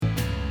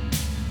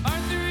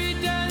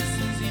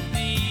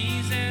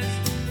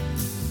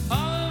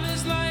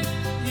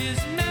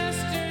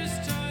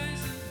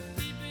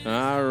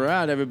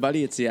out,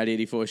 everybody. It's the Arty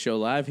 84 show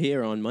live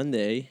here on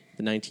Monday,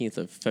 the 19th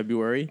of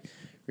February,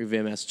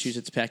 Revere,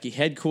 Massachusetts, Packy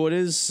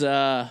headquarters.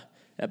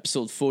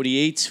 Episode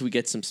 48. We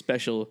get some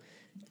special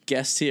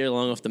guests here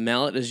along with the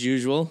mallet as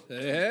usual.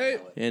 Hey.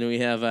 And we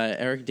have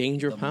Eric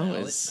Danger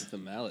Powers. The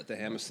mallet, the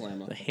hammer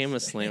slammer. The hammer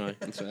slammer.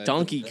 Right.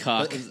 Donkey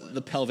cock.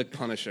 The pelvic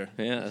punisher.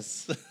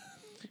 Yes.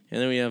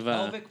 And then we have...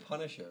 Pelvic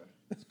punisher.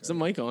 Is the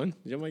mic on?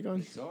 Is your mic on?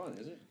 It's on,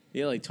 is it?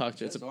 Yeah, like talk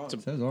to it.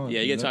 It says on.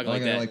 Yeah, you gotta talk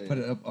like that. Like put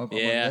it up on my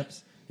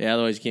lips. Yeah,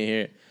 otherwise you can't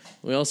hear it.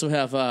 We also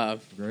have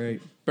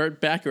Great.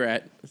 Bert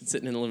Baccarat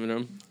sitting in the living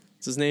room.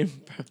 What's his name?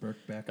 Bert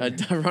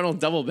Baccarat. Ronald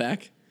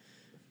Doubleback.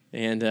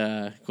 And,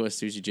 of course,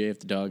 Susie J of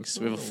the dogs.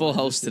 We have a full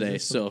house today,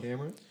 so...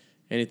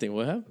 Anything,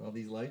 what happened? All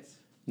these lights?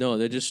 No,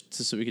 they're just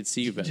so we can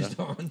see you better. Just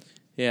on?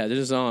 Yeah, they're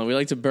just on. We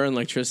like to burn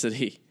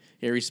electricity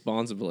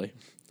irresponsibly.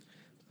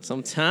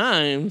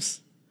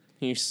 Sometimes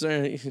you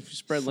spread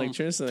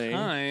electricity.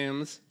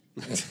 Sometimes.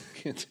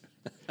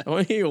 I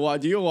want to hear you walk.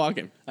 Do you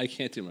walking? I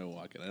can't do my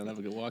walking. I don't have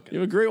a good walking.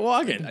 You have a great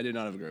walking. I do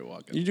not have a great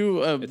walking. You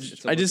do.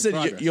 It's I just said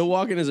progress. your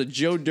walking is a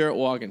Joe Dirt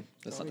walking.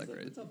 That's not that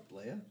great. What's up,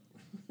 Blair?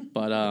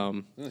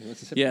 But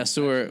yeah.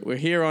 So we're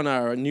here on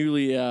our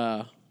newly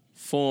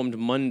formed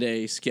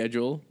Monday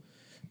schedule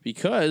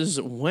because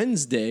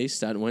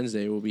starting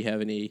Wednesday, we'll be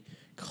having a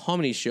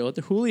comedy show at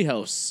the Hooley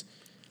House.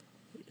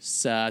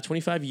 It's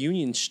 25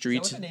 Union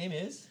Street. Is that what the name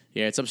is?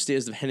 Yeah, it's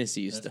upstairs of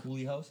Hennessy's. That's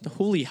Hooley House? The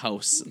Hooley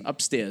House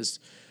upstairs.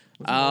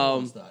 What's the low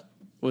one start?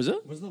 Was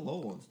it? What's the low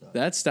one start?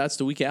 That starts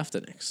the week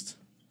after next.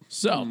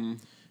 So,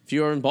 if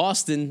you're in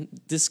Boston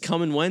this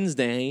coming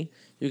Wednesday,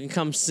 you can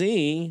come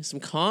see some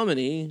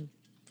comedy,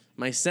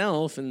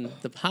 myself and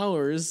the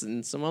Powers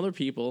and some other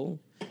people.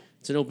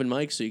 It's an open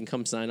mic, so you can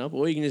come sign up.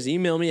 Or you can just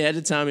email me ahead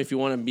of time if you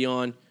want to be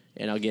on,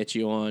 and I'll get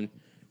you on.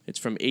 It's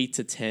from 8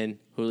 to 10,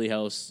 Hooley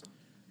House.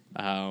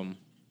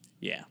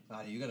 Yeah.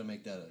 You got to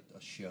make that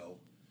a show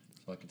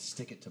so I can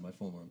stick it to my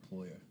former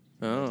employer.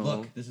 Oh.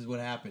 Look, this is what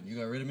happened. You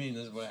got rid of me, and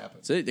this is what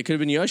happened. So it could have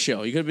been your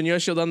show. You could have been your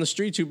show down the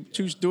street,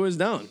 two doors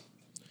down.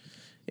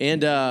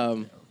 And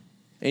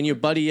your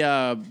buddy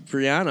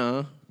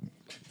Brianna,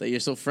 that you're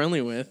so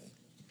friendly with.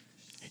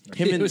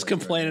 He was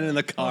complaining in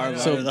the car.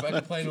 So, I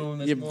complained to him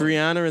this Yeah, morning.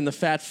 Brianna and the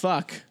Fat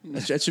Fuck.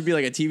 That should be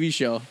like a TV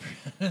show.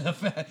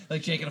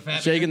 Like shaking a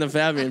fat Shaking the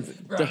Fat Man.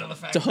 Brianna the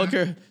Fat To hook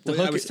her.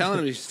 I was telling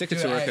him to stick it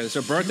to her because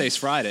her birthday's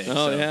Friday. Oh,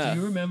 so. yeah.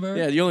 Do you remember?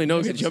 Yeah, you only know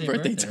You it's your said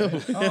birthday, too.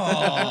 right?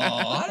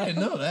 Oh, I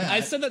didn't know that.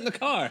 I said that in the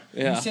car.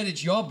 Yeah. You said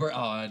it's your birthday.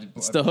 Oh,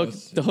 It's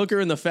the hooker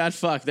and the Fat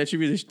Fuck. That should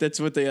be that's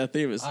what the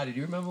theme is. Did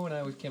you remember when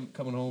I was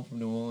coming home from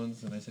New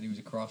Orleans and I said he was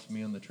across from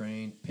me on the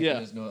train?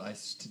 Yeah.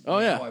 Oh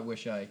yeah. I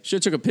wish I.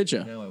 Should have took a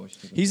picture. Now I wish.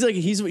 I took a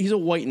He's a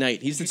white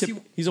knight. He's Did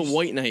you He's a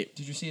white knight.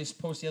 Did you see his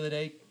post the other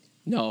day?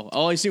 No,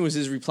 all I seen was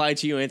his reply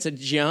to you, and it's a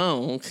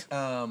joke.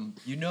 I don't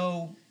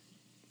know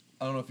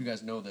if you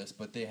guys know this,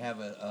 but they have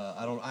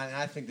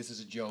I think this is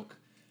a joke,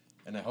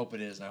 and I hope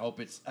it is. And I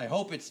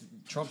hope it's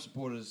Trump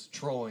supporters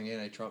trolling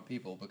anti-Trump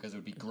people because it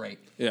would be great.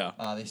 Yeah.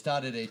 They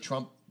started a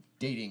Trump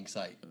dating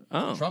site.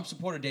 Oh. Trump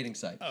supporter dating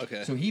site.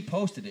 Okay. So he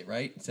posted it,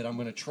 right? And said, I'm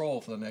going to troll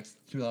for the next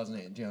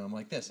 2008. You know, I'm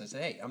like this. I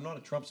said, hey, I'm not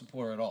a Trump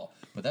supporter at all.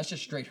 But that's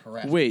just straight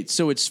harassment. Wait,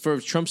 so it's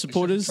for Trump It's just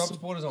supporters? Trump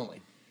supporters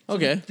only. So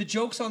Okay. The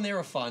jokes on there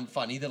are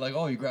funny. They're like,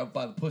 oh, you grabbed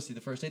by the pussy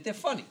the first date. They're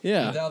funny.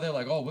 Yeah. And now they're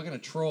like, oh, we're going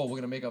to troll. We're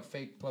going to make up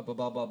fake blah, blah,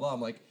 blah, blah, blah.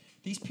 I'm like,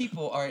 these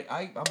people, all right,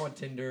 I'm on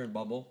Tinder and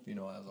Bumble. You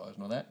know, I always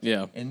know that.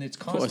 Yeah. And it's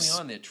constantly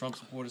on there. Trump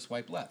supporters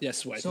swipe left. Yeah,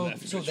 swipe so,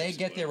 left. So they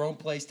get their own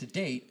place to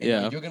date. And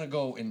Yeah. you're going to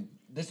go and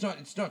it's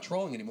not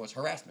trolling anymore. It's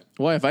harassment.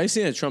 Why? If I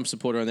seen a Trump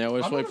supporter on there, I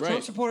would I'm swipe not a right.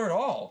 Trump supporter at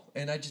all.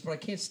 And but I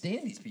can't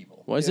stand these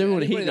people. Why is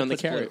everyone hating on the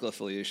carrot? carrot? Political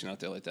affiliation out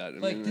there like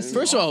that.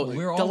 First of all,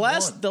 We're all the one.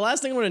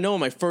 last thing I want to know on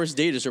my first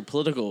date is her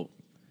political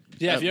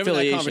yeah, if you're having that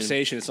affiliation.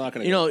 conversation, it's not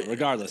going to You know,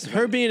 regardless.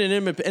 Her being an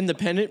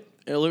independent,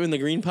 living the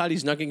Green Party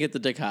is not going to get the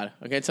dick harder.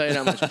 I can tell you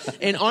that much.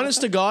 And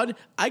honest to God,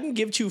 I can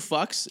give two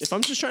fucks. If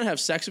I'm just trying to have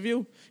sex with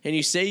you and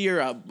you say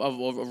you're a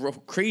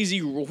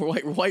crazy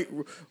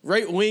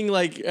right-wing,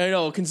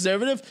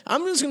 conservative,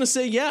 I'm just going to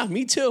say, yeah,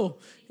 me too.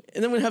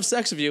 And then we'll have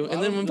sex with you.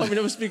 And then we'll probably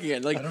never speak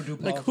again. I don't do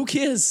politics. Who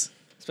cares?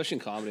 Especially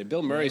in comedy.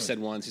 Bill Murray said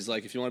once, he's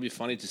like, if you want to be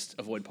funny, just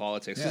avoid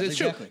politics. Because Yeah, it's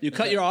exactly. true. You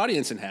cut your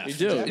audience in half. You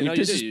do. You know,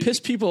 You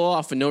piss people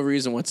off for no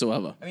reason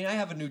whatsoever. I mean, I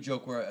have a new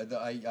joke where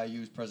I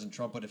use President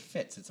Trump, but it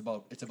fits. It's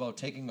about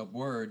taking a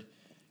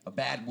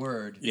bad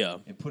word, Yeah.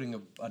 and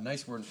putting a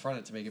nice word in front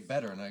of it to make it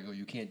better. And I go,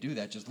 you can't do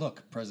that. Just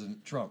look,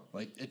 President Trump.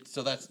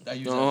 So that's I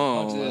use.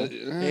 Oh,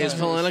 it's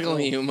political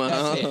humor.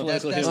 That's it.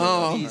 That's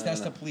Oh. to please.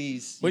 That's to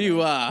please. What do you,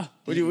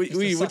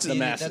 what's the the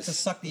mask? That's to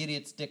suck the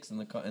idiot's dicks in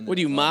the. What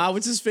do you, Ma?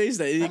 What's his face?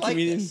 That idiot like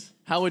comedian? this.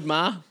 Howard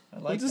Ma?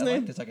 What's his name?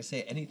 like this. I can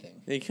say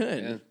anything. They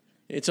could. Yeah.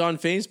 It's on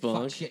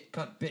Facebook. Fuck, shit,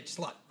 cunt, bitch,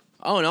 slut.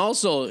 Oh, and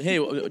also, hey,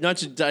 not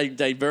to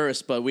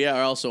diverse, but we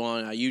are also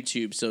on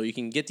YouTube, so you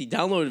can get the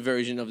downloaded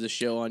version of the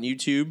show on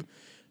YouTube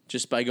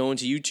just by going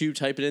to YouTube,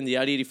 typing in the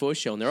Arty 84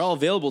 show, and they're all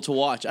available to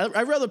watch.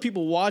 I'd rather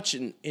people watch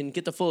and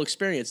get the full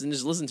experience than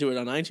just listen to it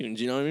on iTunes,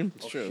 you know what I mean?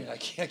 It's true.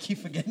 Shit, I keep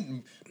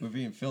forgetting we're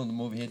being filmed.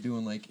 I'm over here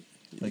doing like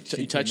like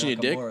You touching your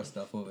dick? Nakamura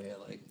stuff over here,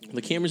 like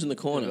The camera's in the A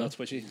corner. little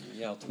twitchy.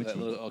 yeah, I'll twitch That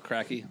you. little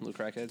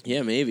crackhead.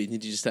 Yeah, maybe.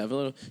 Did you just have a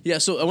little? Yeah.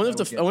 So I wonder if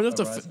I the would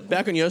get a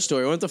back on your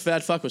story. I wonder if the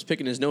fat fuck was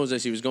picking his nose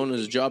as he was going to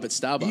his job at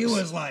Starbucks. He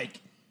was like,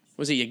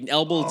 Was he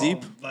elbow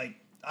deep? like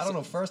I don't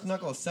know, first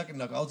knuckle or second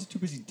knuckle. I was just too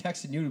busy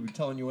texting you to be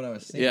telling you what I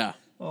was seeing. Yeah.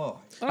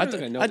 Oh, I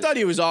thought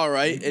he was all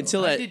right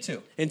until I that did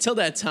too. until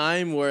that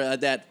time where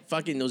that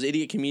fucking those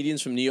idiot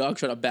comedians from New York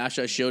tried to bash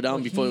our show down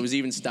Well, before he- it was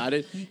even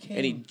started, he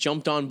and he came-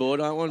 jumped on board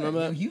on one.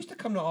 Remember that? He used to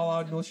come to All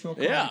Out North Shore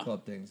Comedy Yeah.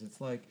 Club things.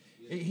 It's like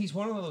he's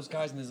one of those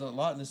guys, and there's a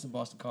lot in this in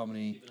Boston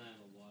comedy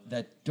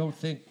that don't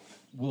think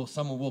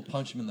someone will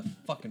punch him in the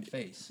fucking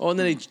face. Oh, and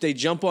then they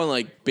jump on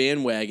like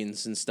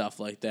bandwagons and stuff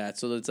like that.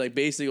 So it's like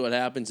basically what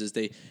happens is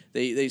they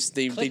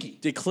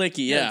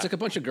clicky, yeah. It's like a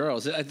bunch of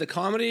girls. The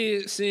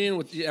comedy scene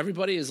with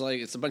everybody is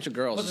like it's a bunch of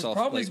girls. But just the all,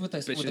 problem like, is with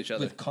this bitching at each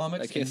other. with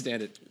comics. I can't and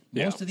stand it.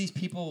 Most of these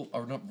people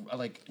are not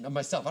like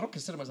myself. I don't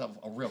consider myself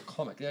a real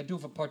comic. I do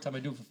it for part time. I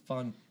do it for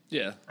fun.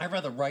 Yeah. I'd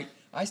rather write.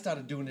 I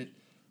started doing it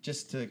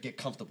just to get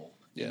comfortable.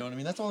 You Yeah. know what I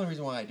mean? That's the only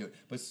reason why I do it.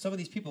 But some of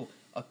these people,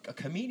 a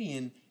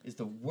comedian is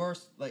the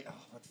worst. Like, oh,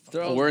 what the fuck?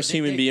 The worst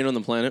human being on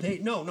the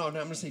planet. No, I'm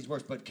not saying he's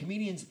worse. But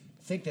comedians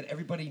think that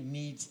everybody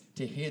needs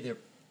to hear their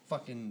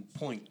fucking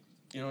point.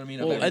 You know what I mean?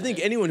 Of Well, I everything.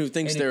 think anyone who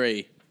thinks And they're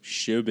a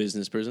show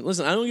business person.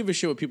 Listen, I don't give a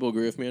shit what people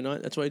agree with me or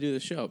not. That's why I do the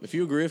show. If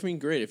you agree with me,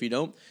 great. If you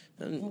don't,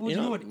 then Well, you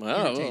know what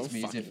well, irritates me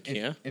is fucking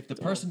care. if the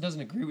person doesn't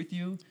agree with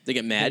you, They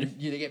get mad.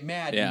 then they get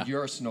mad. Yeah. And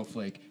you're a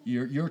snowflake.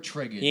 You're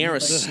triggered. You're a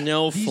Like,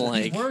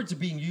 snowflake. These words are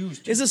being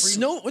used. too Is a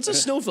freely. what's a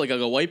snowflake? Like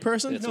a white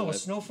person? It's No, a a white-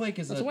 snowflake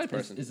is That's a white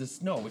person. Is a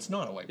snow. It's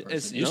not a white person.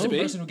 It's used to a be.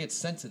 person who gets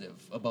sensitive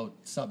about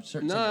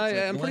certain. No, subjects. Like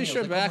I'm pretty millennials,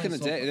 sure like, back oh, in the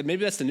my day, soul-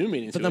 maybe that's the new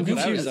meaning. But to I'm it,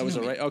 confused. That was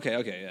New a right. meaning.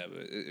 Okay, yeah.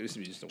 But it used to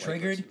be just a white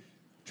Triggered. person.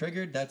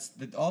 Triggered. That's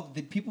all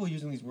the people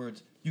using these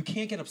words. You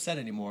can't get upset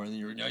anymore, and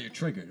you're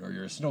triggered or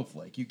you're a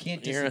snowflake. You can't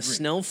disagree. You're a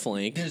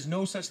snowflake. There's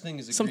no such thing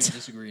as agree and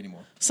disagree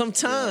anymore.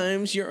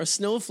 Sometimes you're a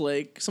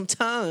snowflake.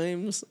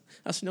 Sometimes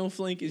a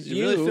snowflake is you.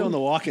 You're really feeling the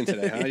walking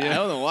today, huh? I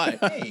don't know why.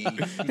 Hey,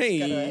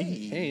 Hey.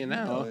 Hey,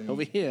 now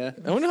over here.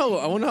 I wonder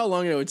how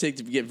long it would take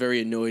to get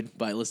very annoyed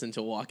by listening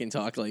to walk and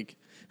talk. Like,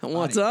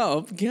 what's Arty.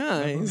 up,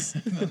 guys?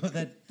 Remember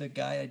that the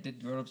guy I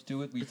did grown ups to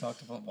with? We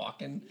talked about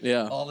walking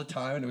Yeah. all the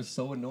time, and it was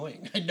so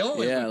annoying. I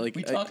know. Yeah, we, like,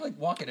 we talked like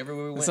walking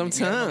everywhere we went.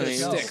 Sometimes. We It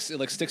had another sticks. show. It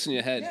like sticks in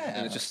your head, Yeah,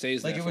 and it just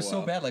stays there. Like it for was a so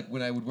while. bad. Like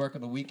when I would work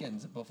on the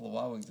weekends at Buffalo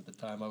Wild Wings at the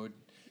time,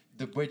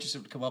 the waitress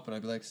would come up and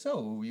I'd be like,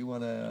 "So you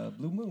want a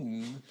blue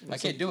moon?" I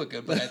can't do it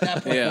good, but at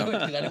that point, Yeah. I would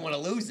because I didn't want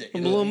to lose it.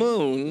 you know Blue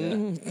what I mean?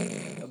 moon.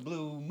 Yeah. A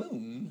blue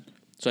moon.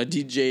 So I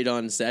DJ'd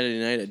on Saturday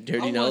night at Dirty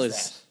How was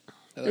Nelly's.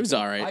 It was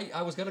all right.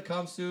 I was gonna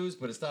come Sue's,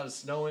 but it started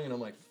snowing, and I'm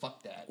like,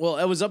 "Fuck that." Well,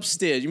 I was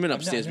upstairs. You've been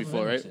upstairs never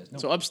before, been right? upstairs, no.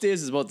 So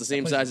upstairs is about the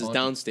same place size is as haunted.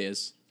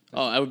 downstairs.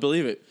 Oh, I would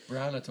believe it.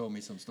 Brianna told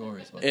me some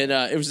stories. About And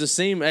it was the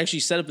same. I actually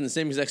set up in the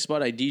same exact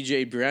spot. I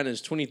DJ'd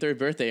Brianna's 23rd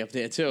birthday up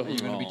there too. You're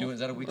gonna be doing? Is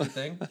that a weekly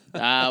thing?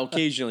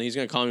 Occasionally, he's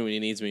gonna call me when he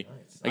needs me.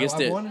 I guess I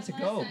that. wanted to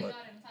go, but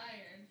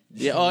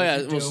Yeah. Oh yeah.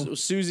 You Well, do.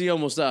 Susie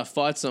almost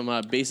fought some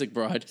basic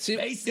broad. See,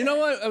 Basic. you know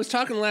what? I was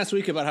talking last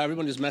week about how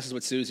everyone just messes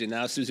with Susie, and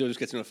now Susie always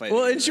gets in a fight.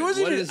 Well, again. and she Like,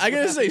 wasn't. what Even, is- I what gotta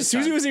happened say, this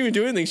Susie time? wasn't even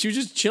doing anything. She was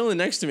just chilling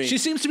next to me. She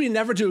seems to be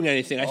never doing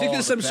anything. I think Oh,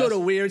 there's the some sort of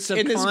best. weird And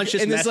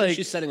subconscious this, message like,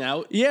 she's setting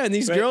out. Yeah, and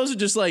these Right. girls are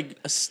just like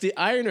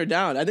eyeing her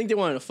down. I think they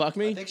wanted to fuck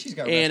me. I think she's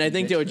got and I rescue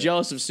think they were bitch there.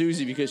 jealous of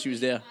Susie because she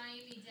was there.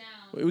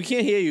 We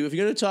can't hear you. If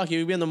you're gonna talk,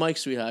 you be on the mic,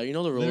 sweetheart. You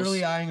know the rules.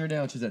 literally eyeing her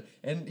down. She said,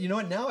 and you know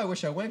what? Now I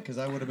wish I went because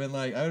I would have been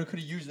like, I could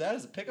have used that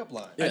as a pickup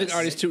line. I think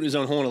Artie's tooting his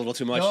own horn a little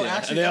too much. No, here.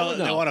 actually, they, no,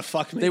 they want to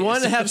fuck me. They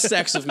wanted to have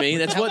sex with me.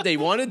 That's what they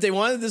wanted. They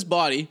wanted this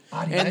body,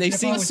 Artie, and imagine they if I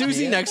seen was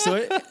Susie there. next to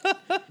it.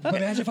 But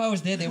imagine if I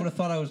was there, they would have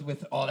thought I was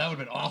with. Oh, that would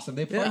have been awesome.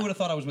 They probably Yeah. would have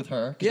thought I was with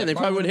her. 'cause Yeah, I they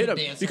probably would've would've hit been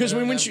her. dancing Because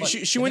with her when and she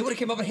everything. went- they would have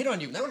came up and hit on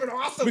you. That would have been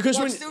awesome. Because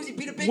Fuck when Susie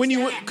beat a bitch when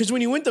you ass. because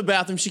when you went to the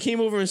bathroom, she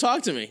came over and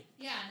talked to me.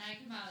 Yeah, and I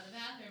come out of the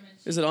bathroom and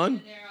Is it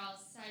on? They're all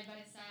side by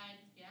side.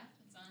 Yeah,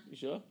 it's on. You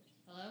sure?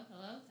 Hello,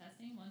 hello,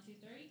 testing. 1, 2,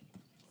 3.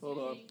 Hold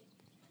on.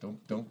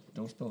 Susie.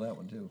 Don't spill that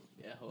one too.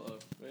 Yeah, hold on.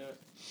 Wait a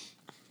minute.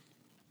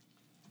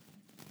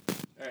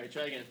 All right,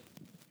 try again.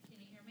 Can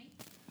you hear me?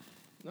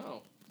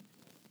 No.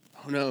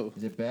 Oh no.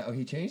 Is it bad? Oh,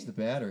 he changed the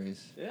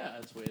batteries. Yeah,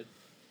 that's weird.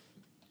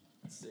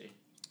 Let's see.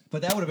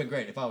 But that would have been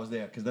great if I was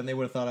there, because then they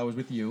would have thought I was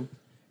with you,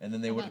 and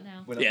then they How would about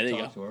now? went Yeah, up and there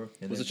you talked to her.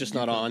 And Was then it just you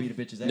not could on? Beat a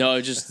bitch's ass. No,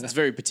 it's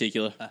very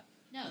particular.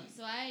 No,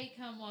 so I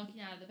come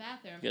walking out of the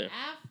bathroom Yeah.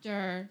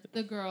 after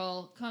the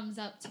girl comes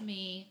up to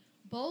me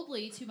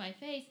boldly to my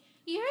face.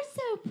 You're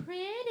so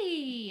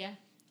pretty.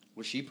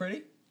 Was she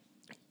pretty?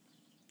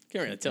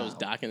 Can't really tell it was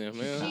dark in there,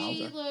 man.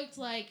 She looked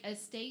like a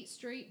State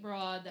Street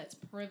broad that's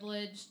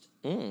privileged.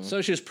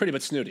 So she was pretty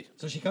but snooty.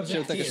 So she comes Yeah.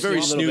 in. like a It's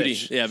very Small little snooty.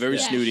 bitch. Yeah, very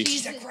Yeah, snooty.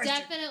 she's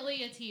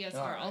definitely a Tia's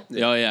girl.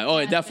 Oh yeah. Oh,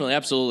 definitely, Definitely.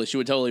 absolutely. She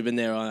would totally been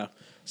there on a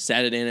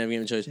Saturday and having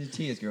a choice. She's a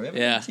Tia's girl. Ever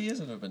Yeah. been to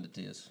Tia's? I've never been to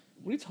Tia's.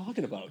 What are you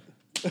talking about?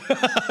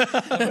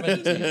 Never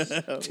been to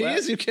Tia's.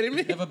 Tia's? You kidding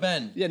me? Never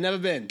been. Yeah, never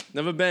been.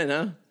 Never been,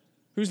 huh?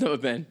 Who's never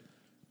been?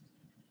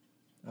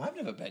 I've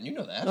never been. You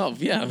know that. Oh,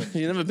 yeah. You've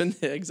never been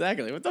there.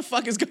 Exactly. What the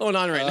fuck is going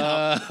on right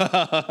now?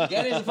 Is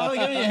it finally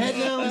getting in your head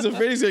now? He's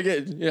afraid he's going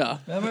to get, yeah.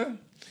 Remember?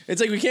 It's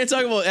like we can't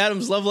talk about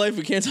Adam's love life.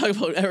 We can't talk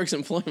about Eric's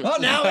employment. Oh,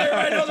 now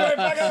everybody knows right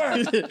back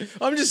over.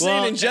 I'm just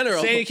saying in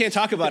general. Saying you can't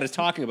talk about it is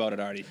talking about it,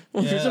 Arty.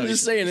 I'm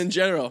just saying in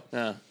general.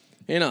 Yeah.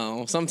 You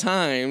know,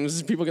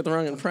 sometimes people get the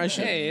wrong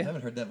impression. I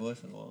haven't heard that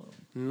voice in a while.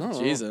 No.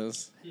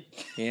 Jesus.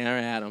 Yeah,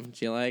 Adam.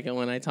 Do you like it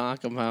when I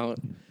talk about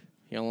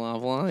your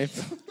love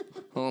life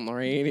on the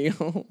radio?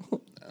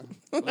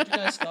 When did you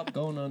guys stop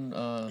going on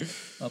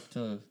up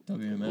to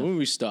WMF? When did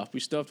we stop?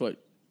 We stopped, what,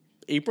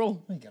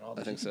 April?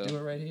 I think so. Do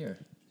it right here.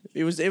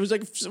 It was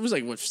like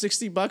what,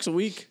 $60 a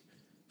week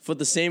for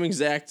the same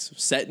exact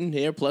setting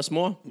here plus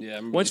more. Yeah, I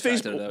remember Once we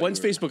factored it out,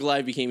 Facebook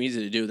Live became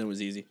easy to do, then it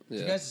was easy. Do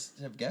you guys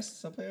have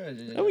guests up there?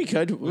 Oh, we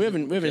could. We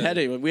haven't had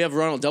anyone. We have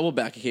Ronald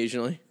Doubleback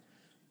occasionally.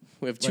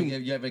 We have two.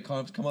 Like, you have a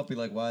come up, be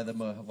like, why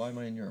am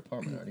I in your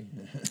apartment, Arty?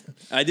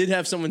 I did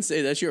have someone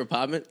say, "That's your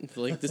apartment."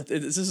 Like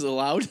this is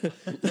allowed.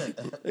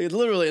 It's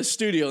literally a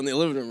studio in the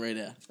living room right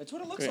there. That's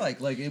what it looks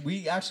like. Like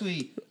we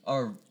actually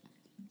are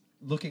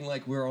looking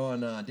like we're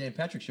on Dan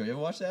Patrick's show. You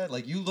ever watch that?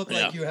 Like you look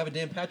like you have a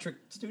Dan Patrick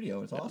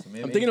studio. It's awesome.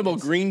 I'm thinking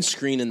about green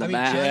screen in the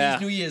back.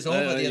 Chinese New Year is over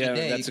the other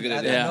day. That's a good I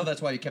idea. know that's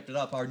why you kept it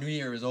up. Our New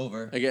Year is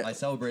over. I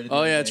celebrated.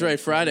 Oh yeah, that's right.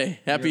 Friday.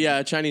 Happy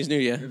Chinese New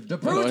Year. The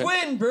Bruins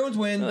win. Bruins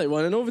win. Oh, they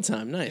won in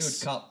overtime. Nice.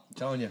 Dude, Cup. I'm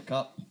telling you,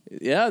 Cup.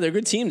 Yeah, they're a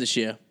good team this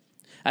year.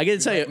 I got to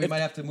tell you, we might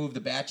have to move the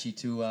Batchy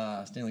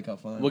to Stanley Cup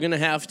final. We're gonna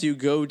have to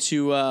go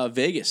to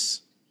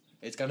Vegas.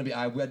 It's gonna be.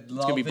 I would love.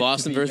 It's gonna be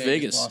Boston versus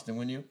Vegas. Boston,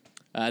 wouldn't you?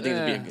 I think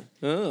it'd be a good.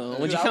 Oh,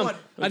 would you come?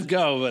 I'd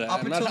go, but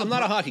I'm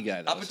not a hockey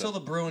guy. Though, up until the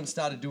Bruins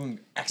started doing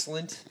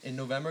excellent in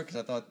November, because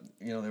I thought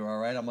they were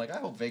all right. I'm like, I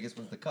hope Vegas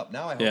wins the Cup.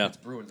 Now I hope it's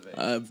Bruins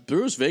Vegas.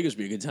 Bruins Vegas would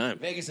be a good time.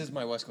 Vegas is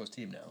my West Coast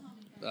team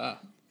now.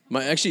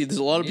 Actually, there's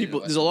a lot of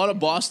people. There's a lot of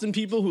Boston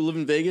people who live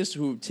in Vegas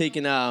who've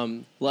taken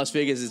Las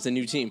Vegas as a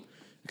new team.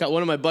 Got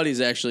one of my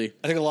buddies actually.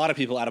 I think a lot of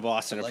people out of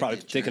Boston are probably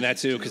thinking that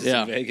too because it's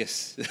in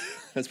Vegas.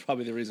 That's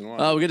probably the reason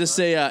why. We're gonna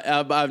say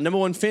our number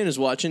one fan is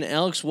watching,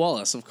 Alex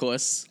Wallace, of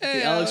course.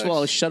 Hey, Alex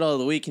Wallace shutout of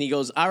the week, and he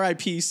goes,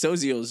 "R.I.P.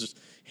 Sozio's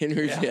in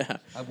review." Yeah.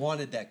 I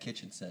wanted that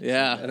kitchen set.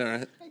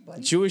 Yeah.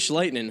 Jewish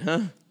lightning,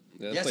 huh?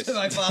 Yeah, yes,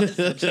 my father's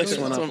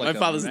my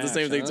father said the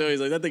same thing too. He's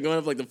like, that thing going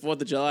up like the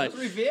 4th of July. Those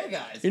Revere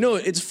guys. You know,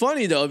 it's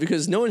funny though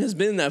because no one has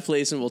been in that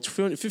place in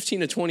 15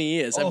 to 20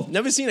 years. I've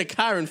never seen a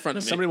car in front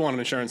of me. Somebody wanted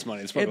insurance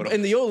money.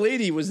 And the old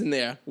lady was in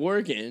there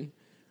working.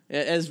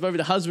 As maybe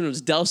the husband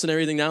was dousing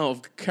everything down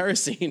with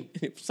kerosene.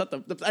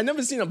 I've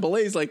never seen a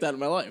blaze like that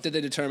in my life. Did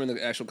they determine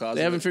the actual cause?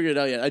 They haven't figured it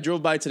out yet. I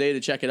drove by today to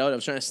check it out. I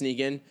was trying to sneak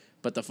in,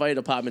 but the fire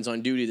department's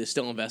on duty. They're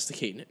still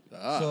investigating it.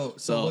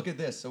 So look at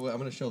this. So I'm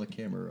going to show the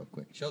camera real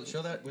quick. Show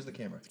that. Where's the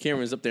camera? The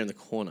camera's up there in the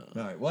corner.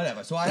 All right,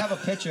 whatever. So I have a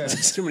picture.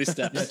 Too many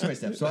steps. Yeah, too many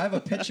steps. So I have a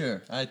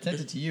picture. I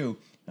sent it to you.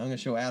 I'm going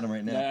to show Adam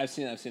right now. Yeah, I've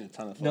seen a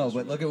ton of photos. No,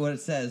 but look at what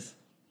it says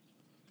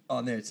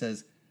on there. It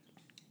says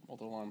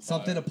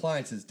something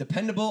appliances.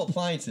 Dependable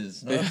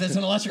appliances. No, if there's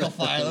an electrical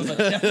fire, those are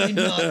definitely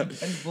not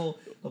dependable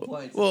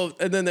appliances. Well,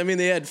 and then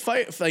they had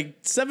like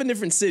 7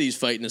 different cities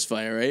fighting this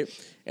fire, right?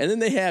 And then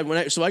they had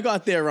I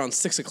got there around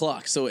 6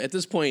 o'clock. So at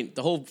this point,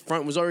 the whole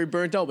front was already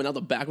burnt out, but now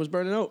the back was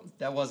burning out.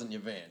 That wasn't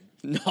your van.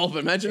 No, but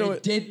imagine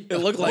it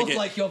looked like it.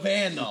 Like your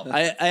van though.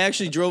 I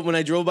actually when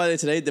I drove by there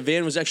today, the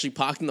van was actually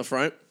parked in the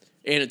front,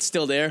 and it's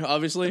still there,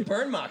 obviously. The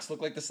burn marks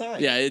look like the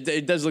sign. Yeah,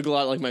 it does look a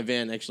lot like my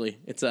van actually.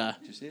 It's Did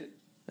you see it?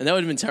 And that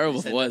would have been terrible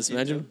if it was.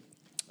 Imagine.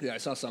 Yeah, I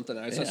saw something.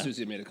 I saw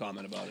Susie made a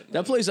comment about it.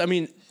 That place, I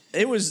mean,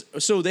 it was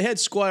so they had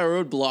Squire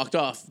Road blocked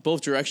off both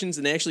directions,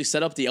 and they actually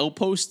set up the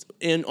outpost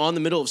on the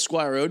middle of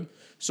Squire Road.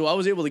 So I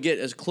was able to get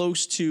as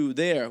close to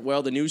there where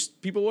all the news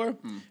people were.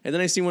 And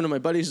then I seen one of my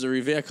buddies as a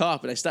Revere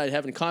cop, and I started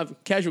having a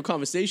casual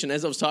conversation.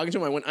 As I was talking to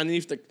him, I went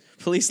underneath the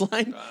police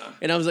line,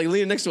 and I was like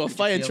leaning next to a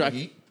fire truck.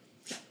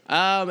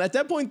 At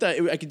that point,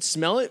 I could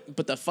smell it,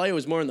 but the fire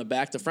was more in the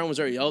back. The front was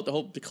already out.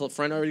 The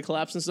front already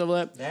collapsed and stuff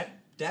like that.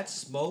 That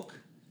smoke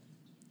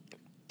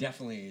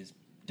definitely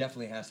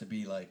has to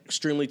be like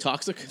extremely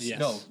toxic.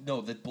 Yes.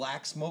 No, the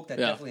black smoke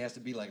definitely has to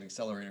be like an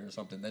accelerator or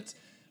something. That's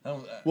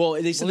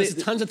there's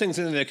tons of things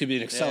in there that could be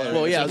an accelerator.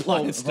 Well, yeah.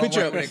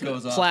 Picture when it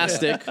goes off.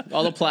 Plastic,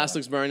 all the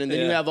plastics burn, and then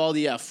you have all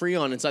the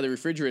Freon inside the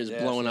refrigerators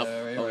blowing up.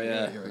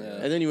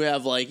 And then you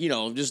have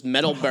just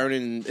metal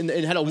burning, and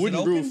it had a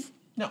wooden roof.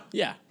 No.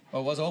 Yeah. Oh,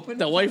 it was open?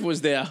 The wife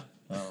was there.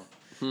 Oh.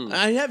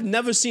 I have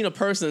never seen a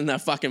person in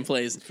that fucking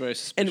place. It's very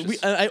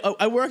suspicious. And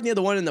I work near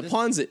the one in the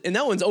Ponset, and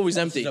that one's always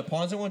empty. The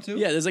Ponset one too?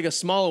 Yeah, there's like a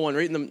smaller one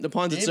right in the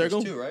Ponset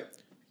circle. Too, right?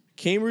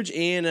 Cambridge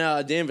and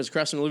Danvers,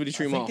 across from Liberty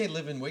Tree Mall. I think they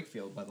live in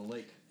Wakefield by the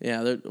lake.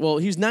 Yeah,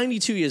 he's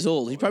 92 years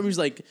old. He probably was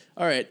like,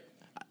 all right,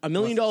 $1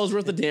 million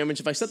worth of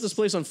damage. If I set this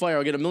place on fire,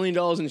 I'll get $1 million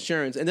in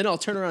insurance, and then I'll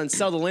turn around and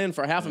sell the land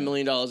for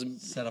 $500,000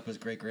 and set up his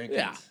great-grandkids.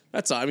 Yeah,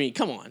 that's all. I mean,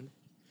 come on.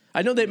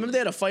 I know remember they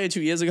had a fire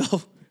 2 years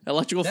ago.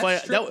 Electrical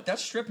fire. That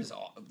strip is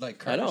like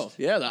cursed. I know.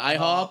 Yeah, the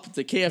IHOP,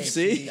 the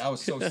KFC. I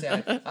was so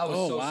sad. I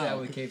was sad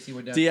when the KFC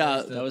went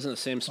down. That was in the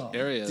same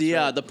area.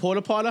 The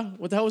porta potta.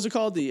 What the hell was it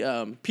called?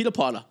 The pita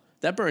potta.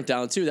 That burnt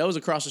down too. That was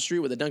across the street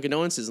where the Dunkin'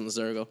 Donuts is in the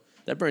Circle.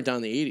 That burnt down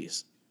in the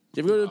 80s.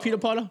 Did you ever go to the Peter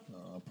Potter?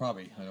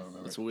 Probably. I don't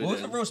remember. That's weird. What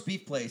was the roast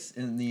beef place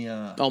in the...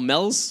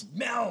 Mel's?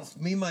 Mel's.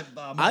 Me and my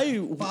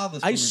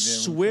father's I from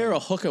swear a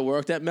hooker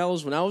worked at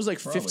Mel's when I was like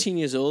 15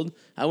 years old.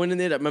 I went in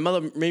there. My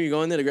mother made me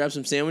go in there to grab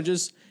some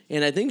sandwiches,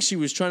 and I think she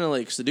was trying to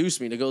like seduce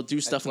me to go do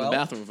stuff in the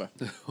bathroom with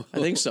her. I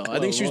think so. I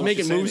think she was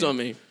making moves on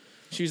me.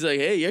 She was like,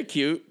 "Hey, you're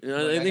cute." And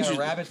I think got she a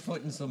rabbit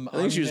foot and some. I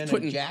think she was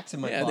putting jacks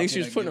in my. Yeah, I think she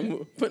was putting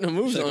her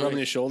moves Like on rubbing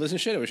me. your shoulders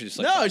and shit, or was she just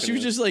like? No, she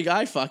was just like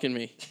eye fucking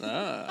me.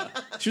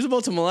 She was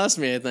about to molest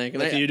me, I think.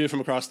 And Like you do from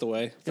across the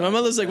way. and my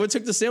mother's like, "What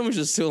took the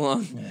sandwiches too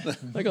long?"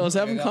 Like I was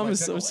having I got my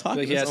conversation. I was pickle talking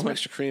Like to he has some someone.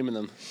 extra cream in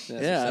them.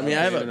 Yeah, I mean,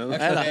 I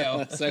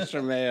had It's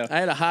extra mayo. I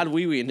had a hard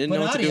wee wee and didn't But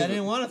know what to do. I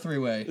didn't want a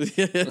three-way.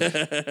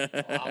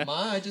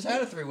 I just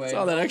had a three-way.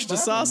 All that extra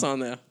sauce on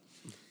there.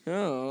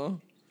 Oh,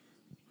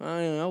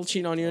 I'll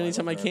cheat on you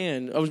anytime I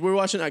can. We were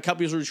watching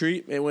Couples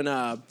Retreat, and when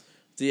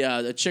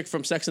the chick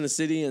from Sex and the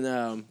City and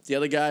the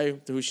other guy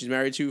who she's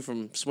married to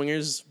from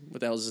Swingers, what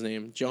the hell's his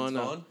name? John.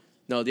 Vaughn?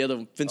 No, the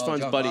other Vince Vaughn's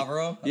John buddy.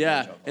 Favreau?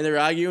 Yeah, John and they're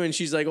arguing. And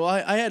she's like, "Well,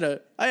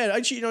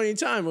 I cheated on you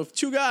time with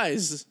two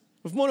guys,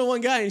 with more than one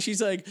guy." And she's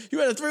like, "You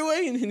had a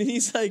three-way?" And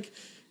he's like,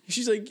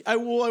 "She's like, I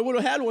would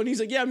have had one." He's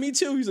like, "Yeah, me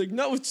too." He's like,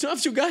 "No, it's not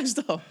two guys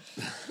though."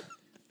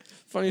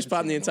 Funniest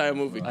part in the entire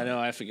movie. I know.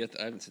 I forget.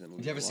 I haven't seen that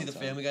movie. Did you ever see the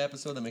Family Guy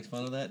episode that makes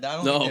fun of that? I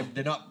don't No. think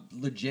they're not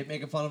legit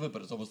making fun of it,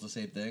 but it's almost the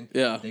same thing.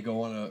 Yeah. They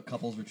go on a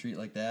couples retreat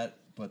like that,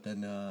 but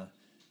then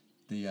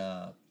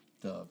the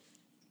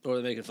Or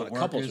they're making fun of The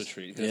Couples Workers.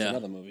 Retreat. There's Yeah.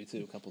 another movie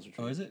too. Couples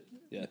Retreat. oh, is it?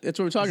 Yeah. That's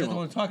what we're Is talking that the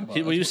one about. we're talking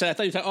about? Well, you said. I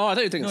thought you. I thought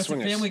you were thinking No, of it's the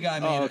Swingers. Family Guy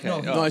made Oh, it. okay.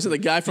 No, No, I said the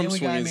guy from Family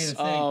Guy made a Swingers.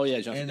 thing. Oh, yeah,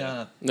 John. And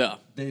Yeah.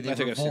 they I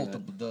think I've seen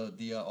revolt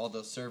the all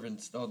the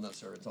servants. Oh, not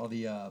servants. All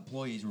the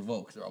employees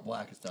revoke. They're all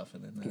black and stuff,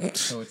 and then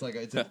so it's like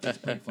it's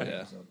pretty funny. Yeah.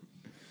 episode.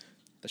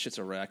 That shit's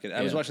a racket.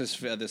 I was watching this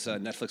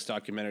Netflix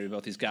documentary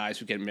about these guys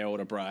who get mail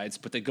order brides,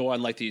 but they go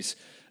on like these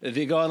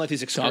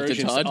excursions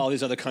to Todd? all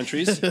these other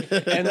countries,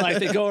 and like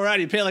they go around.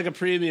 You pay like a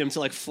premium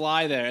to like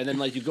fly there, and then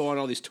like you go on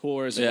all these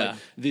tours of like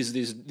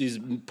these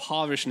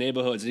impoverished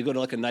neighborhoods. And you go to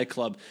like a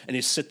nightclub, and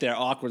you sit there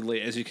awkwardly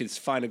as you can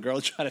find a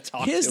girl to try to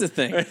talk. Here's to. the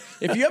thing: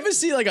 if you ever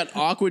see like an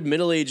awkward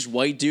middle-aged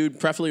white dude,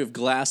 preferably with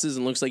glasses,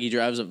 and looks like he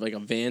drives like a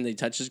van that he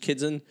touches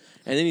kids in,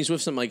 and then he's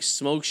with some like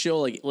smoke show,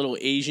 like little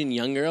Asian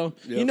young girl,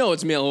 you know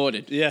it's mail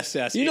ordered. Yes.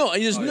 You know,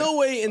 there's no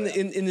way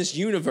in this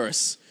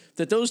universe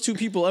that those two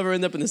people ever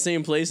end up in the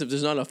same place if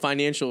there's not a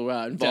financial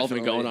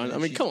involvement going on. I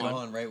mean, She's come on.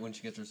 gone right when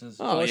she gets her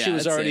citizenship. Oh, Well, yeah, she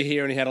was that's already it.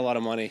 here, and he had a lot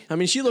of money. I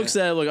mean, she looks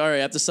at it like, all right, I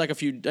have to suck I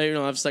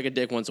have to suck a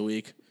dick once a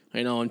week.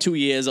 In 2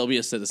 years, I'll be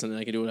a citizen and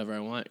I can do whatever I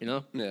want.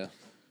 Yeah.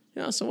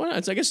 Yeah. So what?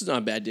 I guess it's not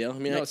a bad deal. I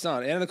mean, No, it's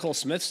not. Anna Nicole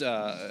Smith's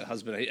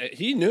husband,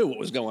 he knew what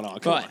was going on.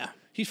 Come on. yeah.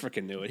 He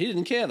freaking knew it. He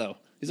didn't care, though.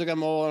 He's like,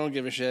 I'm old, I don't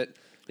give a shit.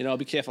 I'll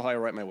be careful how I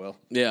write my will.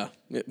 yeah.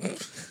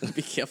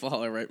 Be careful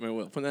how I write my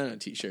will. Put that on a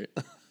t-shirt.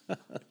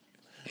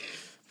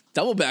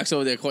 Doubleback's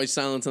over there quite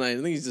silent tonight. I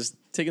think he's just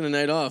taking the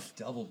night off.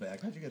 Double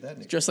back. How'd you get that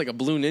nickname? Dressed like a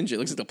blue ninja.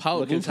 Looks like the Blue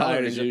Looking Power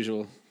tired as Ranger.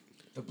 usual.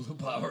 The Blue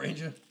Power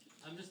Ranger.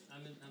 I'm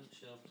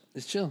chill.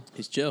 He's chill.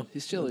 He's chill.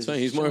 He's chill. That's He's fine.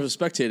 He's more of a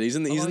spectator. He's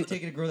in the. How He's long in did it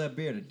take you to grow that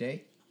beard? A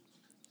day?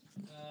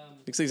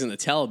 looks like he's in the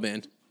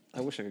Taliban.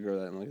 I wish I could grow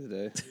that in like a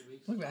day.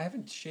 Look, I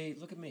haven't shaved.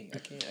 Look at me. I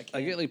can't.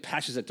 I get like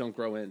patches that don't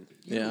grow in.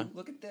 Yeah.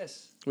 Look at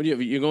this. What do you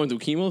have? You're going through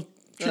chemo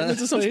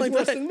treatments or something He's like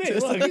worse that? than me.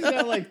 Look, he's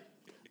got like.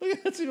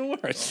 Look, that's even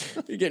worse.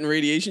 You're getting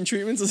radiation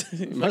treatments?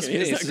 Must be.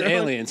 It's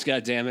aliens.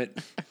 God damn it.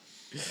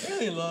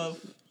 Alien love.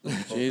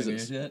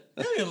 Jesus.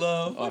 Alien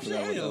love. Oh, I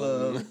forgot Alien what that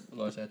love. I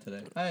watched that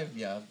today.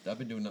 I've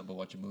been doing nothing but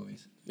watching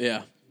movies.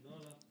 Yeah.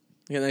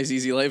 You got a nice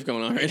easy life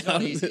going on right It's now.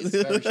 not easy. It's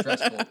very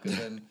stressful because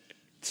then.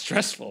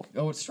 Stressful.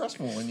 Oh, it's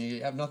stressful when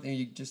you have nothing.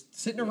 You just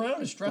sitting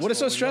around is stressful. What is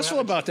so when you don't stressful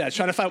have- about that?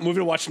 Trying to find a movie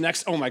to watch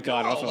next? Oh my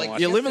God. I don't No, know like-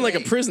 watch You're it. living like a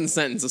Yesterday- prison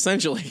sentence,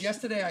 essentially.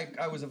 Yesterday,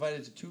 I was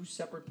invited to 2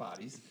 separate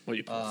parties. What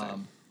you poor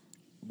thing.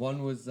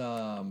 One was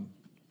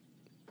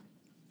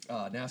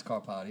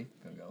NASCAR party.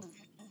 Gonna go.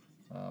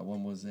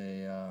 One was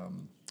a.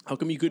 How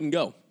come you couldn't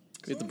go?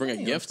 You have to bring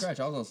a gift? Scratch.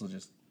 I was also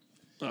just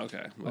Okay.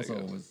 there you also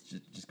go. was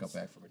just got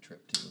back from a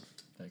trip too.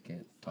 That I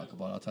can't talk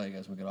about. I'll tell you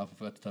guys when we get off. I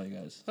forgot to tell you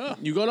guys.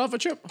 You got off a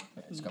trip?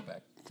 I just got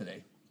back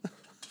today,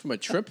 From a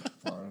trip?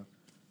 Florida,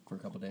 for a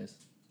couple days.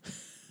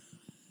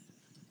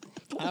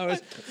 I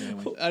was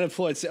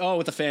unemployed. Oh,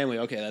 with the family.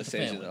 Okay, that's the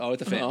family. Oh, with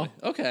the family.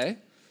 Okay.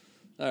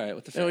 All right,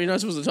 with the Oh, family. you're not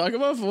supposed to talk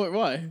about?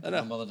 Why?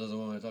 My mother doesn't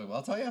want me to talk about.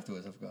 I'll tell you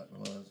afterwards. I forgot. My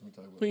mother doesn't want me to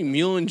talk about. What are you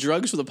muling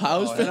drugs for the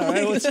powers? Oh,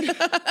 family? All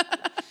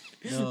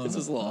right, No, This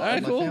is law. my All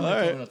right, cool. family All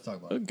told me right. not to talk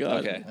about Oh, it.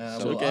 God. Okay.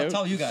 It's Well, okay. I'll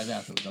tell you guys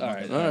afterwards. I'm All not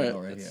right. gonna All tell you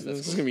right. here. This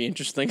is going to be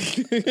interesting.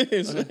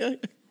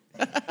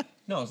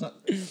 No, it's not.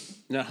 You're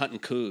not hunting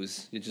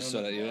coups. You just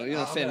sort of, you're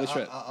on a family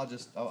trip. I'll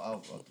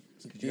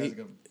because you guys are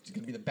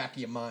gonna be the back of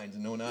your minds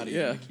and no one out of you.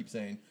 Yeah. Keep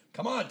saying,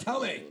 "Come on, tell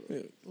me."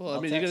 Well, I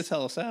I'll mean, you're going to text.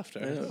 tell us after.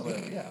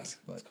 Yeah,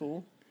 but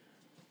Cool.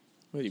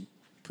 What are you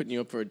putting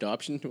you up for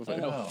adoption? no.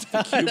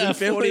 Cuban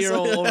families?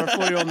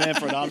 40-year-old man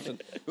for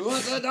adoption. Who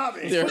wants to adopt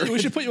me? They're- We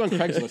should put you on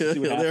Craigslist and see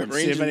what They're happens.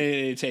 See if arranging-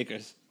 any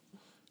takers.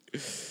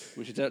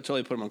 We should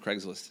totally put him on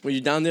Craigslist. Were you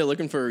down there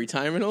looking for a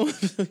retirement home?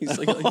 He's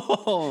like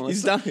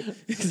he's down.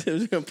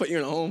 He's gonna put you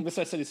in a home. Let's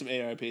send you some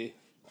ARP.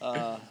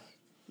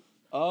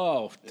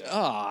 Whoa.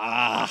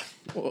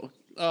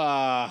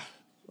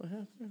 What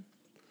happened?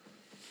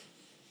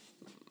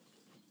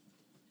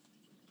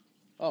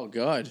 Oh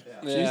God.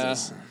 Yeah.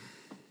 Jesus.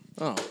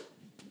 Oh.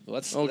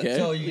 Let's Okay.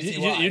 So you can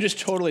see why. You just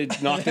totally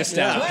knocked this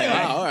down.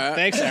 Wow, all right.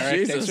 Thanks, Eric.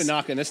 Jesus. Thanks for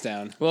knocking this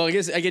down. Well, I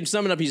guess I can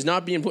sum it up. He's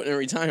not being put in a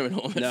retirement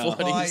home at No.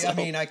 40. Well, so- I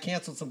mean, I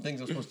canceled some things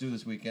I was supposed to do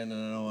this weekend, and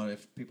I don't want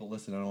if people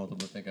listen, I don't want them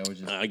to think I was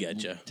just I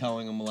get you.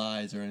 telling them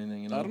lies or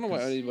anything. You know, I don't know why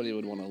 'cause- anybody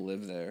would want to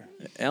live there.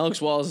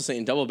 Alex Wallace is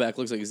saying Doubleback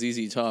looks like a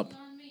ZZ Top.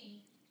 On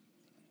me.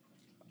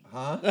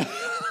 Huh?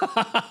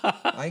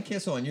 I ain't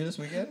cancel on you this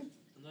weekend.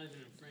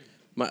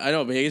 I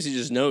know, but I guess he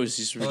just knows.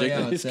 He's Oh, yeah,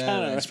 ridiculous. it's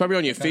sad. It's probably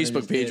on your Kinda Facebook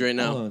just page did. right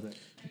now. Hold on a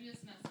sec. I'm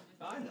just messing with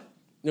I know.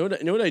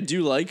 You know what I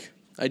do like?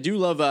 I do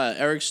love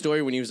Eric's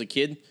story when he was a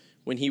kid,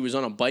 when he was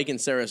on a bike in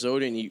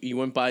Sarasota and he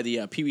went by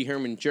the Pee Wee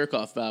Herman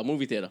Jerk-Off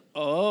movie theater.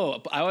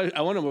 Oh, I want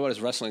to know about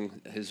his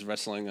wrestling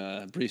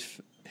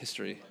brief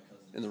history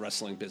in the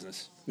wrestling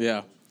business.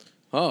 Yeah.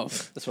 Oh.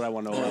 That's what I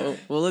want to know.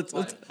 Well, let's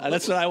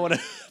That's what I want to.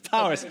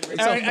 Powers.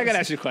 Eric, I got to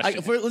ask you a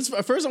question.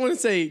 first I want to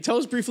say, tell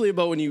us briefly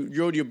about when you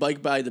rode your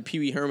bike by the Pee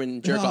Wee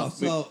Herman Jerk-Off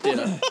so-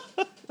 theater.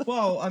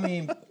 Well, I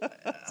mean,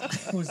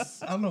 it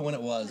was, I don't know when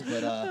it was,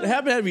 but It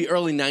happened to be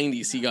early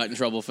 90s he got in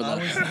trouble for I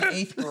that. was in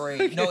 8th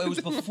grade. No, it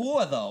was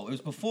before, though. It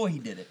was before he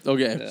did it.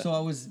 Okay. So I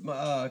was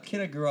a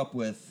kid I grew up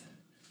with.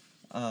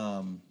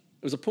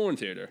 It was a porn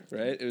theater,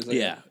 right? It was like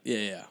Yeah.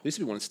 There used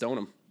to be one in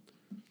Stoneham.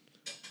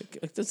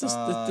 This is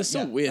so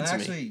yeah, weird to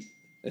me. actually,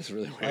 It's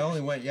really weird. I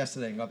only went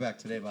yesterday and got back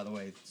today, by the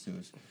way,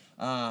 Suze.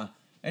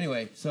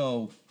 Anyway,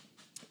 so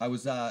I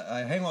was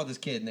I hang out with this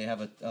kid, and they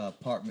have a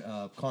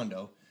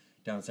condo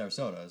down in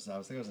Sarasota. So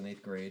I think I was in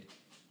 8th grade.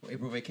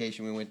 April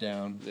vacation, we went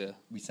down. Yeah.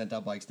 We sent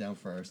our bikes down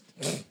first.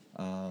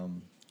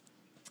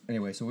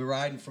 Anyway, so we're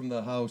riding from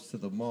the house to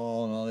the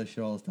mall and all this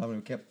shit all this time, and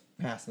we kept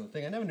passing the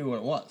thing. I never knew what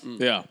it was.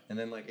 Yeah. And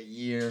then like a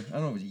year, I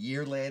don't know, it was a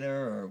year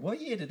later, or what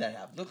year did that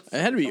happen? Look,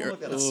 It had to be. don't look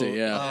that Let's up. see.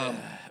 Yeah.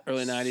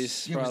 Early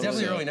 90s. Yeah, it was probably.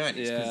 definitely early 90s,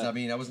 because, Yeah. I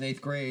mean, I was in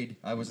 8th grade.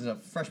 I was a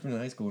freshman in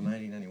high school in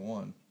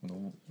 1991 when the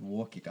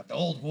war kicked off. The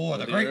old war,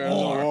 the Great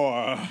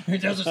War.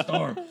 Desert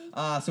Storm.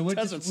 So we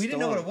Desert didn't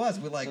know what it Storm. was.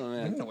 We're like, Oh, we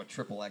man. didn't know what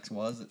Triple X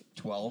was at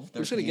 12, 13.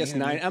 I'm just going to guess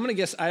 9. I'm going to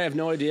guess, I have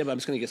no idea, but I'm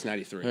just going to guess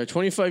 93.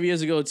 25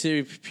 years ago,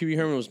 Pee Wee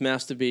Herman was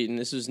masturbating.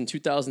 This was in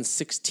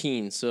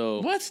 2016.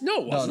 So What?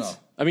 No, it No, wasn't. no.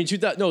 I mean,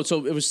 no.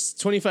 So it was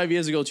 25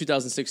 years ago,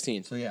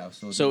 2016. So, yeah.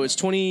 So it's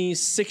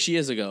 26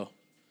 years ago.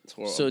 It's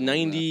horrible. So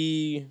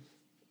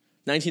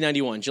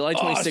 1991, July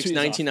 26, geez,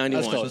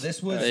 1991. that's close. So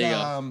this was, There you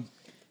go.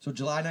 so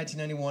July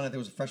 1991, I think it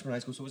was a freshman in high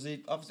school. So it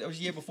was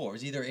a year before. It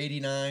was either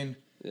 89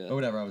 or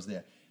whatever. I was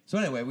there. So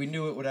anyway, we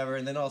knew it, whatever.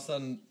 And then all of a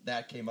sudden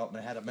that came up, and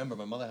I had a member.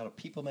 My mother had a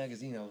People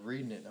magazine. I was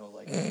reading it, and I was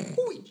like,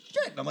 holy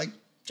shit. And I'm like,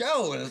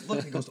 Joe. And it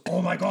looked, he goes,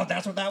 oh my God,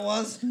 that's what that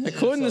was?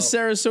 According to So-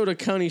 Sarasota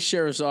County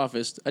Sheriff's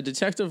Office, a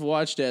detective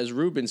watched as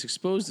Rubens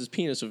exposed his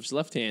penis with his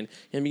left hand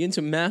and began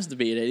to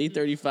masturbate at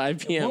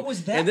 8:35 p.m. What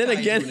was that And then guy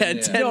again doing in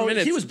at there? 10 No,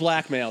 minutes. he was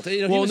blackmailed.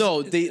 You know, he well, was-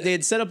 no, they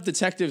had set up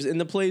detectives in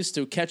the place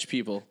to catch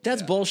people.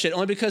 That's bullshit.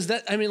 Only because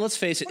that. I mean, let's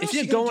face it. What If else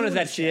you're you gonna going do to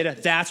that with theater,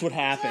 that's what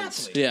happens.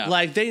 Exactly. Yeah.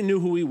 Like they knew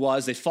who he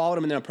was. They followed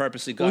him in there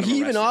purposely. Got Well, him he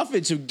even arrested.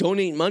 offered to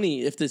donate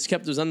money if this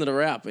kept us under the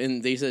wrap,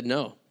 and they said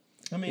no.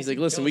 I mean, He's like,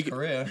 listen, we Bill's could-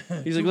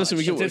 career. He's like, listen,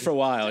 we It could. did for a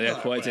while. Yeah, Oh,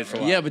 quite did for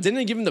a while. Yeah, but didn't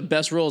they give him the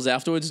best roles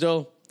afterwards,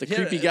 though? The Yeah,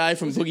 creepy guy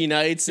from Boogie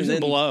Nights, He was and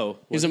in then Blow.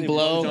 He was in Wasn't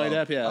Blow. Johnny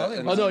Depp, yeah. I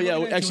think it Oh, was no, Boogie yeah,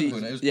 Nights actually, too,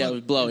 it was yeah, it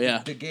was Blow,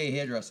 yeah. The gay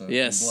hairdresser.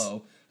 Yes. In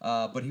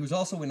Blow. But he was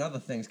also in other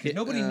things because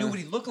nobody knew what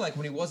he looked like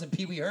when he wasn't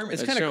Pee Wee Herman.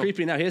 It's That's kind of true.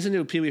 creepy now. He has a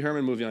new Pee Wee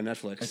Herman movie on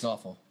Netflix. It's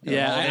awful.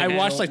 Yeah, I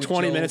watched like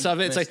 20 minutes of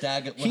it. It's like,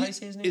 what did I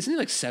say his name? isn't he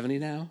like 70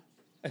 now?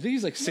 I think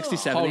he's like 60,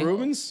 70. Paul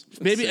Rubens?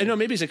 Maybe, no,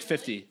 maybe he's like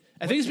 50.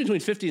 I think he's between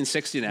 50 and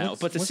 60 now.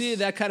 What's- But to see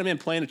that kind of man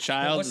playing a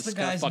child What's the is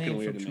kind of guy's fucking name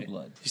weird from to True me.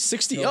 Blood? He's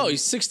 60. Oh,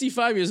 he's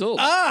 65 years old.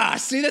 Ah,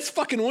 see, that's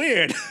fucking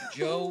weird.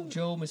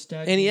 Joe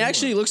Mustachio. And he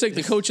actually looks like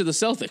the coach of the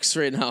Celtics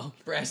right now.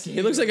 Brad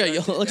He looks like a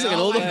looks like an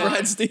older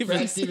Brad Stevens.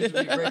 Brad Stevens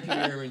would be great Pee Wee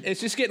Herman.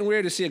 It's just getting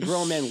weird to see a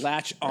grown man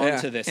latch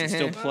onto this and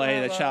still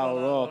play the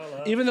child role.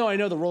 Even though I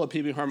know the role of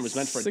Pee Wee Herman was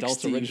meant for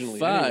adults originally.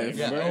 65. Anyway,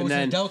 Yeah, remember? it was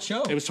an adult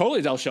show. It was totally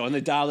an adult show, and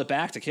they dialed it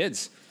back to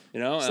kids. You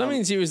know, So that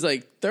means he was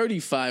like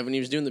 35 when he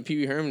was doing the Pee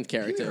Wee Herman Pee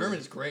Wee character.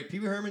 Herman's great. Pee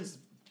Wee Herman's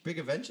Big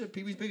Adventure.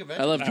 Pee Wee's Big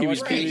Adventure. I love I Pee Wee's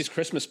watched Big. Pee Wee's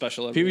Christmas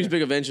special. every Pee Wee's year.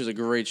 Big Adventure is a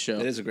great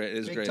show. It is a great. It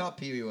is Big great. Top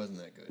Pee Wee wasn't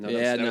that good. No,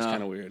 Yeah, that was no.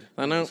 kind of weird.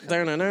 I know. No.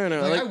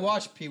 Like, I Like,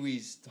 watched Pee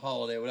Wee's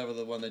Holiday, whatever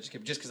the one that just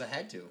came, just because I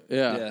had to.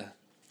 yeah.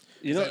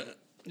 Yeah.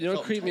 You know,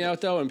 what creeped me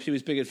out though in Pee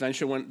Wee's Big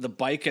Adventure when the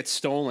bike gets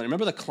stolen.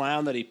 Remember the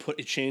clown that he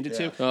chained it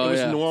Yeah. to? Oh, it was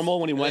yeah. normal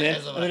when he went Yeah, in,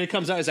 as a- and then he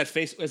comes out as that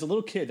face. As a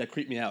little kid, that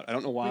creeped me out. I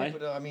don't know why. Yeah,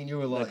 but, I mean, you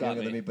were a lot That got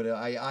younger than me. me, but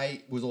I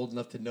was old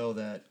enough to know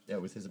that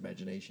was his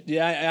imagination.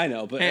 Yeah, I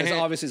know, but as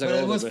obviously as I But got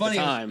it older, was but funny.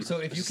 at the time, So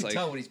if you it's can like-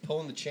 tell when he's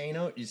pulling the chain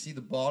out, you see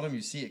the bottom,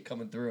 you see it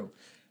coming through.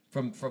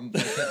 From like,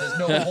 there's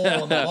no hole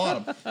on the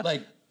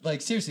bottom.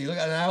 Like seriously, look.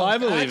 And I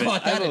believe it.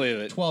 caught I that believe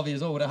at it. 12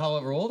 years old,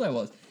 however old I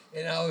was.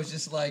 And I was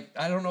just like,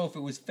 I don't know if it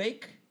was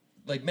fake,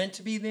 like meant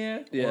to be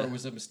there, or it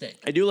was a mistake.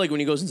 I do like when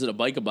he goes into the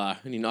biker bar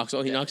and he knocks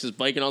his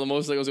bike and all the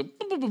motorcycles go.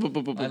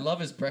 I love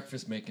his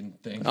breakfast making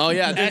thing. Oh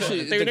yeah,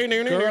 Actually, the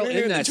girl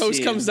in that toast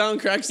scene- comes down,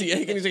 cracks the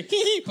egg, and he's like,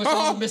 Puts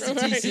on the Mr.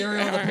 T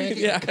cereal and the pancake,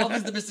 Yeah.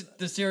 covers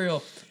the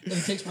cereal, and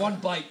he takes one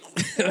bite.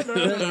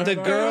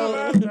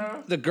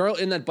 The girl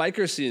in that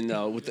biker scene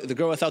though, with the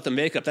girl without the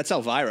makeup, that's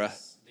Elvira.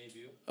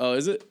 Oh,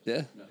 is it?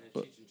 Yeah.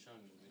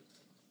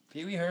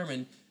 Pee Wee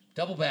Herman,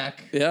 double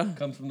back. Yeah.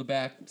 Comes from the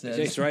back. Says,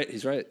 He's right.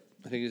 He's right.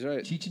 I think he's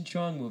right. Cheech and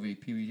Chong movie.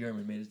 Pee Wee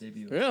Herman made his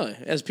debut. Really?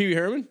 As Pee Wee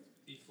Herman?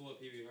 Before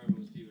Pee Wee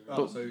Herman was Pee Wee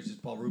Herman. Oh, so he was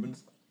just Paul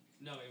Rubens.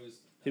 No,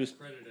 He was-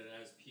 credited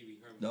as Pee Wee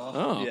Herman. No.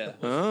 Oh. Yeah.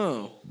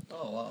 Oh.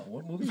 Oh wow,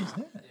 what movie is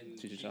that? In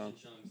Cheech and Cheech Chong. and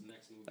Chong's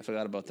next movie. I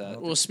forgot about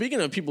that. Well, speaking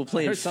of people I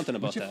playing, heard something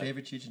about What's your that.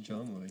 favorite Cheech and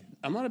Chong movie?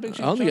 I'm not a big.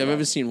 I don't think I've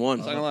ever seen one.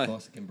 Not gonna lie.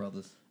 Corsican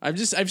Brothers.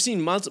 I've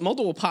seen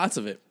multiple parts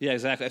of it. Yeah,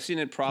 exactly. I've seen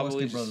it probably.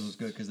 Corsican Brothers was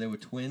good because they were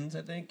twins,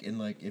 I think, and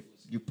like if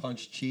you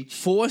punch Cheech,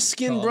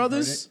 Foreskin Chong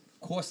Brothers. heard it.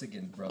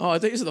 Corsican Brothers. Oh, I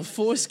think it's the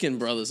Foreskin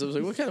Brothers. I was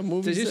like, what kind of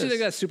movie Did you is see this?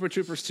 they got Super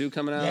Troopers 2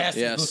 coming out? Yes,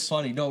 Yes. it looks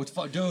funny. No, it's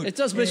fun, dude. It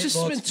does, but it's just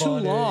looks been too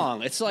funny.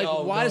 long. It's like,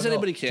 why does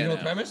anybody care Do you know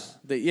now? the premise?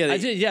 They I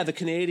did, yeah. The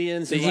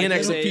Canadians. They and, like,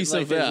 annexed a they- piece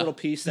like, of- there's a yeah. little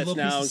piece that's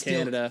Little now piece in of steel-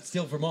 Canada.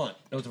 Still Vermont.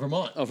 No, it's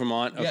Vermont. Oh,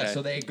 Vermont. Okay. Yeah,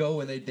 so they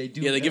go and they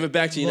do. Yeah, they give it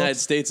back to the United looks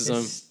States or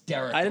something.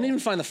 hysterical. I didn't even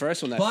find the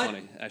first one that But-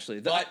 funny.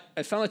 Actually, but-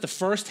 I found like the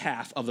first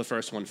half of the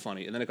first one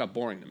funny, and then it got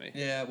boring to me.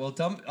 Yeah, well,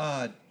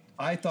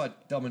 I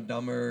thought Dumb and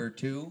Dumber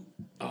 2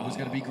 was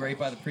going to be great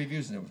by the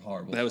previews, and it was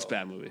horrible. That was a so.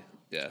 bad movie.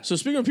 Yeah. So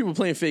speaking of people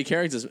playing fake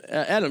characters,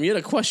 Adam, you had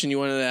a question you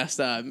wanted to ask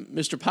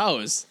Mr.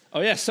 Powers.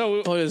 Oh yeah.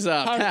 So Oh, his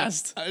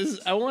past.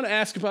 I want to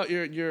ask about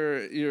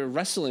your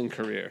wrestling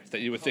career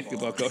that you were thinking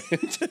about going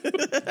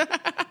into.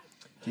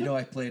 You know,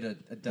 I played a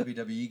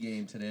WWE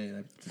game today,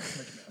 and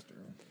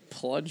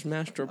Pludge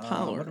Master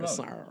Powers. what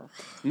about-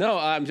 No,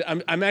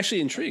 I'm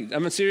actually intrigued.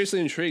 I'm seriously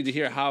intrigued to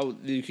hear how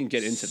you can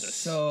get into this.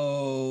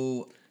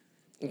 So,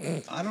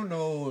 I don't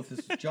know if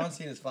this John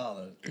Cena's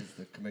father is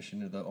the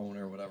commissioner, the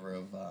owner, whatever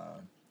of.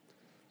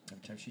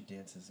 Every time she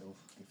dances, they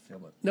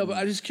film it. No, but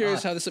I'm just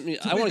curious how this. I want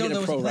to get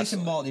into pro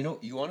wrestling. You know,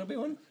 you want to be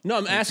one? No,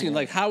 I'm asking,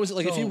 like, how is it,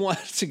 like, if you So-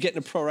 wanted to get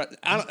into pro wrestling,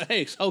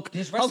 hey, Hulk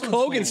There's Hogan's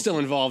wrestling still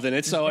schools. involved in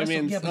it, so, I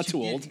mean, it's not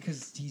too old.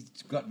 Because he's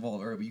got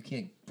involved early, but you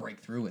can't break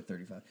through at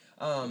 35.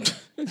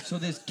 So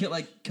there's,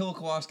 like, Killer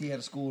Kowalski had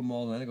a school in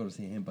Malden. I didn't go to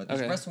see him, but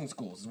there's Okay. wrestling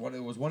schools.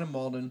 There was one in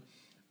Malden.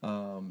 You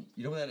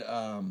know where that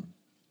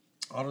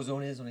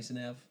AutoZone is on Eastern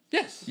Ave?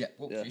 Yes. Yeah.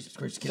 Well, Yeah. Jesus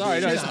Christ,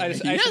 Sorry, no, I shit out of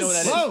just me. know what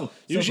that is. Whoa!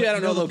 Usually I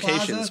don't know the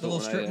plaza, locations. the little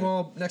but when strip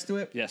mall next to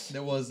it. Yes.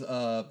 There was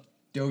a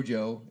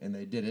dojo, and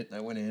they did it. And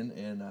I went in,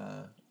 and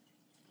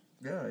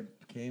yeah, I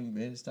came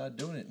in and started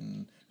doing it,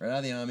 and right out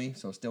of the army,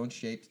 so still in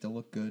shape, still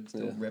look good,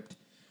 still Yeah. ripped.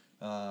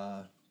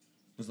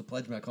 Was the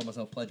pledge? I called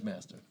myself pledge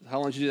master. How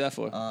long did you do that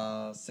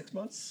for? 6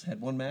 months.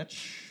 Had one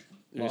match.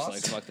 You're just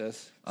Lost. like, fuck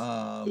this.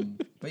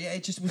 But yeah,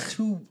 it just was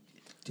too.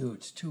 Dude,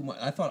 it's too much.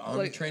 I thought army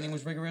Like- training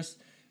was rigorous.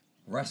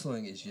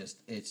 Wrestling is just.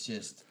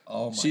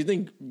 Oh my. So you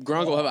think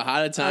Gronk will have a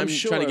harder time I'm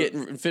trying to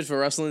sure. get fit for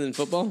wrestling than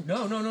football?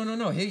 No.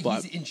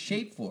 But- He's in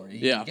shape for it.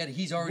 Yeah.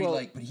 He's already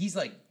Well- but he's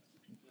like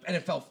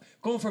NFL.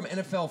 Going from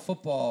NFL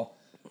football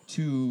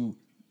to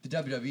the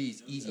WWE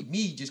is easy.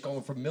 Me just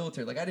going from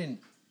military, like I didn't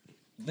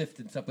lift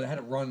and stuff, but I had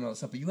to run and all that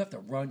stuff. But you have to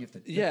run. You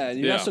have to. Yeah, and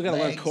you Yeah. also got to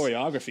learn Legs.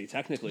 choreography,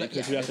 technically,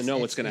 because you have to know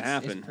what's going to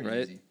happen,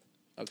 right?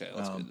 Okay,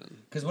 that's good then.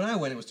 Because when I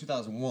went, it was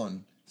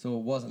 2001, so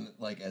it wasn't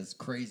like as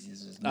crazy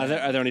as it is now. Are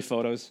there any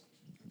photos?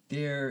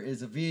 There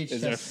is a VHS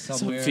Is there- Some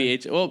somewhere.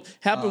 VH. Well,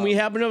 we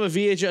happen to have a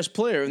VHS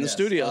player in the Yes,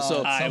 studio,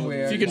 so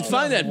somewhere if you can in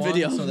find that 2001,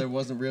 video. So there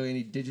wasn't really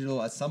any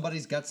digital.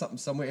 Somebody's got something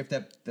somewhere. If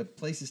the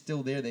place is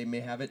still there, they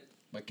may have it.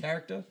 My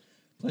character,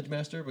 Pledge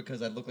Master,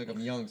 because I look like I'm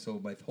young. So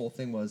my whole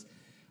thing was,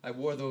 I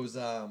wore those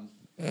I'm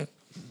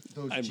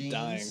jeans.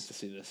 dying to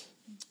see this.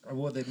 I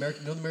wore the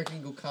American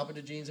Eagle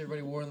carpenter jeans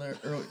everybody wore in the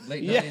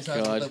late Yeah. 90s.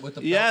 God. With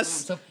the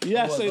Yes. belt and stuff.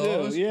 Yes, wore I do.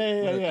 those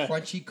Yeah, with yeah. a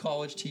crunchy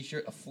college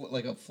T-shirt,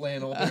 like a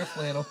flannel, bigger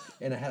flannel,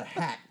 and I had a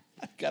hat.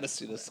 I got to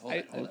see this. Hold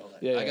on.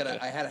 Yeah, I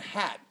had a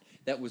hat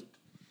that was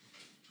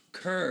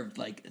curved,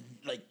 like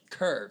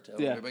curved.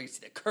 Yeah. Everybody can see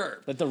that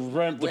curved. But the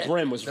brim was The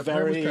brim was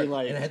very curved.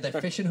 like. and I had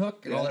that fishing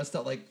hook and all Yeah. that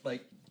stuff. I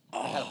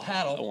had a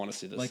paddle. I wanna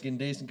see this. Like in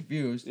Dazed and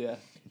Confused. Yeah.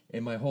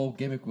 And my whole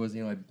gimmick was,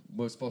 I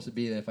was supposed to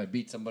be that if I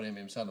beat somebody, I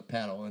made him sound the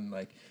paddle, and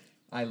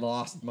I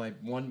lost my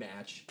one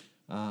match.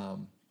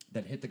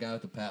 That hit the guy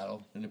with the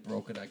paddle, and it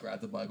broke, and I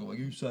grabbed the bike, like,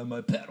 you saw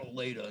my paddle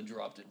later, and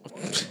dropped it.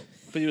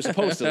 But you were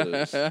supposed to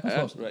lose.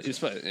 Supposed to Right, you're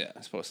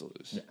supposed to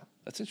lose. Yeah.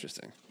 That's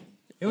interesting.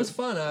 It was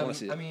fun. wanna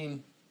see it. I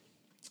mean,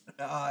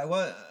 it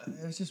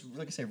was just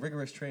like I say,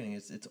 rigorous training.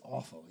 It's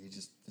awful.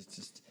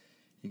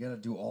 You got to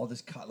do all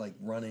this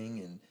running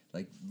and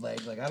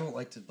legs. I don't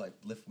like to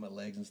lift my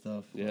legs and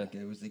stuff. Yeah.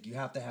 It was you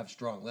have to have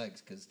strong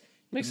legs because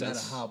Makes no matter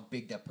sense. how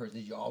big that person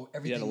is,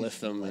 everything lift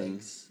is them and-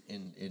 legs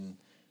in Makes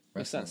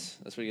wrestling. sense.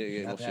 That's where you You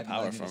get have most to of your have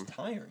power legs, and from. It's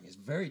tiring. It's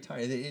very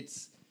tiring.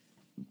 It's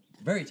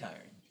very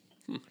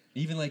tiring.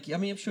 Even like, I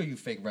mean, I'm sure you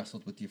fake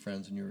wrestled with your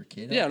friends when you were a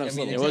kid. Yeah, I mean,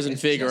 absolutely. It wasn't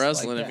it's fake just like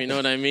wrestling, that. if you know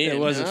what I mean. It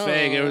wasn't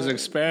fake. It was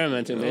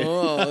experimenting. Man.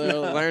 Oh, they're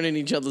learning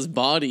each other's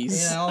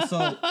bodies.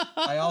 And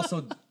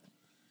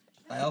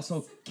I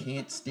also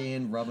can't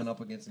stand rubbing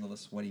up against another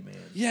sweaty man.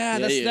 Yeah,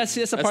 Yeah, that's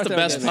the part the that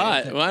best gets me.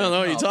 part. Well, I don't know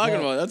what you're talking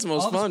about. That's the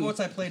most all fun. the sports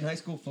I played in high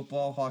school: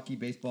 football, hockey,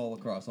 baseball,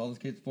 lacrosse. All the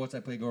kids sports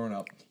I played growing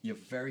up, you're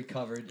very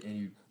covered and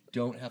you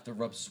don't have to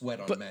rub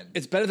sweat on But men.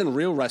 it's better than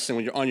real wrestling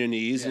when you're on your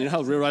knees. And you know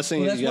how real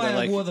wrestling Well, is? You that's gotta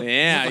why I like. wore the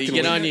Yeah, fucking you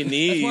get on your That's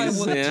why I knees.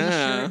 wore the t-shirt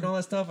Yeah. and all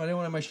that stuff. I didn't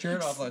want to have my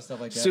shirt off and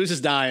stuff like that. Sue's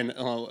is dying.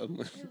 Oh,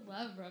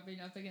 I love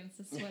rubbing up against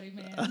a sweaty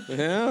man.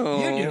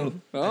 Oh. You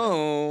do.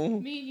 Oh.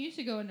 Me and you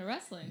should go into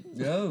wrestling.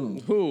 No.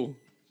 Who?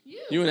 You.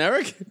 You and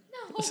Eric?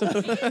 No,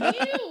 me and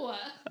you.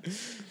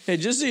 Hey,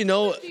 just so you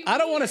know, I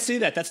don't want to see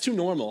that. That's too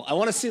normal. I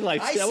want to see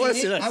like. I want to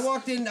see this. I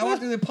walked in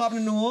the pub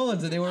in New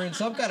Orleans and they were in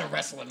some kind of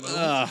wrestling move.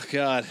 Oh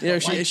God. yeah,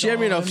 she had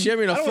me in a on.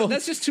 full.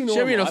 That's just too She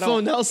had me in a normal. I full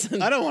don't-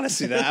 Nelson. I don't want to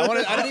see that. I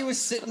want to. Arty was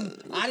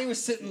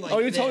sitting like Oh,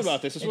 you this, told me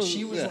about this. This and was-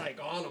 she was yeah. like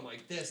on him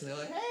like this, and they're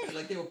like, hey,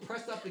 like they were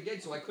pressed up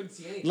against, so I couldn't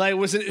see anything. Like,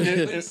 was I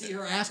couldn't it? see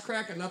her ass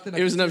crack or nothing.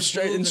 It was an I couldn't see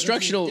her boobs, I couldn't see her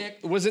instructional- dick.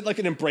 Was it like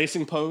an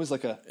embracing pose,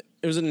 like a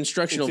It was an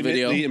instructional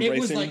intimately video. It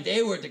was embracing? like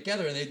they were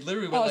together and they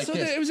literally went Oh, like so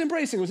this. it was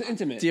embracing. It was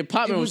intimate. The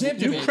apartment was.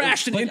 intimate, you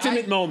crashed an but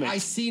intimate moment. I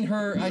seen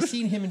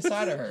him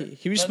inside of her.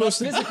 He was But not supposed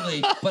to-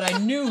 physically, but I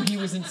knew he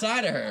was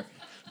inside of her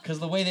because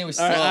the way they were.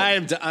 All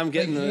right, sitting. I'm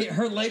getting Like, the.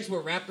 her legs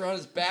were wrapped around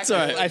his back. It's all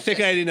right. I think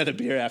I need another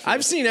beer after. I've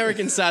this. seen Eric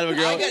inside of a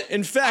girl.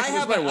 In fact, I it was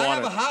have, my I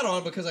have water. a hat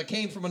on because I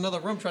came from another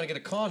room trying to get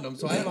a condom,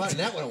 so I have a hat, and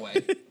that went away.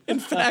 In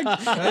fact,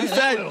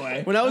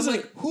 That when I was I'm in,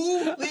 like,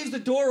 who leaves the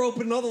door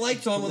open and all the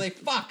lights on when they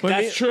fuck?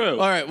 That's true.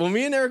 all right, when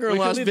me and Eric were in We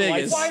could Las leave the lights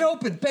Vegas, Wide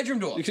open bedroom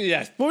door.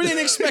 Yeah. but we didn't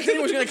expect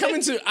anyone was going to come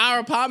into our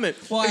apartment.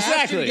 Well, I asked you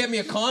Exactly. to get me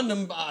a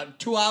condom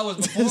 2 hours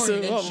before. So, and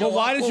you didn't well, show Well,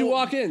 why up. did you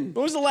walk in?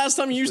 When was the last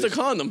time you used a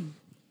condom?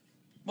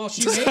 Well,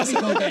 she made me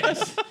go get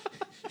it.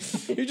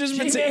 You just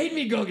She made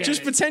me go get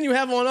just it. pretend you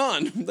have one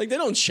on. Like they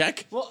don't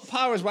check. Well,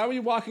 Powers, why were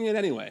you walking in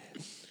anyway?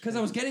 Because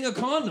I was getting a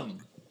condom.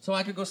 So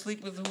I could go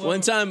sleep with whoever.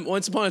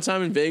 Once upon a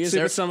time in Vegas,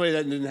 Sleep with somebody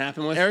that didn't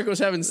happen with. Eric was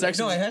having sex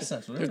No, I with, had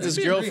sex with her. with this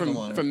There's girl three of them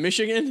on her. from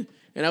Michigan,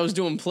 and I was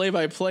doing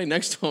play-by-play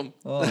next to him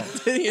Oh.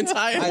 the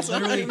entire I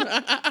time. literally.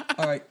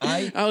 All right,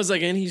 I was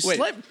like, and he's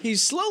Wait.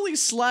 he's slowly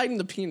sliding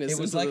the penis.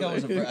 It was into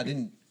like the I was. I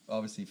didn't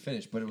obviously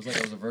finish, but it was like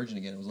I was a virgin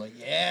again. It was like,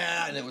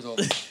 yeah, and it was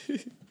over.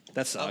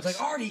 That I sucks. was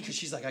like, Arty, because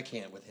she's like, I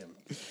can't with him.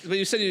 But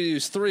you said you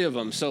used 3 of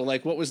them. So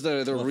like, what was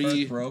the The re?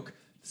 first broke.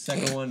 The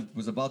second one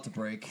was about to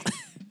break.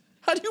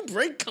 How do you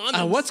break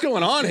condoms? What's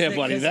going on here,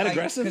 buddy? Is that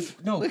Because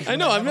aggressive? No, I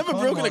know. I've never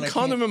broken a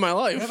condom in my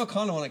I have life. a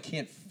condom on I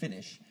can't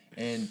finish,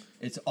 and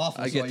it's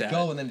awful. I so get I that.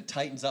 go and then it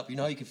tightens up. You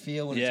know how you can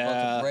feel when it's about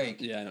Yeah. to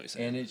break. Yeah, I know what you're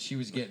saying. And she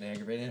was getting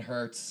aggravated. It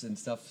hurts and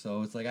stuff.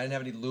 So it's like I didn't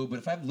have any lube. But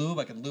if I have lube,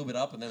 I can lube it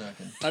up and then I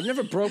can. I've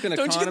never broken a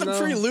Don't you condom. get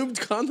the pre-lubed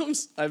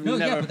condoms? I've No,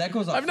 never. yeah, but that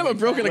goes off. I've never way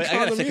broken fast. a Wait, I gotta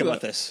condom think either.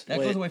 about this. That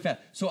Wait. goes away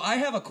fast. So I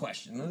have a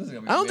question. This is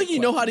gonna be a I don't big think you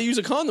know how to question. use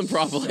a condom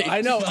properly. I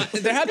know.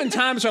 There have been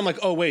times where I'm like,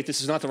 oh wait, this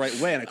is not the right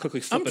way, and I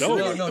quickly flip it I'm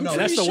over. pretty- No. And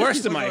that's the sure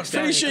worst of my Pretty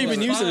experience. sure you've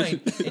been using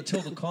it. fine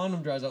until the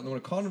condom dries out. And when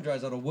a condom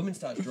dries out, a woman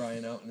starts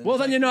drying out. And Well,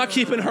 then you're not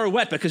keeping her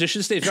wet because it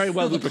should stay very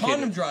well the lubricated.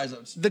 condom dries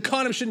out. The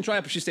condom shouldn't dry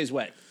up if she stays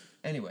wet.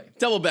 Anyway.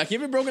 Double back. You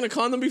ever broken a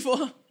condom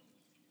before?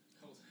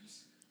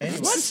 Anyway.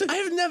 What? I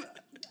have never.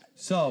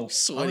 So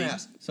Sweaty. I'm gonna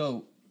ask.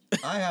 So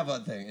I have a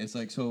thing. It's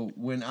like so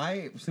when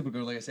I sleep with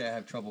girls, like I say, I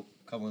have trouble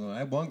coming with them. I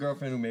have one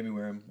girlfriend who made me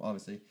wear them,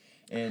 obviously,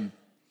 and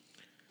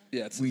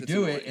Yeah, it's, we it's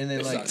do annoying. it, and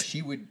then It like sucks.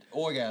 she would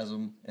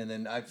orgasm, and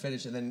then I'd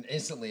finish, and then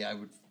instantly I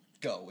would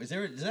go. Does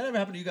that ever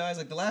happen to you guys?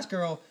 Like the last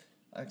girl.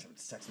 I had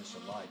sex in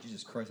July.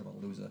 Jesus Christ, I'm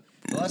a loser.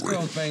 The last girl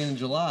I was banging in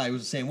July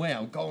was the same way. I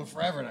was going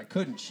forever and I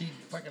couldn't. She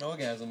fucking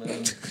orgasm, and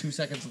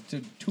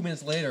then 2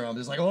 minutes later, I'm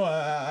just like,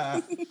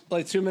 oh.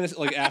 Like 2 minutes,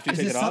 like after you Is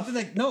take there it off. something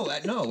that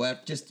no?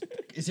 Just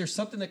is there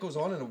something that goes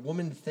on in a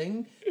woman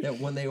thing that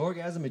when they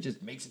orgasm, it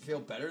just makes it feel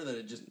better? That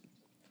it just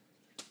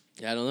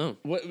Yeah, I don't know.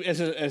 What as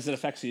it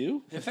affects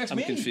you? it affects I'm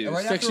me. confused.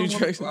 Right Affects after a you, woman,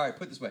 Tracy. all right,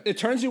 put it this way. It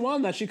turns you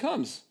on that she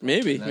comes.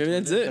 Maybe. That's Maybe what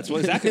that's it is. it. That's Well,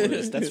 exactly what it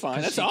is. That's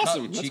fine. That's She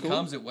awesome. She That's cool.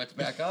 comes, it wets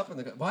back up,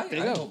 and why? There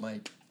you I go. hope my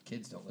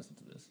kids don't listen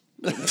to this.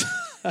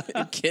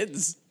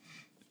 Kids.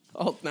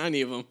 All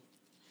 90 of them.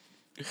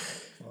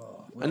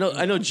 Oh,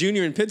 I know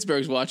Junior in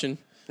Pittsburgh's watching,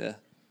 Yeah.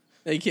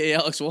 a.k.a.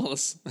 Alex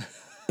Wallace.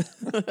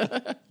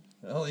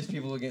 All these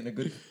people are getting a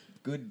good.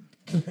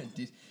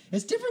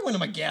 It's different when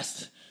I'm a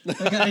guest. Like,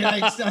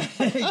 I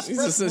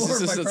express more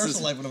of my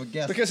personal life when I'm a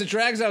guest. Because it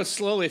drags out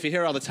slowly if you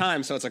hear it all the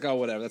time, so it's like, oh,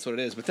 whatever, that's what it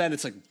is. But then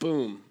it's like,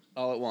 boom,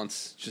 all at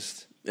once.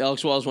 Just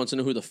Alex Wallace wants to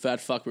know who the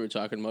fat fuck we were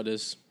talking about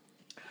is.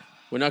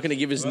 We're not going to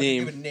give his I'm not gonna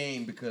name. give a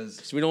name because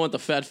So we don't want the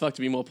fat fuck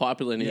to be more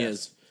popular than he Yes.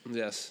 is.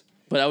 yes.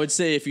 But I would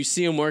say if you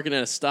see him working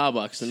at a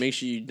Starbucks, then make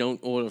sure you don't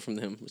order from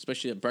him,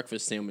 especially a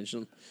breakfast sandwich.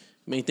 You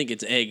may think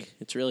it's egg.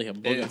 It's really a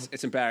booger.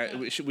 It's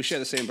embarrassing. We share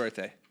the same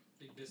birthday.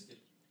 Big biscuit.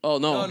 Oh,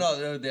 no.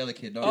 no, the other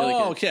kid. No,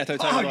 Oh, okay. I thought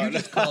you were Oh, talking you about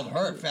just called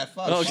her fat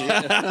fuck. Okay.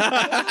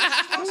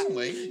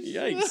 Possibly.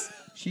 Yikes.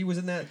 She was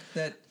in that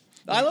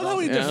I love how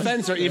he Yeah.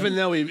 defends her, even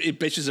though he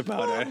bitches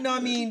about Well, her. no, I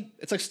mean,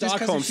 It's like just 'cause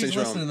Stockholm she's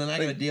syndrome. listening, then I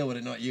gotta deal with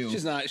it, not you.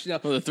 She's not. She's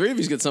not. Well, the three of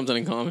you got something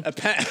in common.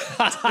 Arty,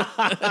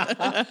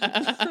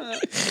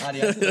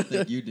 I don't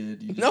think you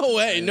did. You just- No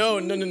way. No.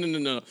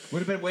 Would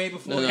have been way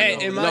before. No, no, Hey,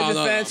 no. in my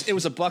No. defense, it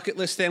was a bucket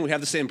list thing. We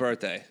have the same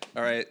birthday.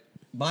 All right.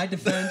 My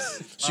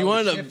defense. She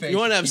wanted to. You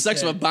want to have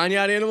sex with a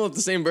barnyard animal at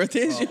the same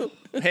birthday as you?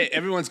 Hey,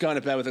 everyone's gone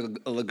to bed with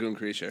a lagoon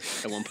creature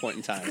at one point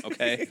in time.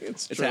 Okay,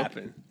 It's it's true.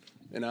 happened.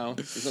 You know,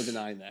 there's no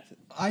denying that.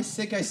 I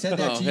think I said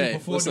that Oh, to you hey,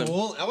 before listen. New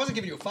Orleans. I wasn't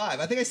giving you a 5.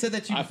 I think I said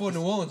that to you before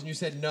New Orleans, and you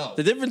said no.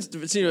 The difference.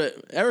 See,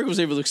 Eric was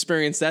able to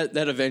experience that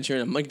adventure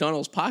in a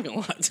McDonald's parking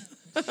lot,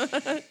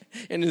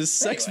 in his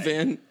sex Anyway.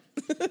 van.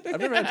 I've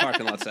never had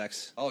parking lot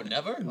sex. Oh,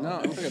 never? No,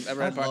 I don't think I've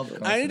ever I had love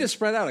parking. car I need to sex.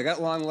 spread out. I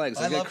got long legs.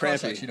 I, I get love car crampy.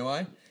 sex. You know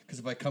why? Because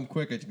if I come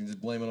quick, I can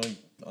just blame it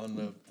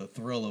on the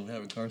thrill of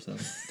having car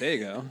sex. There you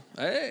go.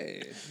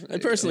 Hey, I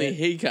personally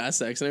hate car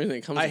sex and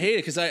everything that comes. I with hate it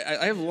because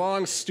I have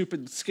long,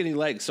 stupid, skinny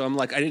legs. So I'm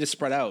like, I need to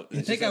spread out. You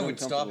It's think just I would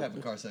stop uncomfortable.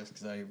 having car sex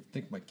because I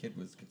think my kid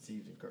was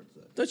conceived in car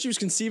sex? I thought she was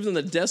conceived on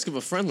the desk of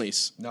a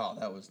Friendlies. No,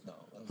 that was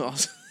Oh,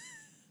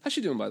 How's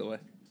she doing, by the way?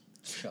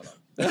 shut up.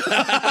 If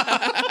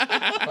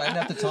I didn't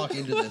have to talk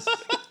into this,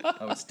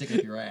 I would stick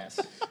it up your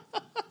ass.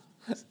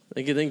 I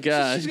think.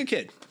 She's a good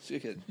kid. She's a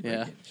good kid.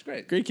 Yeah, She's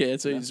great. great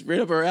kid. So he's right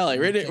up our alley,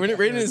 right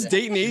in his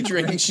date and age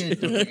Great range. kid,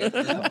 don't forget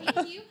that.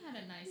 I mean, you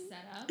had a nice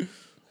setup.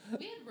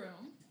 We had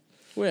room.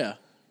 Where?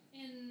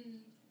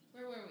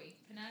 Where were we?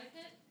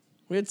 Connecticut?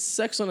 We had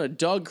sex on a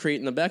dog crate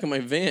in the back of my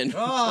van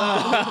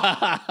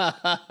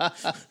Oh,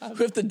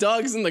 with the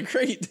dogs in the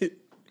crate. did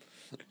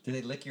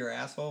they lick your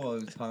asshole while I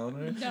was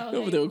pounding her?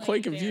 No, but they were quite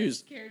laid there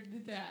confused. Scared to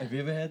death. Have you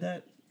ever had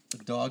that? The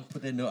dog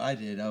put their nose. I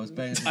did. I was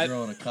banging the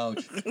girl on a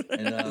couch,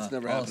 and never all of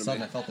happened a to sudden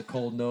me. I felt the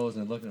cold nose,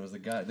 and I looked, and it was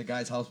the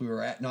guy's house we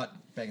were at. Not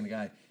banging the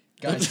guy.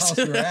 Guy's house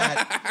we were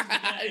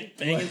at.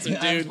 Banging some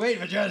I was dude.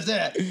 waiting for you to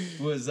say it.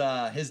 Was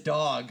his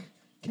dog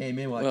came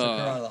in while I took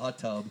her out of the hot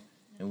tub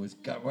and was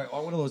got right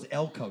on one of those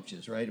L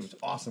couches. Right, it was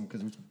awesome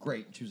because it was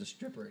great. She was a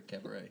stripper at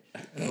Cabaret.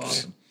 It was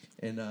awesome,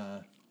 and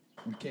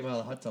we came out of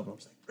the hot tub, and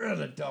I was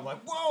like, the dog. I'm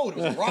like, whoa! It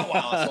was a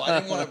Rottweiler, so I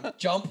didn't want to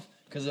jump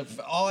because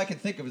all I could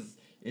think of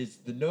is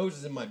the nose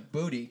is in my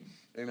booty.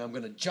 And I'm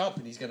gonna jump,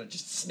 and he's gonna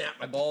just snap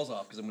my balls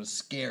off because I'm gonna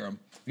scare him.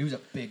 He was a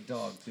big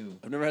dog too.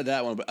 I've never had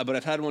that one, but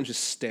I've had one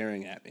just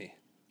staring at me.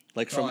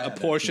 Like from I a had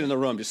that portion too. of the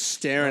room, just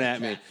staring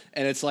at me. cat.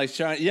 And it's like,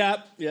 yeah,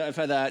 I've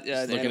had that.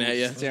 Yeah, the looking animal at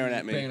you. just staring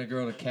at Banging me. a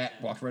girl, and a cat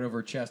walked right over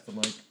her chest. I'm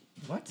like,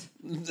 what?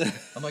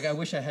 I'm like, I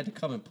wish I had to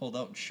come and pulled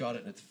out and shot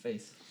it in its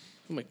face.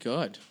 Oh my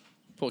god,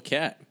 poor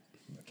cat.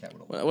 The cat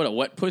would have. What a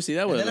wet pussy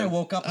that And would then I have been.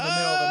 woke up in the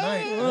middle of the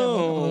night. And then I woke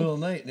up in the middle of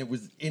the night, and it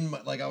was in my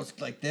I was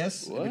like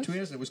this in between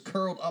us. And it was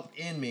curled up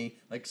in me,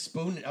 like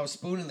spooning. I was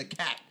spooning the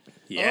cat.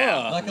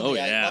 Yeah. Luckily, Oh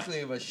yeah.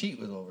 luckily, a sheet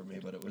was over me,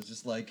 but it was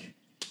just like.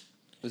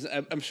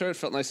 I'm sure it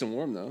felt nice and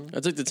warm though.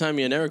 That's like the time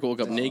me and Eric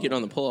woke up naked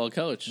on the pull-out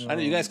couch. I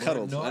know you guys we're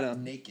cuddled. Not I know.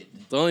 naked.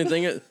 The only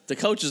thing, the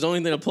couch is the only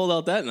thing that pulled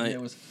out that night.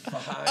 It was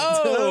fine.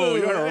 Oh,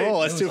 you're on a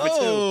roll. That's It 2 was- for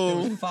 2.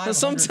 Oh, It was 500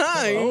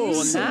 sometimes.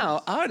 pillows. Oh,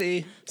 now,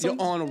 Arty, you're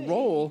on a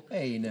roll.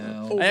 Hey,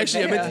 now. I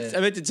actually, Yeah. I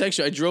meant to text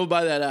you. I drove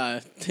by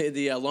that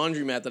the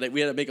laundromat that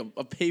we had to make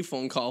a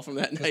payphone call from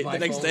that night. My The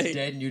next phone was day,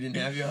 dead and you didn't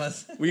have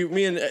yours.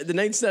 me and the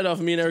night set off.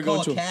 Me and Eric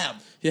Call going a to cab.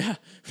 yeah,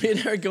 me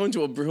and Eric going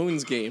to a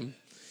Bruins game.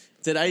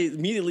 That I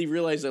immediately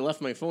realized I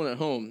left my phone at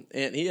home,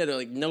 and he had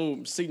like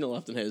no signal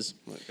left in his.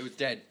 It was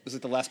dead. Was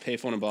it the last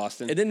payphone in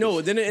Boston? And then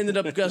it ended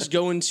up us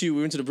going to. We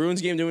went to the Bruins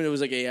game. Doing it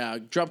was like a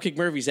Dropkick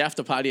Murphys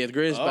after party at the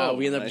Grizz bar.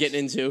 We ended up nice. getting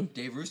into.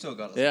 Dave Russo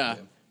got us. Yeah.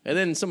 And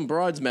then some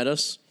broads met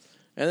us.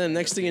 And then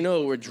next thing you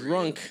know, we're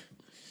drunk.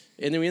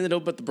 And then we ended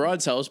up at the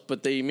broad's house,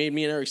 but they made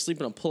me and Eric sleep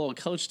on a pull-out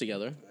couch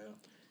together.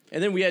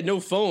 And then we had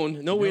no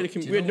phone, no way to do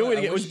you we had know no way what?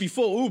 to get. It was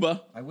before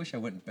Uber. I wish I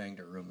went and banged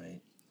her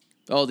roommate.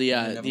 Oh, the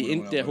never would've went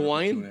out with her for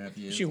Hawaiian. 2.5 Is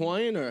years. she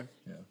Hawaiian or?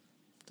 Yeah.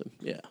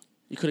 Yeah.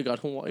 You could have got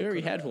Hawaii. You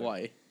already had Could've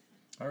Hawaii.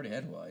 I already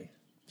had Hawaii. Do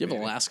you have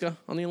Maybe. Alaska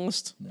on the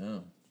list?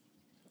 No.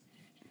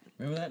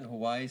 Remember that in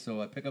Hawaii?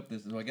 So I pick up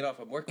this. So I get off.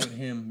 I'm working with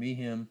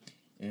him,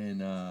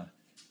 and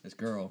this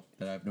girl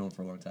that I've known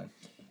for a long time.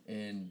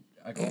 And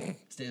I go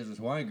upstairs with this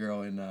Hawaiian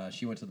girl, and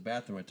she went to the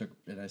bathroom.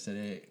 I said,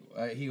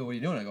 "Hey," he go, "What are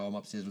you doing?" I go, "I'm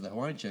upstairs with a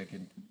Hawaiian chick."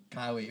 And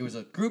Kylie, it was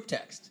a group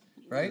text,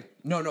 right?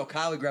 No,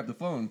 Kylie grabbed the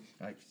phone,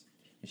 and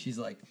she's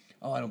like,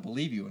 "Oh, I don't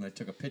believe you." And I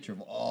took a picture of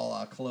all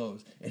our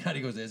clothes, and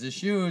Arty goes, "There's his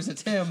shoes.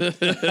 It's him."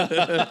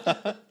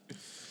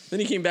 Then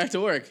he came back to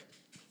work.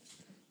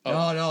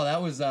 No,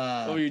 that was.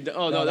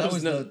 Oh, that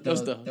was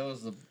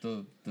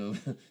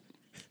the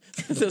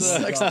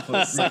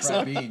blowjob sex. for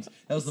refried beans.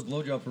 That was the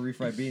blowjob for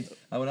refried beans.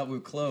 I went up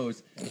with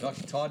clothes.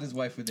 Dr. Todd and his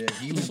wife were there.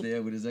 He was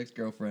there with his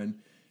ex-girlfriend.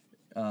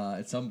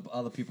 And some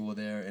other people were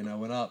there. And I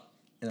went up.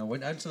 And I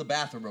went into the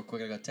bathroom real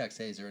quick. I got a text,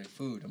 "Hey, is there any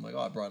food?" I'm like, "Oh,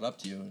 I brought it up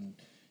to you." And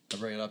I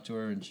bring it up to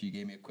her. And she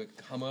gave me a quick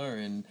hummer.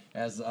 And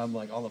as I'm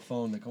like on the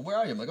phone, they go, "Where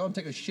are you?" I'm like, "Oh, I'm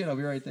taking a shit. I'll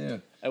be right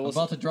there." I'm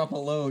about to drop a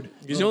load.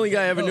 He's the only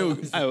guy I ever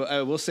knew.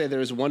 I will say there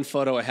is one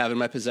photo I have in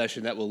my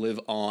possession that will live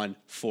on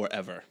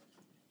forever.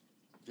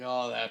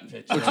 Oh, that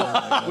picture. Oh, my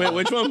God. Wait,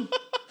 which one?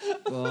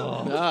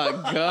 Oh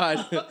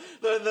God,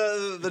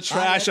 the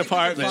trash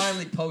apartment.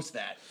 Finally post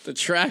that. the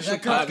trash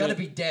That girl's got to apartment.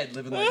 be dead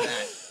living like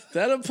that.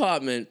 That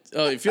apartment.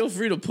 Oh, feel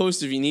free to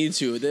post if you need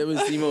to. That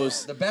was the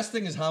most. The best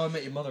thing is How I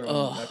Met Your Mother.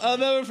 I'll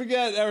never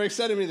forget Eric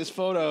sending me this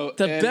photo.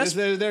 The and best-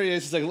 there he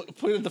is. He's like look,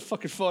 putting the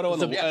fucking photo on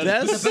the Yeah, wall.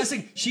 that's- The best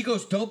thing, she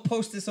goes, "Don't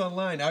post this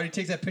online." Arty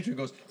takes that picture and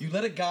goes, "You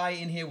let a guy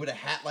in here with a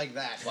hat like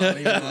that." While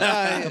you're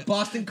like, the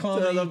Boston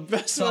comedy The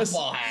best was-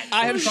 softball hat.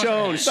 I have Fucking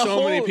shown hat.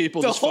 so many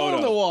people the this hole photo.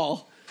 in the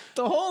wall.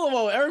 The hole in the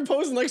wall. Eric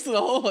posing next to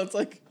the hole. It's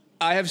like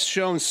I have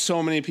shown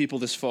so many people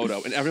this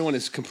photo, and everyone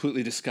is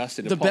completely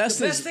disgusted. the best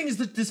The is best thing is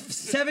that there's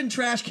 7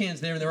 trash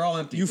cans there and they're all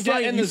empty. you Yeah,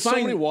 find and you there's so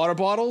find many water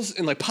bottles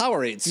and like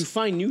Powerades. you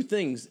find new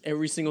things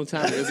every single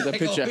time you look at that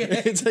Like, oh, picture.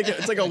 yeah.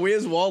 It's like a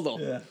Where's Waldo.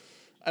 Yeah.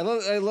 I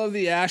love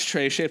the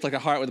ashtray shaped like a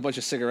heart with a bunch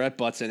of cigarette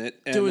butts in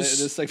it. And There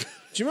was- it's like Do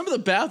you remember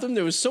the bathroom?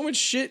 There was so much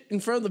shit in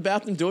front of the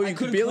bathroom door. You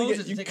could barely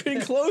get. You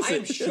couldn't close I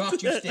am it.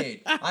 shocked you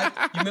stayed.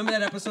 You remember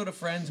that episode of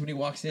Friends when he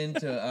walks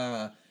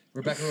into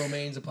Rebecca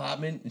Romaine's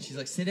apartment and she's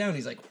like, "Sit down."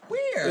 He's like, "Where?"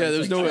 Yeah, there's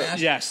It's nowhere.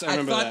 trash. Yes, I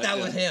remember thought that, that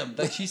yeah. was him.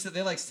 Like she said,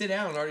 they're like, "Sit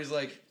down." And Artie's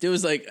like, There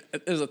was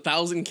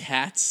 1,000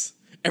 cats.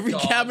 Every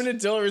Dogs. cabinet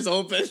door is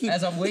open.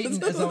 as I'm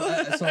waiting,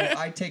 so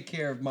I take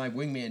care of my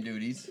wingman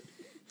duties.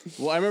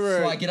 well, I remember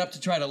So I get up to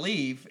try to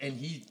leave, and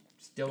he's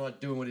still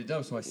not doing what he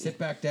does. So I sit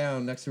back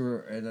down next to her,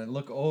 and I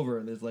look over,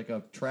 and there's like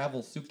a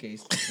travel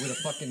suitcase with a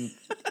fucking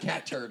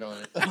cat turd on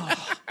it.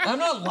 I'm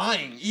not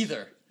lying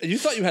either. you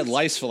thought you had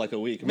lice for like a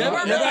week. Remember?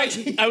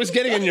 I was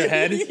getting in your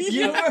head.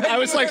 I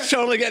was like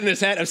totally getting in his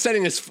head. I was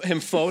sending him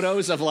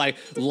photos of like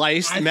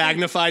lice I think-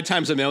 magnified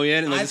times a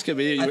million, and like, this could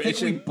be you I were think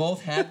we itching.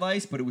 both had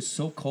lice, but it was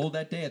so cold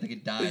that day. I think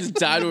it died. Just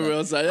died when we were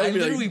outside. I I'd be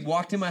like- literally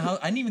walked in my house.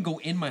 I didn't even go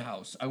in my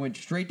house. I went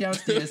straight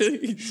downstairs.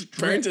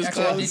 Burnt his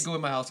Actually, I clothes. did go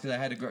in my house because I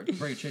had to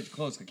bring a change of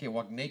clothes. 'Cause I can't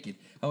walk naked.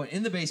 I went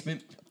in the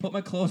basement, put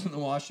my clothes in the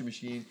washing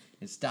machine,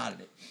 and started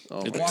it.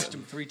 Oh, I my washed God.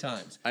 them 3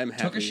 times. I'm Took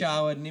a happy.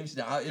 shower, didn't even sit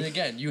down. And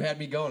again, you had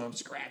me going. I'm It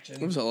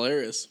scratching. was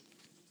hilarious.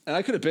 And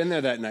I could have been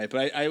there that night,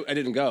 but I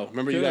didn't go.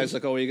 Remember, you Could've. guys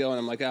like, "Oh, where you going?"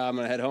 I'm like, "I'm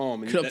gonna head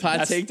home." And Could have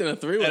that's- partaked in a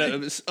and three-way. it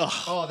was, ugh.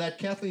 Oh, that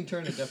Kathleen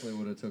Turner definitely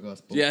would have took us.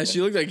 Both Yeah,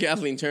 she looked like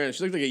Kathleen Turner.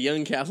 She looked like a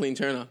young Kathleen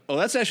Turner. Oh,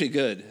 that's actually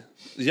good.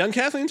 Young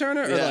Kathleen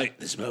Turner, or Yeah. like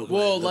the smoke.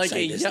 Well, like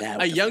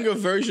a younger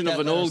version of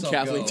Can't an let old herself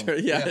Kathleen go. Turner.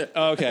 Yeah. Yeah.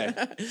 Oh, okay,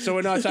 so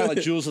we're not talking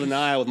like Jules of the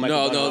Nile with Michael.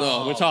 No, Douglas.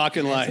 no. We're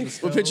talking like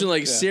Dancing We're pitching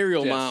like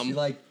Serial Yes. Mom. She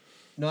like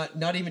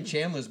not even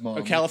Chandler's mom.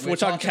 we're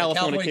talking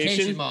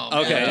Californication. mom.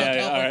 Okay,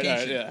 Yeah, all right,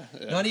 Californication.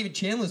 yeah. Not even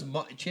Chandler's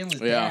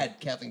Chandler's Yeah. dad,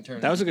 Kathleen Turner.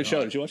 That was a good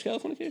show. Did you watch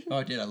Californication? Oh,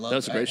 I did. I love That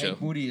was a great show.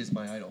 Hank Moody is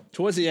my idol.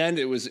 Towards the end,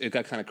 it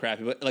got kind of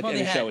crappy, but like Well,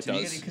 any they show had it to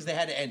does. because they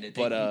had to end it.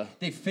 But,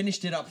 They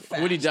finished it up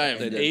fast. What did he die of?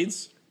 They did.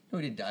 AIDS? No,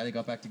 he didn't die. They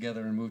got back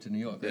together and moved to New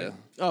York. Yeah, Right?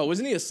 Oh,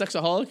 wasn't he a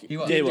sexaholic? He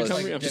was. yeah, he Just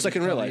was like just like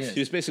in real David life. Bowie He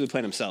was basically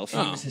playing himself. He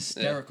was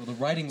hysterical. The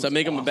writing was Does that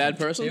make him a awesome. bad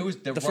person? It was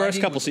The first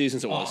writing couple was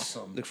seasons, it was.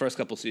 awesome. The first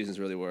couple seasons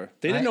really were.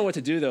 They didn't know what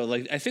to do though.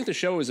 Like I think the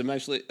show was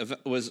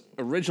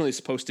originally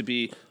supposed to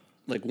be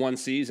like one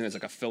season as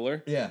like a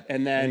filler. Yeah,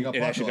 and then it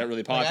actually got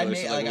really popular. Like,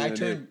 so like, I what are we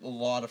gonna turned a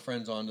lot of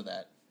friends onto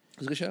that. do? It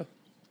was a good show.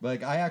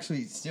 Like I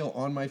actually still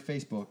on my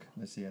Facebook.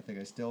 Let's see. I think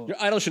I still. Your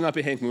idol should not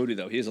be Hank Moody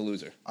though. He is a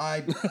loser.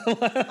 I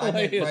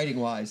meant writing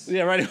wise.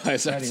 Yeah, right. I'd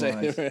say.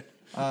 Writing-wise.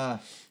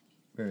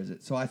 Where is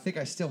it? So I think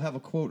I still have a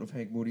quote of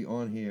Hank Moody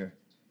on here.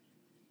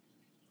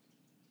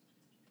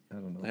 I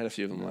don't know. I had a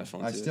few of them on my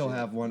phone. I too. still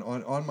have one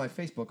on my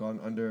Facebook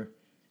under.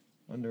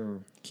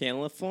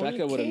 California.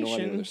 Becca would annoy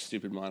me with her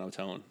stupid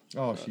monotone.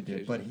 Oh, she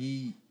did. But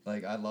occasionally.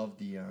 I love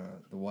the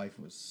wife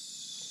was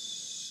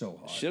so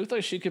hot. She looked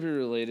like she could be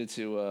related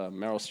to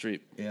Meryl Streep.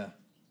 Yeah.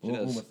 She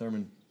Uma does.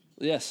 Thurman.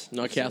 Yes.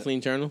 Not That's it.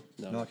 Kathleen Turner.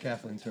 No. Not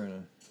Kathleen Turner.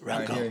 All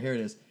Rocco. right, here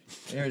it is.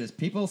 Here it is.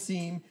 People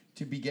seem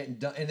to be getting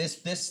dumb. And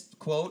this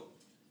quote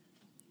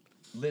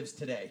lives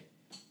today.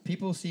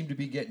 People seem to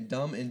be getting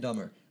dumb and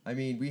dumber. I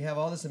mean, we have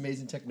all this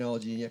amazing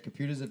technology, and yet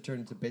computers have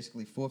turned into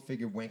basically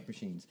 4-figure wank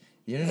machines.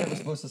 The internet was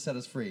supposed to set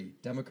us free.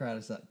 What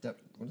is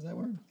that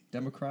word?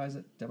 Democratize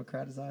it? I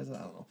don't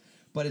know.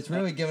 But it's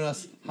really given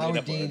us Howard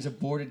up Dean's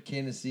aborted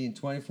candidacy and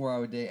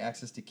 24-hour day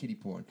access to kiddie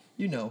porn.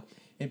 You know.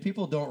 And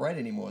people don't write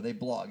anymore. They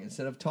blog.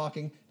 Instead of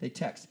talking, they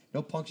text.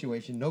 No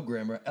punctuation, no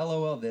grammar.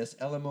 LOL this,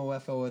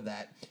 LMOFO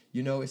that.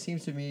 You know, it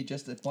seems to me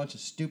just a bunch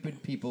of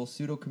stupid people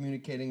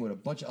pseudo-communicating with a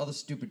bunch of other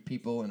stupid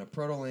people in a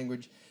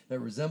proto-language that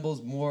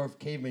resembles more of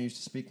cavemen used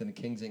to speak than the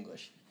King's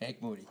English.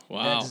 Hank Moody.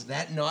 Wow. Does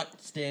that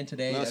not stand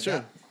today? No, that's that,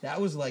 true.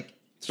 that was like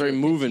It's very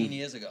 15 moving.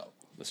 years ago.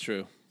 That's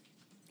true.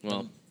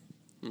 Well,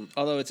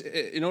 Although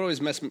you know what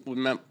always mess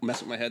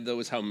with my head though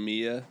was how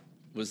Mia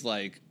was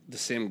like the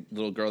same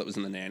little girl that was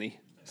in The Nanny.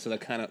 So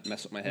that kind of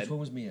messed with my head. Which one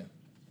was Mia?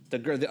 The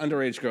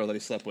underage girl that he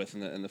slept with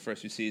in the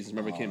first few seasons.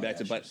 Remember, he came back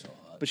yeah, to, but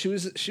she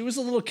was so hot. but she was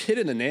a little kid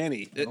in The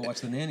Nanny. I don't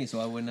watch The Nanny, so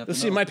I wouldn't have to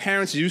Let's see, know. my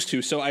parents used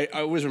to, so I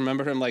always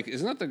remember her. I'm like,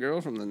 isn't that the girl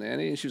from The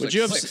Nanny? And she was would like,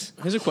 you have? six.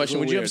 Here's a question: It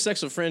was Would you have weird.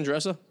 sex with Fran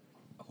Dresser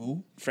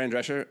Who? Fran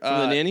Drescher? from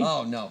the nanny?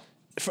 Oh, no.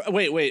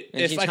 Wait.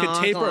 If I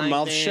could tape her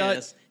mouth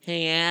shut,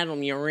 Hey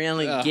Adam, you're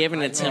really Ugh,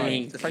 giving I it to know.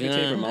 me. if I could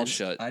tape her mouth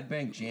shut, I'd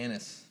bang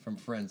Janice from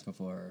from Friends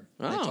before her.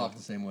 Oh. They talk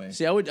the same way.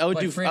 See, I would but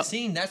do.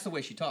 Francine, that's the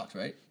way she talks,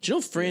 right? Do you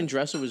know Fran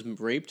Dresser was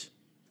raped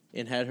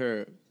and had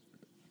her?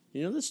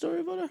 You know the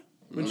story about her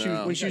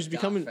when she was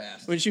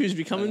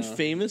becoming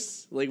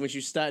famous, like when she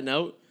was starting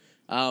out.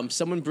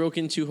 Someone broke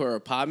into her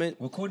apartment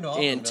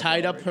and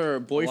tied up her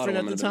boyfriend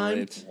at the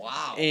time.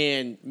 Wow.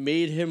 And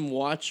made him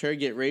watch her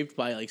get raped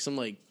by like some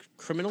like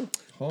criminal.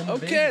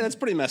 That's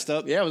pretty messed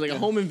up. Yeah, it was like a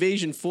home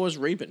invasion forced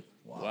raping.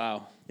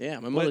 Wow. Yeah,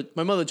 my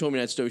mother told me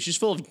that story. She's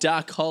full of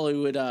dark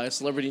Hollywood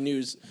celebrity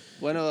news.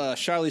 When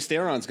Charlize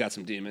Theron's got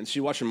some demons. She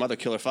watched her mother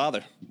kill her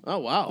father. Oh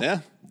wow.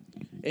 Yeah.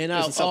 And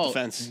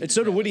self-defense. And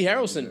so did Woody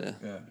Harrelson.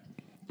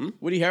 Yeah.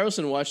 Woody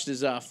Harrelson watched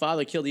his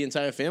father kill the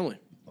entire family.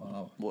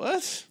 Wow.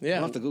 What? Yeah.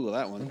 I'll have to Google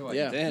that one. I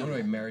wonder why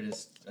he married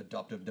his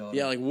adoptive daughter.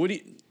 Yeah, like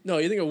Woody. No,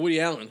 you think of Woody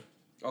Allen.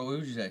 Oh, what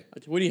would you say?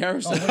 Woody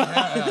Harrelson.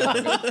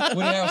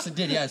 Woody Harrelson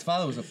did. Yeah, his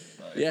father was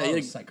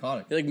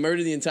psychotic. He like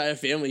murdered the entire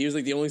family. He was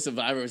like the only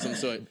survivor of some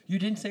sort. You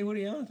didn't say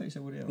Woody Allen? I thought you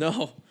said Woody Allen.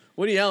 No.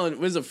 Woody Allen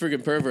was a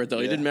freaking pervert, though.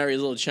 He didn't marry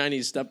his little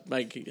Chinese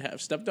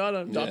stepdaughter,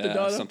 adopted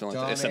daughter, something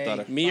like that.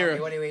 Stepdaughter. Mia,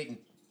 what are you eating?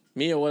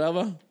 Mia,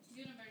 whatever.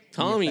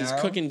 Tommy's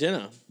Farrow? cooking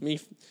dinner.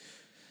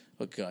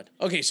 Oh God.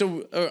 Okay,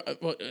 so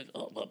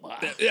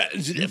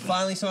You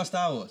finally saw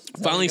Star Wars.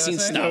 finally seen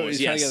Star Wars.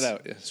 He's trying to Yes. get it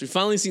out, yeah. So we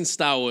finally seen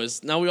Star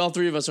Wars. Now we all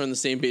three of us are on the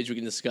same page. We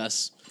can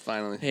discuss.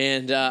 Finally.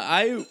 And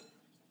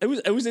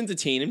it was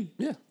entertaining.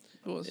 Yeah.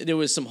 It was. There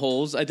was some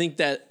holes. I think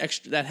that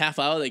half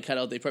hour they cut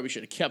out, they probably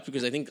should have kept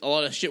because I think a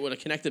lot of shit would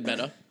have connected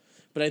better.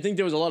 But I think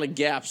there was a lot of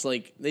gaps.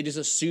 Like they just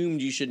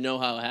assumed you should know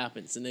how it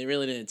happens, and they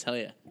really didn't tell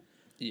you.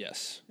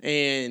 Yes.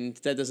 And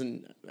that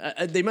doesn't.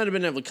 They might have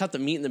been able to cut the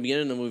meat in the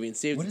beginning of the movie and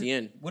save it at the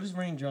end. What is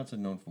Rian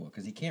Johnson known for?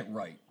 Because he can't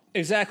write.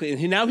 Exactly.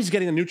 And now he's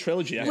getting a new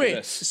trilogy after Wait,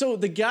 this. so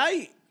the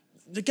guy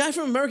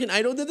from American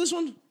Idol did this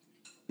one?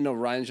 No,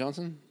 Ryan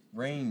Johnson?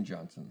 Rain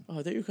Johnson. Oh,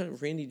 I thought you were calling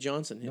Randy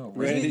Johnson. No,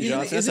 Randy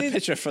Johnson. That's a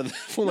picture for the.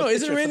 No,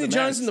 isn't Randy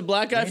Johnson the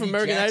black guy from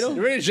American Idol?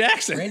 Randy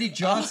Jackson. Randy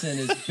Johnson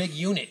is big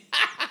unit.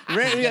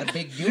 Randy, Got a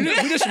big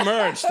unit. we just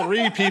merged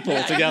three people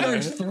You together.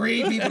 merged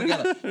three people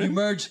together. You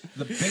merged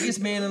the biggest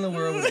man in the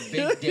world with a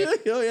big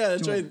dick. Oh yeah,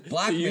 that's to right. a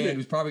black The unit. man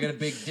who's probably got a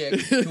big dick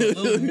to a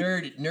little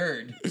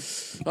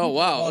nerd. Oh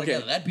wow. All Okay.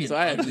 together. That'd be an So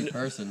I- ugly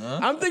person, huh?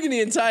 I'm thinking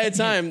the entire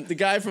time the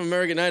guy from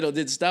American Idol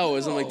did Star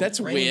Wars. I'm like, that's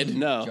Randy weird.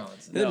 No.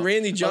 Johnson. And then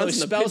Randy Oh, he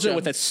Johnson spells the it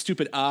with that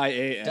stupid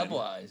I-A-N. Double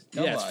eyes.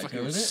 Yeah, Double it's eyes. fucking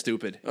Remember that?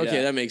 stupid. Okay,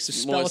 Yeah. that makes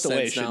Just more spell it the way it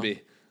sense should now.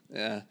 be.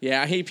 Yeah.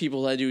 Yeah, I hate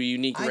people that do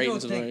unique I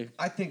ratings. don't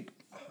think.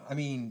 I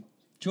mean,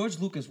 George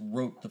Lucas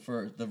wrote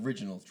the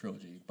original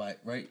trilogy,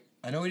 right?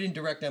 I know he didn't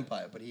direct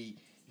Empire, but he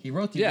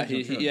wrote the Yeah,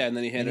 original trilogy. and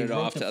then he handed it wrote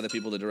off to other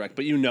people to direct.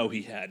 But you know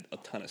he had a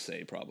ton of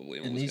say probably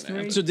in what was these gonna three?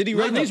 happen. So did he Not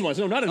write in these ones?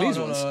 No, not in Oh, these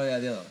no, ones. no, yeah,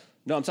 the other one.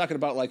 No, I'm talking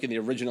about like in the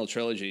original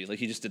trilogy. Like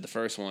he just did the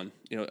first one,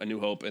 A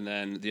New Hope, and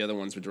then the other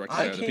ones were directed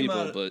by other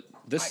people. But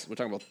this, we're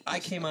talking about. I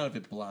came out of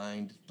it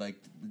blind, like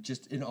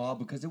just in awe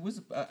because it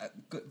was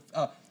good,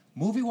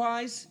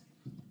 movie-wise.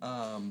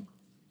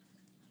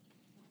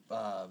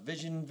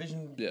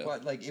 Vision, Yeah.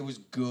 like it was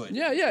good.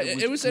 Yeah,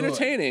 it was good.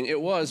 entertaining. It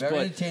was, Very but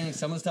entertaining.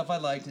 Some of the stuff I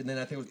liked, and then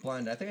I think it was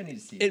blind. I think I need to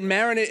see it.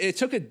 It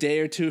took a day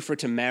or two for it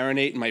to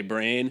marinate in my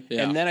brain,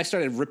 Yeah. and then I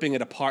started ripping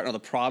it apart and all the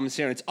problems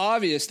here. And it's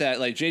obvious that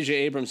like J.J.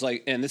 Abrams,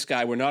 and this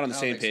guy were not on the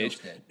same page,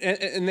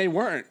 and they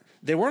weren't.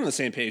 They weren't on the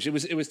same page.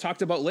 It was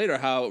talked about later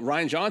how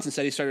Ryan Johnson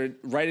said he started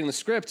writing the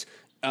script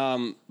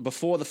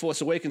before The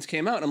Force Awakens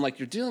came out. And I'm like,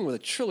 you're dealing with a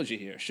trilogy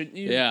here. Shouldn't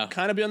you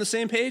kind of be on the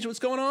same page? What's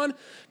going on?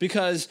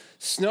 Because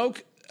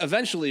Snoke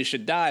eventually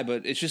should die,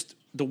 but it's just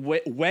the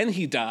way when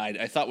he died,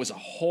 I thought was a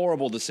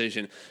horrible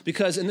decision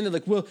because, and then they're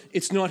like, well,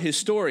 it's not his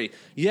story.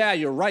 Yeah,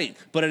 you're right,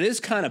 but it is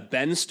kind of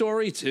Ben's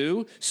story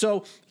too.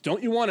 So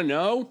don't you want to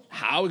know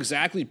how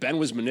exactly Ben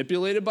was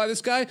manipulated by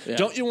this guy? Yeah.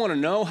 Don't you want to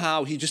know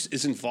how he just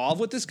is involved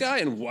with this guy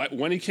and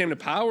when he came to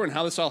power and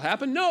how this all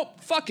happened? No,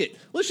 fuck it.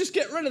 Let's just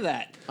get rid of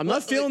that. I'm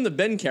not feeling the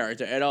Ben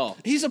character at all.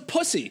 He's a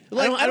pussy.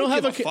 I don't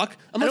have give a fuck.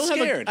 I'm not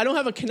scared. I don't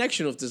have a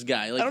connection with this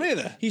guy. Like, I don't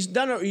either.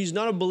 He's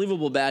not a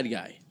believable bad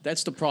guy.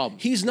 That's the problem.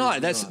 He's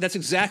not. That's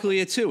exactly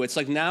it too. It's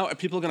like now are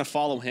people going to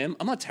follow him?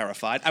 I'm not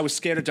terrified. I was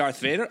scared of Darth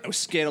Vader. I was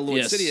scared of Lord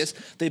Yes.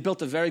 Sidious. They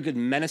built a very good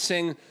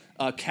menacing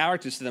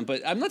characters to them,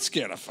 but I'm not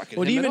scared of fucking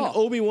But him even at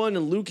all. Obi-Wan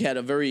and Luke had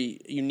a very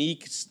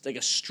unique, like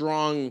a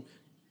strong,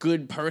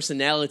 good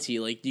personality.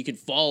 Like you could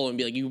follow and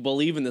be like, you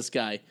believe in this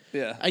guy.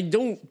 Yeah. I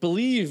don't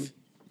believe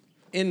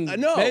in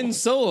No. Ben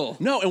Solo.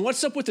 No, and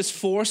what's up with this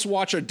Force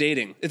watcher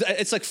dating?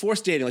 It's like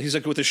Force dating. Like he's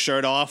like with his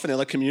shirt off, and they're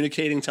like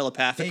communicating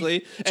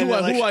telepathically. Who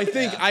they're like- I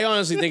think, I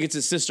honestly think it's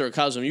his sister or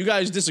cousin. You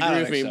guys disagree I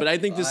don't with me, think so. but I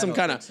think there's I some don't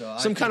kind think so.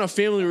 I of kind of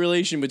family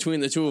relation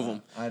between the two of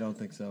them. I don't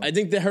think so. I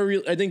think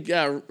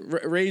that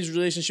Ray's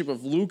relationship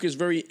with Luke is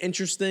very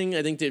interesting.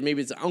 I think that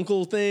maybe it's an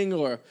uncle thing,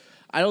 or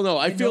I don't know.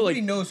 I feel nobody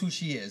like knows who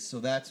she is,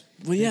 so that's.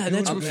 Well, yeah, they're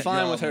doing that's- a I'm good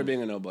fine job with her of-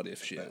 being a nobody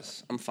if she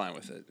is. I'm fine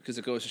with it because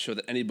it goes to show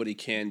that anybody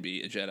can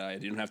be a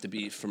Jedi. You don't have to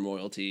be from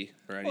royalty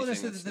or anything. Well,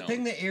 that's that's the known.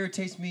 thing that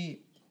irritates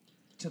me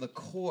to the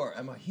core.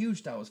 I'm a huge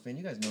Star Wars fan.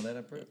 You guys know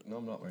that. No,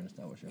 I'm not wearing a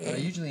Star Wars shirt, but I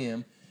usually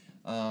am.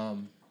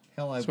 Hell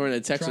hell, I He's wearing a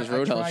Texas tried- I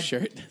Roadhouse tried-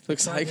 shirt.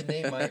 Looks tried like to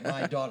name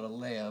my daughter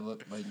Leia,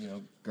 but my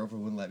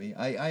girlfriend wouldn't let me.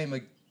 I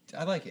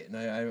like it, and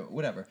I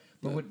whatever.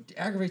 But what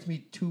aggravates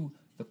me to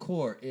the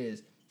core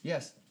is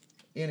yes,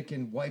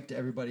 Anakin wiped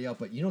everybody out,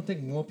 but you don't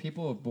think more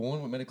people are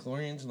born with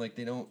midichlorians and like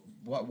they don't?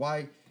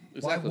 Why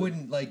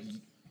wouldn't like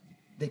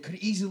they could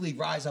easily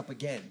rise up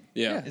again?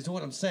 Yeah. is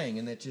what I'm saying,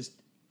 and that just.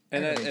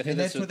 And I think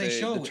that's what they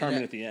show.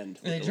 determine at the end.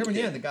 And they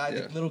determine, the guy,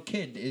 the little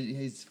kid,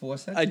 is 4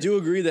 cents. I do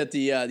agree that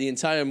the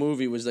entire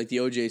movie was like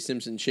the O.J.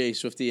 Simpson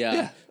chase with the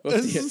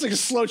It's like a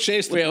slow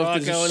chase. with the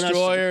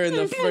destroyer and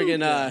the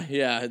friggin'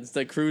 it's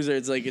the cruiser.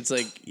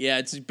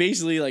 It's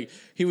basically like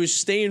he was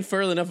staying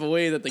further enough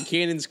away that the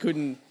cannons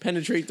couldn't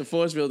penetrate the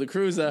force field of the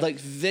cruiser. Like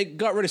they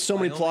got rid of so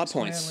many plot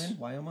points.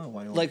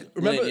 Wyoming. Like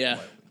remember,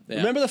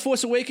 remember the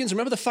Force Awakens?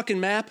 Remember the fucking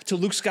map to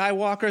Luke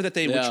Skywalker that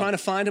they were trying to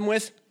find him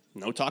with?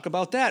 No talk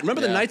about that.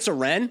 Remember the Knights of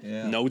Ren?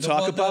 Yeah. No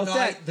talk about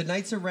that. The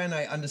Knights of Ren,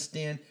 I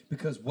understand when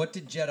the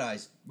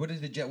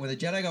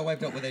Jedi got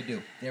wiped out, what they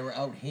do? They were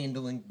out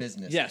handling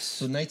business. Yes.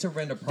 So Knights of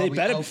Ren are probably They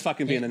better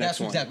fucking be in the next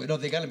one. Exactly. No,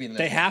 they got to be in the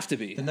next They one. have to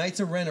be. The Knights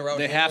of Ren are out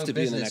They handling have to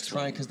be in the business next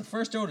one. because the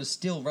First Order is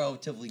still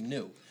relatively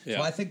new. Yeah.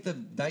 So I think the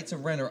Knights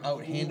of Ren are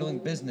out handling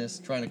business,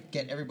 trying to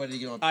get everybody to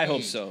get on page I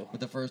hope so. with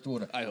the First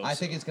Order. I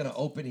think it's going to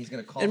open. He's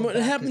going to call and them what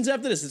back happens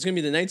after this? It's gonna be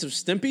the Knights of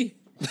Stimpy,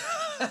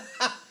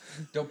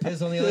 Don't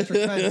piss on the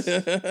electric fence.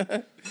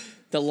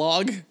 the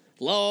log.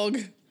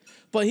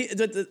 But I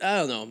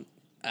don't know.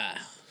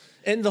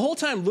 And the whole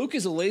time, Luke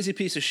is a lazy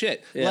piece of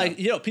shit. Yeah.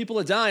 Like, people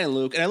are dying,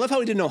 Luke. And I love how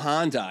he didn't know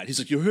Han died. He's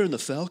like, you're here in the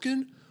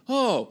Falcon?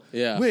 Oh,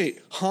 Yeah.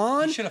 Wait,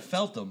 Han? You should have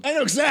felt them. I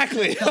know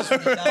exactly.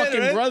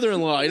 Fucking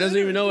brother-in-law. He doesn't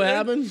even know what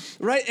happened.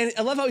 Right, and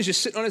I love how he's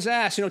just sitting on his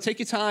ass. Take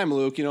your time,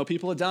 Luke.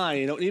 People are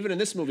dying. Even in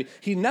this movie,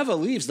 he never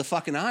leaves the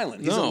fucking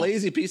island. He's a No.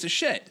 lazy piece of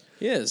shit.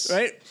 He is.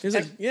 Right? He's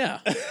like, yeah.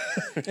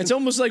 It's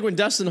almost like when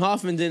Dustin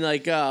Hoffman did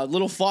like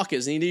Little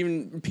Fockers, and he didn't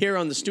even appear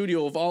on the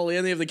studio of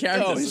any of the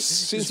characters. No, he's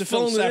seen Just the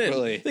film phoning it in.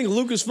 separately. I think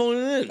Luke was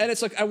phoning it in. And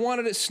it's like,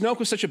 Snoke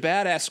was such a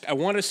badass. I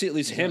wanted to see at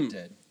least him. Not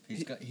dead.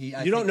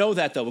 You don't know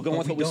that, though. We're going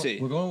with what we see.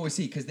 We're going with what we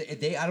see because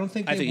I don't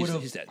think I they think would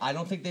have. he's dead. I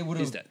don't think they would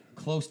He's have dead.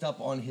 closed up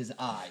on his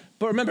eye.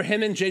 But remember,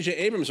 him and J.J.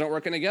 Abrams aren't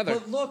working together.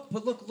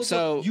 But look.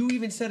 So- You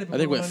even said it I before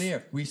think we went with- on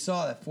air. We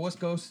saw that Force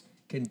Ghost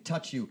can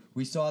touch you.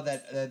 We saw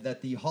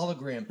that the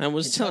hologram And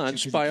was can touch you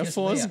touched 'cause by he a kissed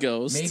Force Leia.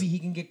 ghost. Maybe he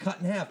can get cut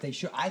in half. They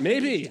should.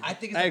 Maybe. I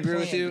think it's I a agree plan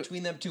with you.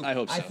 between them two. I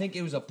hope so. I think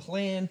it was a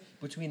plan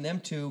between them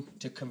two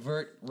to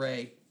convert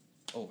Rey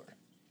over.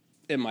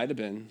 It might have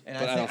been, And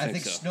but I don't I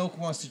think think so. Snoke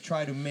wants to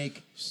try to make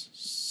the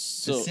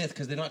So Sith,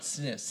 because they're not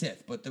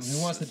Sith, but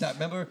he wants to.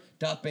 Remember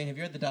Darth Bane? Have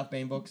you read the Darth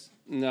Bane books?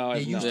 No, There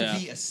I've used not. Yeah. to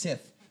be a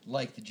Sith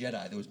like the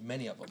Jedi. There was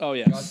many of them. Oh,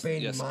 yes. Darth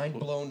Bane Yes. mind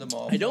blown them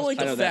all. I don't like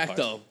I the know that fact part.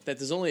 though that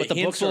there's only But a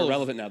the books handful are of-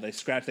 irrelevant now. They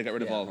got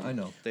rid of Yeah, all of them. I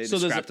know. They So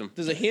just scrapped them.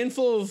 there's a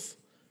handful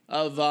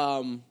of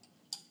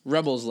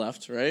rebels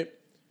left, right?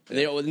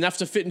 They enough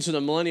to fit into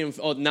the Millennium.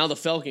 Oh, now the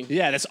Falcon.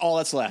 Yeah, that's all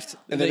that's left.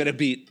 And they're They- going to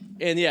beat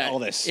And all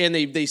this. And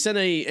they sent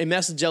a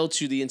message out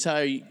to the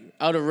entire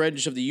outer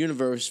edge of the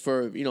universe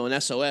for an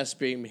SOS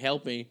being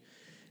helping.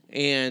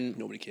 And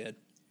Nobody cared.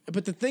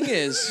 but the thing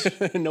is,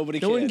 Nobody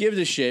no cared. one gives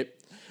a shit.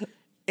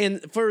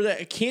 And for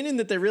the cannon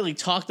that they really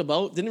talked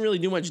about, didn't really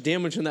do much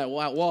damage on that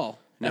wall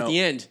at No. the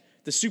end.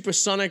 The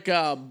supersonic,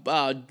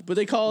 what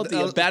they call it,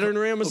 the battering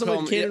ram or we'll something,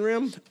 call 'em- cannon yeah.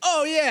 ram.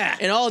 Oh, yeah.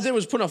 And all it did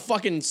was put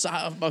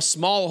a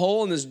small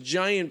hole in this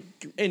giant.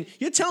 And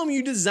you're telling me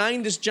you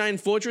designed this giant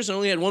fortress and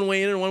only had one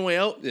way in and one way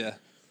out? Yeah.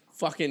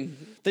 Fucking.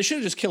 They should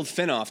have just killed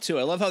Finn off, too.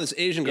 I love how this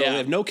Asian girl Yeah. they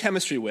have no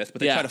chemistry with, but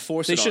they try to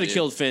force They it on should have you.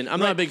 killed Finn. I'm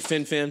not a big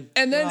Finn fan.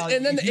 And then,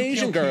 the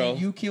Asian girl.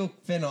 You kill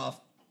Finn off.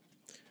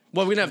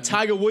 What, we're going to have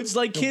Tiger Woods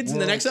like kids in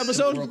the next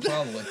episode?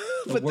 Probably.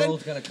 The But then-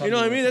 world's gonna come. You know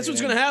what I to mean? an That's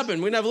what's going to end.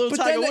 happen. We're going to have a little But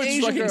Tiger then the Woods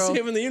Asian fucking girl,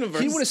 saving the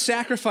universe. he would have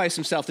sacrificed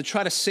himself to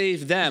try to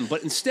save them,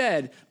 but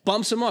instead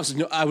bumps him off. Says,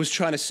 no, I was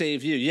trying to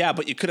save you. Yeah,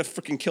 but you could have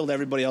freaking killed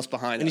everybody else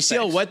behind And you us. see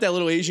how Thanks. wet that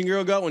little Asian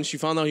girl got when she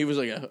found out he was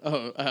like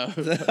what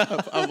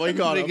do you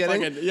call it?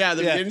 Beginning? Fucking, yeah,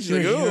 the Yeah. beginning. She's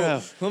like, ooh,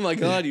 Yeah. oh my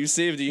God, you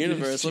saved the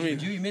universe. Let me.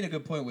 You made a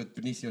good point with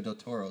Benicio del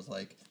Toro's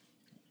like.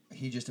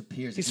 He just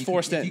appears. He's If he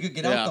forced could, in. If he could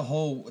get Yeah. out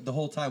the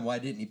whole time, why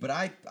didn't he? But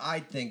I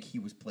think he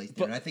was placed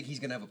there, and I think he's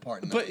gonna have a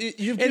part in that. But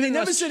you've And they given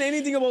never us- said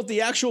anything about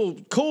the actual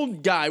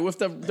cold guy with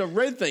the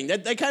red thing.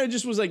 That kind of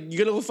just was like, you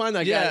gotta go find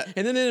that Yeah. guy.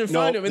 And then they didn't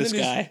Nope, find him. And this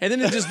then, guy. and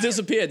then it just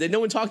disappeared.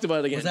 No one talked about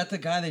it again. was that the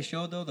guy they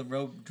showed though? The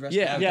robe dressed.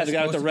 Yeah. guy? Yeah, Was the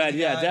guy with the supposed to red. be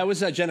Yeah, guy? that was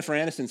Jennifer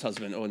Aniston's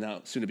husband. Oh,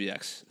 now soon to be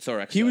ex.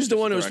 Thor ex. He was the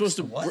one who was Thor supposed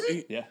to. Was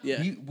he? Yeah.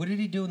 Yeah. What did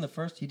he do in the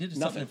first? He did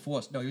something Nothing. in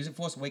Force. No, he was in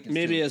Force Awakens.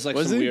 Maybe too. as like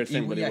Was some he? weird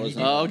thing, but he yeah, wasn't.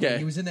 did. Oh, okay.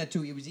 He was in that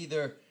too.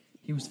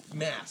 He was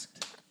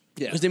masked.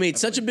 Yeah. Because they made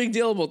such a big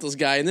deal about this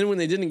guy, and then when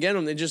they didn't get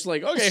him, they just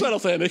like, okay. Subtle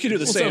thing. They could do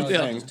the Well, same subtle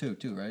thing. thing.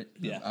 Too, right?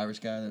 Yeah. The Irish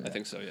guy. I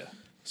think so. Yeah.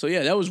 So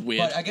yeah, that was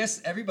weird. But I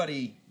guess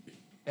everybody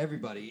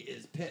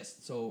is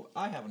pissed. So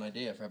I have an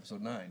idea for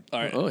episode 9. All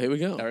right. Oh, here we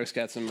go. Eric's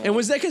got some. And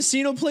was that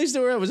casino place they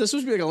were at? Was that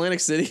supposed to be like Atlantic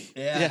City?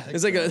 Yeah.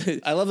 It's like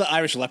a. I love the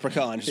Irish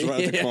leprechaun just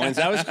running with the Yeah. coins.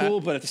 That was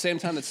cool, but at the same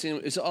time, that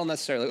seemed it's all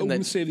necessary. Like, oh, we're that-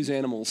 gonna save these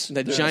animals.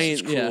 that That's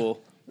giant-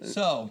 cruel.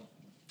 So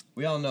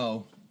we all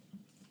know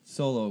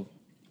Solo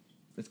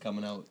that's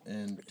coming out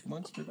in 2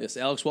 months. 3 months. Yes,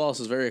 Alex Wallace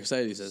is very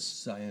excited. He says.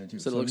 So I am too.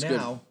 Said it looks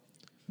good.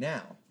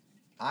 Now,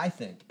 I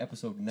think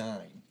episode 9,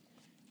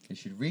 they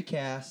should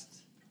recast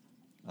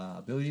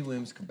Billy D.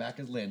 Williams, come back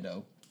as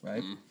Lando,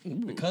 right?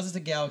 Because it's a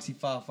galaxy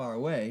far, far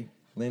away,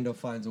 Lando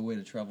finds a way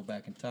to travel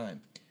back in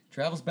time.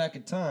 Travels back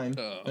in time.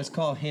 Let's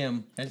call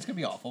him, and it's gonna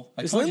be awful.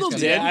 Is Lando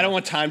dead? I don't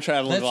want time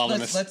travel involved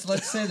in this.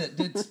 Let's say that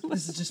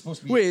this is just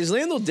supposed to be. Wait, is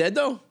Lando dead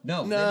though?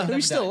 No,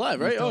 he's still alive,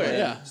 right? Still alive.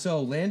 Yeah.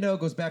 So Lando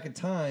goes back in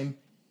time,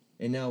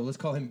 and now let's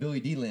call him Billy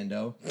D.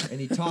 Lando, and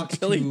he talks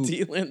Billy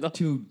D. Lando.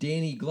 to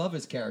Danny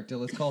Glover's character.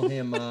 Let's call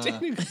him. Let's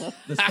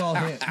call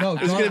him. No,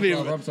 gonna Donald be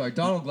Glover. I'm sorry,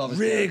 Donald Glover's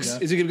Riggs.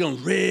 character. Is he gonna be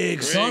going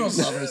Riggs? Donald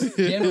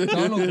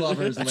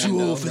Glover's Lando,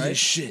 Too old for right? this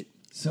shit.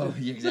 So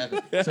yeah, exactly.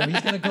 So he's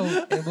gonna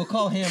go, and we'll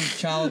call him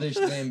Childish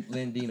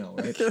Landino,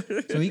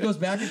 right? So he goes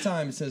back in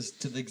time and says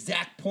to the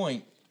exact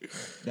point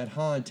that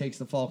Han takes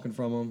the Falcon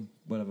from him,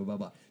 whatever, blah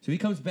blah. So he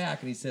comes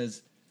back and he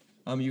says,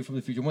 "I'm you from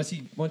the future." Once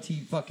he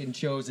fucking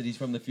shows that he's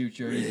from the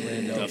future, he's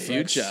Lando. The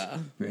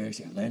future. Riggs,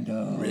 yeah,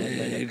 Lando.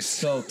 Riggs.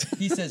 So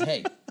he says,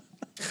 "Hey,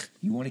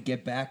 you want to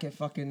get back at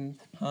fucking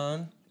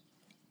Han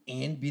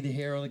and be the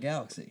hero of the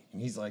galaxy?"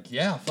 And he's like,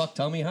 "Yeah, fuck,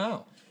 tell me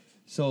how."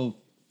 So.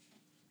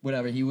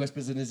 Whatever, he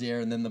whispers in his ear,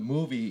 and then the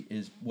movie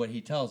is what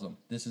he tells him.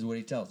 This is what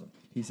he tells him.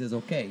 He says,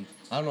 okay,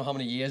 I don't know how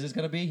many years it's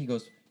going to be. He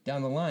goes,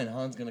 down the line,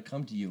 Han's going to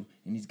come to you,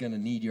 and he's going to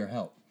need your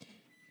help.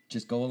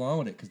 Just go along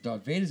with it, because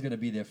Darth Vader's going to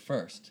be there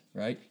first,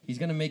 right? He's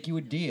going to make you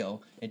a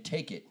deal and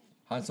take it.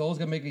 Han Solo's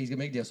going to make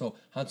a deal. So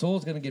Han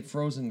Solo's going to get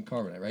frozen in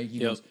carbonite, right? He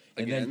goes,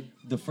 and Again?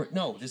 then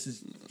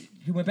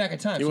he went back in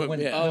time. He So went-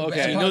 when, oh,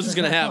 okay. He knows it's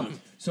gonna happen.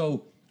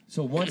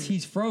 So once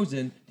he's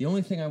frozen, the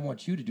only thing I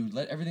want you to do,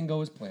 let everything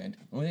go as planned.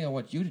 The only thing I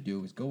want you to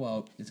do is go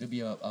out. It's going to be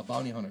a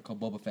bounty hunter called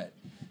Boba Fett.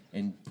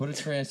 And put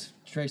a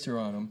tracer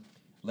on him.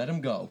 Let him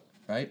go,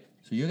 right?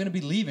 So you're going to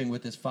be leaving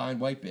with this fine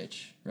white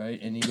bitch,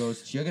 right? And he goes,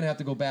 so you're going to have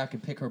to go back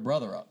and pick her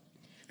brother up.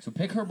 So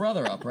pick her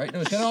brother up, right?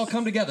 No, it's going to all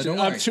come together. Don't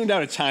worry. I'm tuned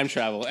out of time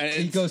travel. And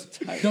He goes,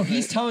 no,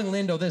 he's telling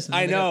Lando this, and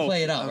I they're going know. to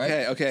play it out, right?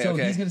 Okay, So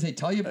okay. he's going to say,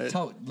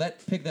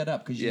 pick that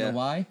up, because you Yeah. know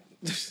why?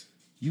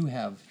 You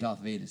have Darth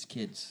Vader's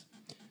kids.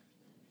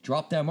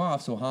 Drop them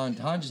off. So Han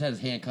just had his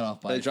hand cut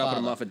off by They his dropping father.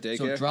 him off at daycare?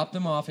 So drop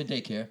them off at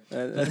daycare.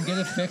 Let him get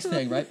a fixed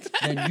thing, right?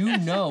 Then you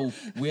know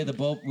where the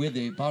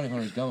bounty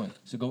hunter is going.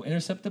 So go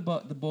intercept the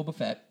Boba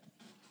Fett,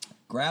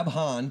 grab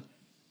Han,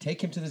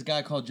 take him to this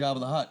guy called Jabba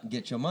the Hutt, and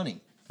get your money,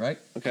 right?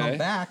 Okay. Come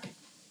back.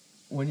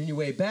 When on your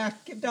way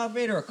back, give Darth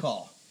Vader a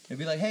call. And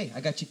be like, hey,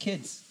 I got your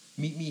kids.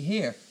 Meet me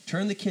here.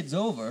 Turn the kids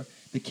over.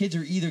 The kids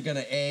are either going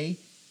to,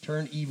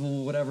 turn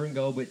evil, whatever, and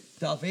go, but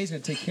Darth Vader's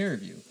going to take care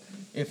of you.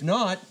 If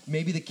not,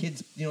 maybe the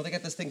kids, they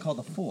got this thing called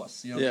the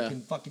Force. They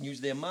can fucking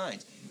use their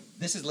minds.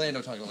 This is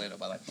Lando talking to Lando,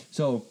 by the way.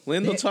 So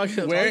Lando talking.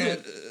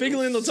 Big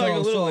Lando talking to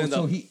little Lando.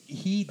 So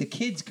the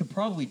kids could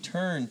probably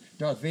turn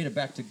Darth Vader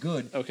back to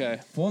good. Okay.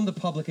 Form the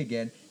public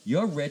again.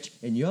 You're rich,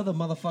 and you're the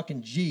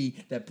motherfucking G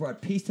that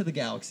brought peace to the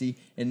galaxy,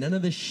 and none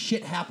of this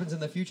shit happens in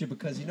the future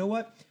because you know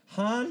what?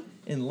 Han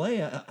and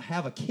Leia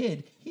have a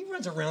kid. He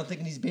runs around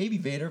thinking he's baby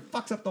Vader,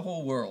 fucks up the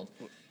whole world.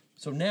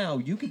 So now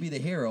you could be the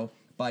hero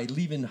by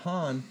leaving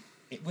Han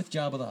with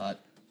Jabba the Hutt.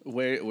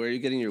 Where are you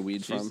getting your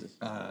weed from? Isn't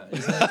that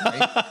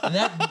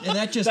great? and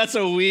that just That's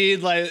a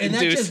weed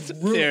induced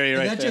theory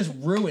right there. just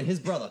ruined his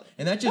brother.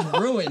 And that just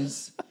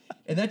ruins.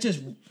 And that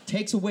just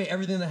takes away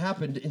everything that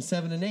happened in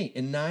 7 and 8.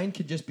 And 9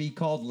 could just be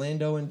called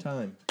Lando in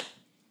Time.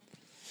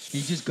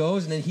 He just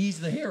goes and then he's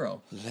the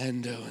hero.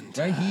 Lando and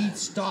Right? He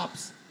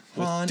stops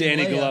Han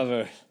Danny and Leia.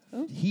 Glover.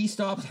 He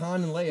stops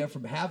Han and Leia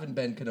from having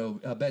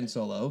Ben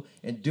Solo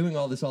and doing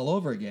all this all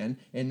over again.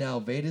 And now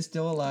Vader's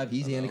still alive.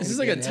 He's Anakin. This is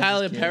like a again, has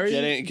Tyler his kids.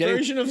 Perry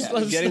version of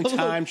Getting Solo.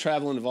 time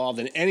travel involved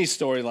in any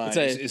storyline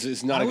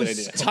is not a good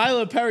idea.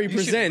 Tyler Perry You should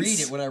presents read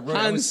it when I wrote.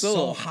 I Han was so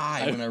Solo.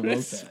 high when I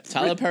wrote that.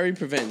 Tyler Perry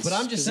presents. But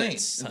I'm just saying,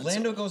 presents if Han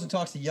Lando Solo. goes and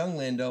talks to young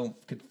Lando,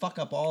 could fuck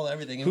up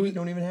everything, and we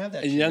don't even have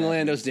that. And shit young happening.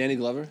 Lando's Danny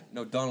Glover?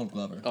 No, Donald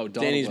Glover. Oh, Donald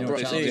Danny's Glover.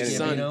 bro- Childish Danny's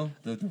son. Gambino,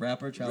 the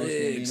rapper, Childish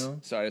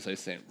Gambino. Sorry, that's what I was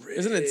saying.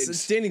 Isn't it?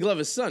 It's Danny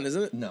Glover's son,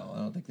 isn't it? No, I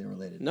don't think they're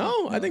related.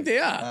 No, I think they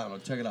are. I don't know.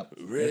 Check it out.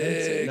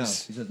 Riggs. No,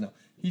 he says no.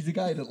 He's the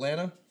guy in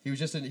Atlanta. He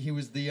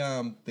was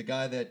the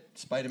guy that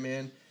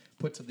Spider-Man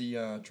put to the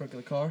trunk of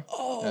the car.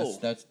 Oh.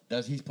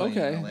 That's he's playing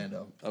Okay. in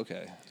Orlando.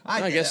 Okay.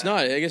 I guess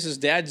not. I guess his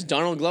dad's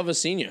Donald Glover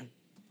Sr.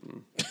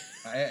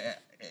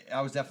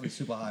 I was definitely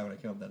super high when I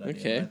came up with that idea.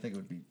 Okay. But I think it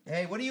would be.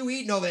 Hey, what are you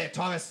eating over there,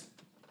 Thomas?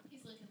 He's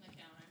licking the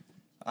counter.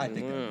 I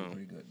think that would be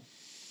pretty good.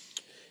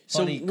 So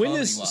Funny when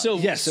is comedy-wise. so?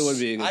 Yes, it would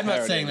be a good I'm not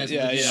parody. saying this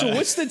Yeah, would be- yeah. So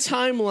what's the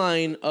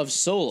timeline of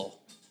Solo?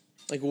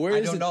 Like where I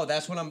is don't it? know.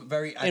 That's what I'm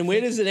very. And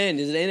where does it end?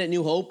 Does it end at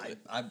New Hope?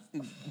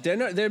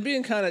 They're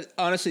being kind of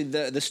honestly.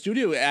 The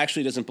studio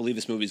actually doesn't believe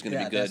this movie is going to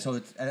Yeah, be good. that's- so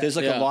it's- There's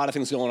like Yeah. a lot of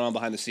things going on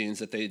behind the scenes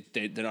that they're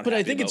not. But I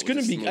happy think it's about going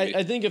with to this be. movie.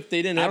 I think if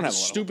they didn't I have don't the have a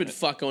lot of stupid hope in it.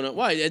 fuck going on,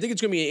 why? I think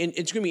it's going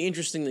to be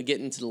interesting to get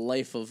into the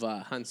life of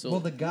Han Solo.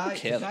 Well, the guy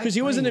Because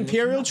he was an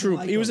Imperial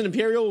troop. He was an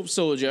Imperial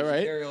soldier,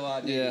 right?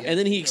 Yeah. And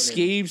then he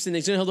escapes, and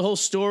it's going to have the whole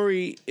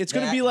story. It's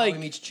going to be how like he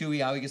meets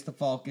Chewie, how he gets the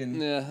Falcon.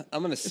 Yeah,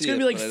 I'm going to see. it's going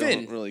to be like but I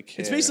Finn. don't really care.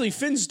 It's basically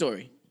Finn's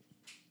story.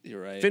 You're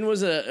right. Finn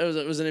was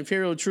an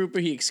Imperial trooper.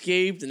 He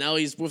escaped, and now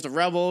he's with the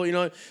rebel. You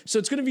know, so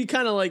it's gonna be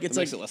kind of like It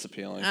makes it less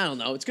appealing. I don't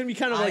know. It's gonna be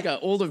kind of like an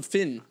older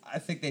Finn. I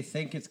think they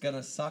think it's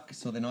gonna suck,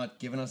 so they're not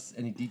giving us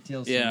any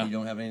details. Yeah. So we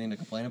don't have anything to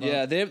complain about.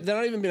 Yeah, they're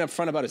not even being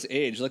upfront about his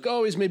age. Like,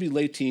 oh, he's maybe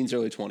late teens,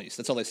 early 20s.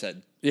 That's all they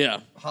said. Yeah.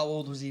 How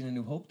old was he in A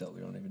New Hope, though?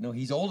 We don't even know.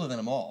 He's older than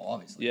them all,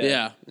 obviously.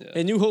 Yeah. Yeah.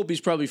 In New Hope,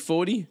 he's probably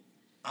 40,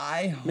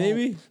 I hope,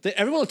 maybe.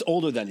 Everyone looked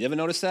older then. You ever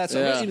notice that? So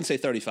I'm Yeah. going to even say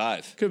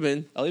 35. Could have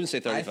been. I'll even say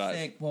 35. I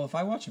think. Well, if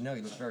I watch him now,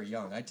 he looks very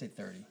young. I'd say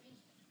 30.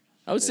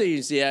 I would say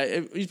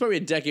he's probably a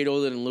decade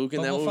older than Luke in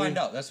But that we'll movie. find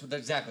out. That's what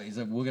exactly. He's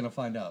like, we're gonna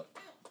find out.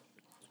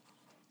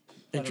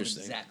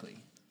 Interesting. Exactly.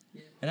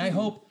 And I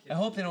hope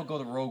they don't go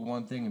the Rogue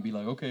One thing and be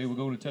like, okay, we're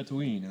going to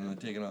Tatooine and then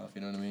take it off.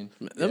 You know what I mean?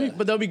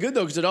 But that'll be good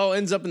though, because it all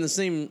ends up in the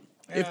same.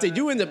 If they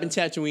do end up in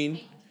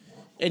Tatooine,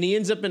 and he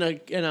ends up in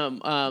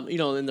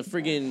the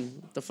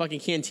fucking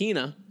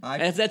cantina,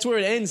 and if that's where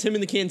it ends, him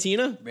in the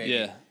cantina, Maybe.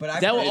 Yeah. But I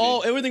that will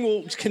personally- everything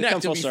will connect.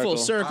 It'll be full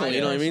circle. I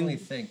You know what I personally mean?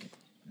 think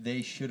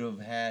they should have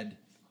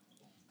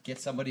get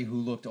somebody who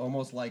looked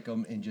almost like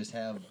him and just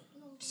have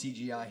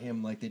CGI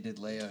him like they did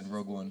Leia in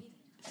Rogue One.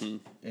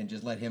 And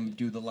just let him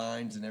do the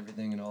lines and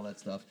everything and all that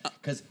stuff.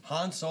 Because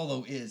Han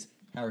Solo is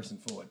Harrison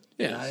Ford.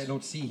 Yeah. And I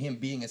don't see him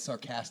being as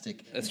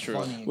sarcastic. That's and true.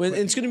 Funny and Well,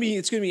 quick. it's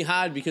gonna be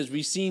hard because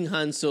we've seen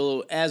Han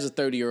Solo as a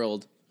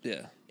 30-year-old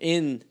Yeah.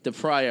 in the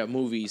prior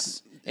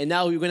movies. And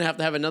now we're gonna have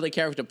to have another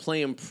character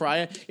play him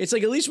prior. It's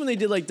like at least when they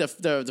did like the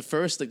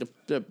first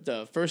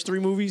the first 3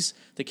 movies,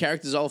 the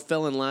characters all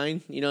fell in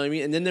line. You know what I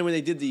mean? And then when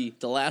they did the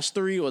last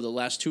 3 or the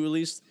last 2 at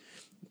least,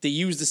 they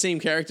used the same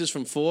characters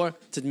from 4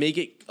 to make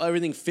it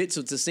everything fit,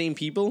 so it's the same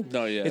people.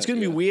 No, yeah, it's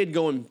gonna be weird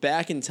going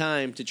back in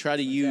time to try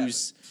to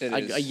use It a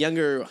is.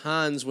 younger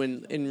Hans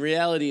when in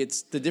reality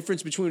it's the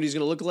difference between what he's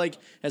gonna look like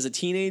as a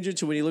teenager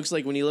to when he looks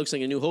like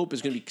A New Hope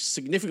is gonna be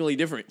significantly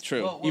different.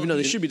 True. Well, Even though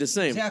they he- should be the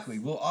same. Exactly.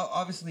 Well,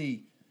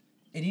 obviously,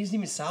 and he doesn't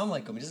even sound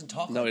like him. He doesn't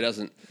talk No, like he him.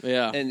 doesn't.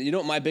 Yeah. And you know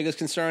what my biggest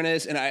concern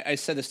is, and I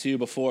said this to you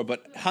before,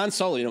 but Han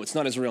Solo, it's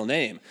not his real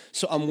name.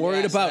 So I'm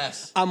worried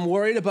Yes. I'm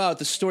worried about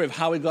the story of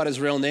how he got his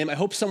real name. I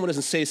hope someone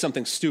doesn't say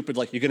something stupid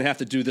like you're gonna have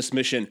to do this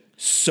mission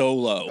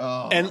solo.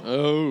 And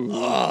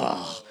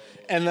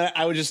and then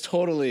I would just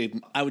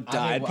I would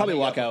die. I'd probably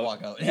walk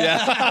out. Yeah.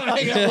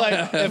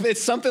 Like, if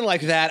it's something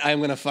like that,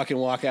 I'm gonna fucking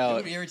walk What out.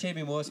 would irritate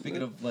me more,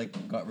 speaking of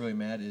got really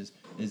mad,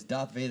 is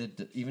Darth Vader,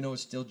 even though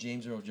it's still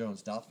James Earl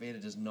Jones, Darth Vader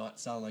does not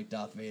sound like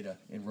Darth Vader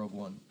in Rogue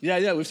One.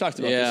 Yeah, we've talked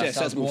about Yeah. this. Yeah, it says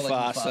Sounds more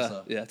like Mufasa.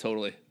 Mufasa. Yeah,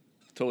 totally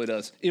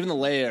does. Even the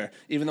layer,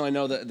 even though I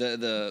know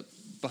the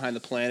behind the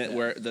planet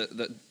where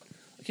the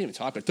I can't even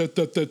talk.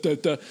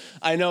 But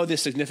I know the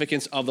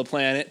significance of the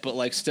planet, but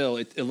like still,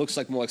 it looks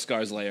like more like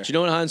Scar's layer. Do you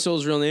know what Han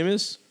Solo's real name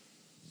is?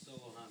 Solo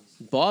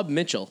Hans. Bob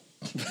Mitchell.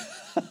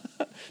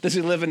 Does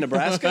he live in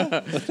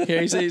Nebraska?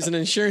 Here he says he's an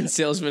insurance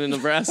salesman in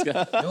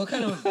Nebraska. You know what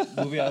kind of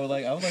movie I would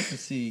like? I would like to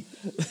see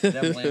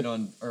them land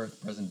on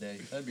Earth present day.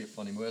 That'd be a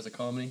funny movie as a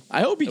comedy.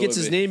 I hope he It gets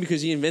would his be. name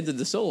because he invented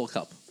the Solo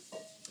Cup.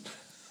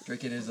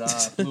 Drinking his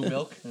blue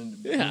milk and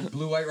Yeah.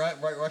 blue white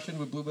Russian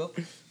with blue milk.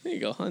 There you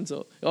go, Han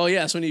Solo. Oh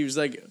yes, when he was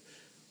like,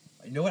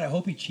 You know what? I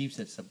hope he cheaps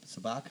at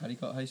Sabak. How do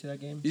you say that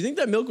game? do you think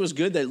that milk was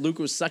good that Luke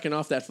was sucking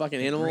off that fucking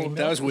animal? green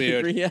That was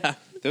weird. Yeah.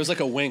 There was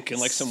like a wink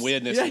and like some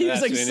weirdness. Yeah, in he that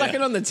was like scene,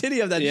 sucking on the titty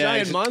of that Yeah,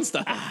 giant he's-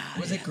 monster.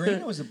 Was it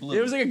green or was it blue?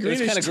 It was like a It was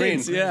greenish kind of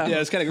green. tint, Yeah. it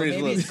was kind of Or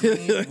green. maybe as blue.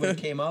 it's green when it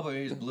came out, but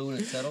maybe it's blue when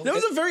it settled. That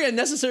was a very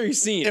unnecessary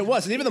scene. It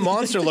was, and even the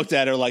monster looked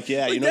at her like,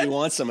 "Yeah, Like you know, that- you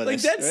want some of Like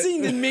this." that right?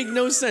 scene didn't make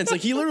no sense. Like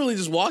he literally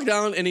just walked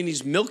down and then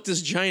he's milked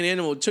this giant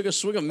animal, took a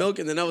swig of milk,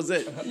 and then that was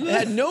it. It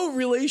had no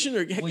relation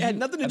or had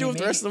nothing to do with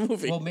the rest of the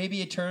movie. Well,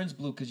 maybe it turns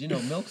blue because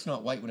milk's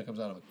not white when it comes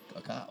out of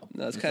a cow.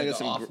 No, it's kinda got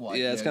some off-white.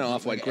 yeah, it's kinda like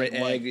off-white. an Great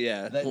egg,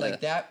 yeah.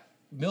 Like that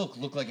milk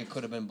looked like it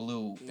could have been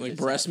blue. if Like it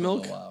breast sat for a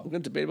milk? little while. We're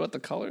gonna debate about the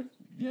color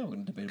Yeah, we're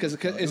gonna debate. because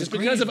about it. is It it was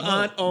because of green,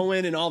 Aunt blue.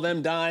 Owen and all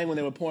them dying when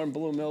they were pouring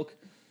blue milk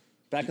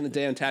back in the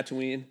day on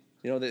Tatooine?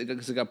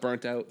 Because it got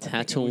burnt out.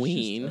 I think it was just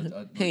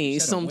Tatooine. Hey, you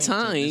said a wink, so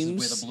sometimes this is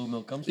where the blue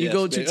milk comes you from.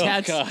 go Yes, to babe.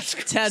 Oh, God.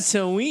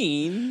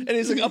 Tatooine. And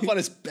he's like up on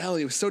his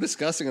belly. It was so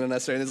disgusting and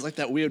unnecessary. And it's like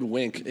that weird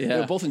wink. Yeah. They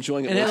were both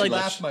enjoying it. And way it too had, I like,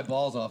 much. laughed my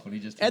balls off when he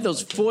just Had those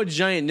like that. 4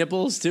 giant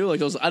nipples too, like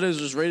those others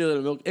just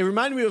regular milk. It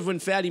reminded me of when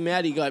Fatty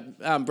Matty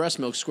got breast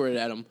milk squirted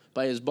at him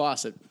by his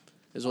boss at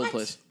his old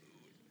place.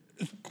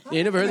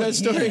 You never heard that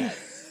story?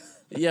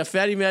 Yeah,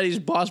 Fatty Matty's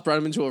boss brought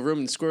him into a room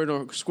and squirted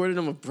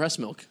him with breast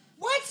milk.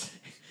 What?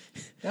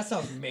 That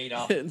sounds made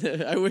up.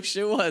 I wish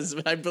it was,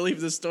 but I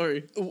believe the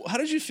story. How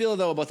did you feel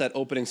though about that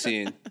opening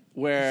scene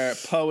where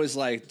Poe is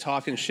like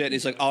talking shit?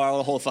 He's like, "Oh,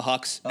 I'll hold for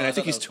Hux," and I I thought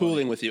think he's that was funny.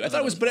 tooling with you. I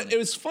thought it was, but it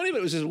was funny, but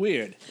it was just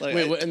weird. Like,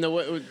 Wait, what, and the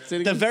what? Say it the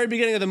again? very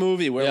beginning of the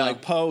movie where Yeah.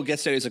 like Poe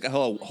gets there, he's like,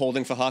 "Hello,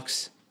 holding for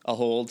Hux, I'll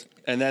hold,"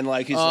 and then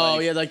like he's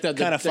like the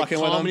kind of fucking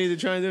with comedy him. they're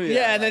trying to do.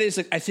 Yeah, and then he's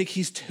like, "I think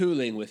he's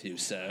tooling with you,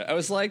 sir." I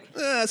was like,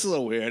 "That's a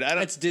little weird." I don't.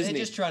 That's They're Disney.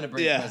 just trying to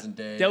bring Yeah. present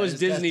day. That was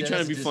That's- Disney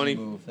trying to be that's a funny.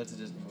 Disney move. That's a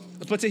Disney move.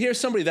 But to hear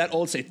somebody that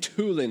old say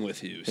tooling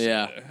with you, sir,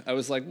 Yeah. I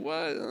was like, what?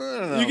 I don't know you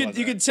about could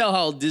you that. could tell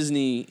how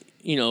Disney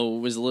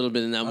was a little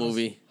bit in that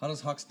movie. How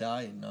does Hux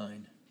die in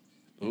 9?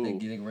 You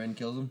think Ren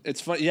kills him? It's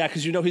fun, yeah,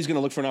 because you know he's going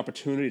to look for an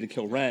opportunity to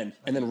kill Ren,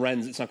 and then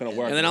it's not going to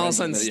work. And then all of a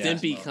sudden Ren's gonna-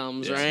 Stimpy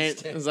comes,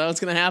 right? Is that what's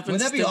gonna happen?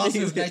 Wouldn't that be Stimpy-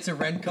 awesome if Knights of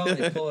Ren come,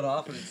 they pull it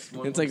off,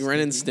 and It's like Ren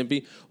and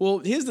Stimpy. Well,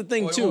 here's the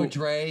thing too. Or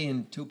Dre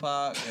and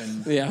Tupac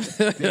and Yeah.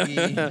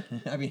 Biggie.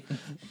 I mean,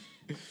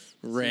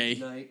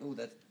 Ray. Oh,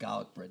 that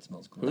garlic bread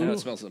smells great. I know it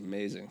smells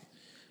amazing.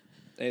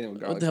 Anything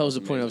with What garlic the hell was the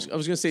smells point? amazing. I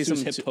was gonna say Sue's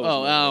something. hip Too. pose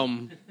Oh, was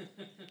I'm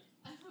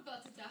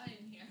about to die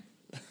in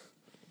here.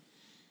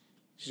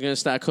 she's gonna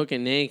start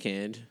cooking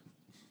naked.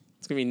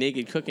 It's gonna be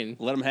naked cooking.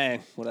 Let him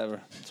hang,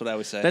 whatever. That's what I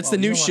always say. That's Oh, the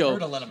you new don't want show. her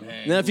to let 'em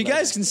hang. Now, if you Let 'em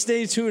guys hang. can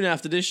stay tuned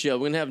after this show,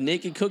 we're gonna have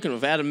naked cooking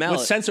with Adam with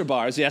Mallet censor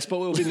bars, yes, but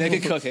we'll be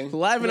naked cooking.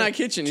 live in our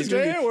kitchen. He's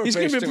Today gonna we're be, he's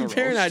gonna be basting a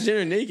preparing our roast.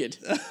 dinner naked.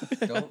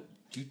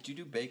 Do you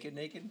do bacon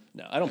naked?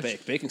 No, I don't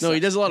bake. Bacon. No, he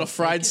sucks. does a lot of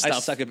fried I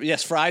stuff. suck at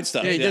yes, fried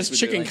stuff. Yeah, he yes, does we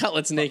chicken do.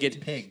 cutlets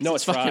naked. Pigs. No,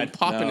 it's fucking fried.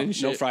 popping no, and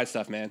no shit. fried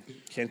stuff, man.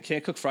 Can't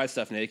cook fried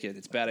stuff naked.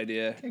 It's a bad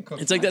idea. Can't cook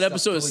It's like that fried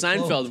episode of stuff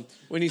fully Seinfeld clothed.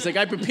 when he's like,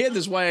 "I prepared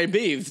this while I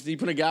bathed." He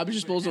put a garbage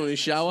disposal in his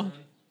shower.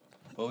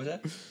 What was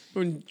that?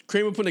 When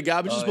Kramer put a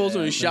garbage Oh, disposal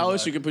yeah, in his I remember shower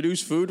so he could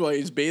produce food while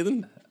he's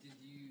bathing.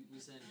 We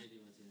sent JD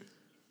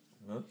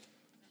one to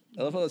you.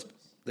 I love how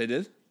they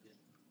did.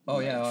 Oh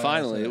yeah.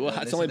 Finally. Well,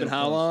 it's only been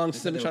how long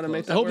since they've been trying to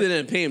make I that hope work? they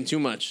didn't pay him too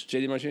much.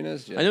 JD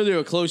Martinez. Yeah. I know they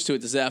were close to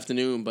it this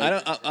afternoon,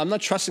 but I'm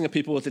not trusting the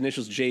people with the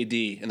initials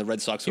JD in the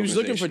Red Sox. he was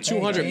looking for organization.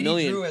 200 JD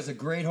million. Drew has a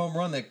great home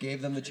run that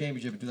gave them the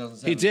championship in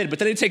 2007. He did, but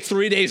then he'd take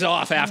 3 days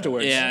off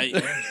afterwards. Yeah,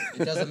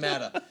 It doesn't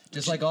matter.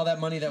 Just like all that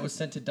money that was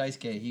sent to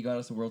Daisuke, he got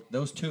us the world.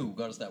 Those two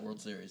got us that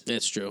World Series.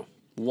 that's true.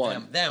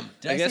 One. Them.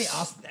 Did I I, guess- say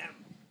us? Them.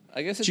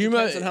 I guess it Do you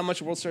depends remember- on how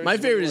much World Series. My is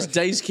favorite is worth.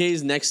 Dice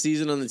K's next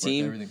season on the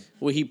team, everything.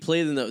 where he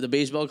played in the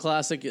baseball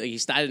classic. Like he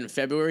started in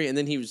February, and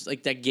then he was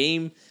like that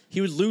game.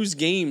 He would lose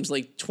games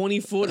like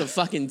 24 to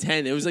fucking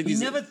 10. It was like I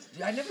these. never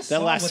saw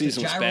last what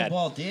season the was gyro bad.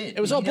 ball did. It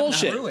was He all never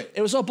bullshit. threw it.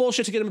 It was all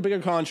bullshit to get him a bigger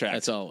contract.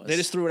 That's all it was. They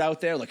just threw it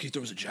out there like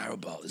there was a gyro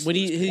ball. When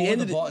he Or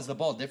ended the ball, is the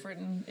ball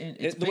different?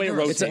 It's the way it bigger or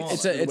rotates. smaller?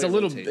 it's The way it a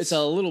little rotates. it's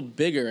a little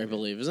bigger, I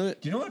believe, isn't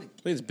it? Do you know what I think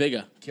it's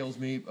bigger. kills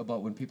me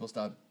about when people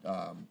start?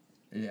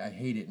 I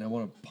hate it, and I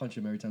want to punch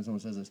him every time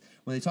someone says this.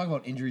 When they talk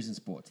about injuries in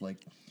sports, like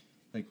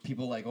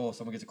people like, oh,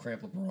 someone gets a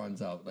cramp,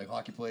 LeBron's out. Like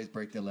hockey players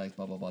break their legs,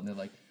 blah blah blah. And they're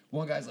like,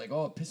 one guy's like,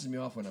 oh, it pisses me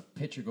off when a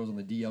pitcher goes on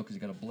the DL because he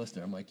got a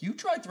blister. I'm like, you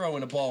try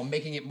throwing a ball and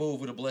making it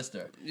move with a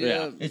blister.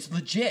 Yeah. It's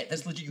legit.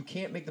 That's legit. You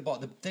can't make the ball.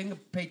 The thing.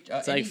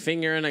 It's like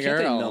fingering a Can't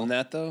they girl. numb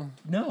that though?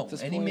 No, At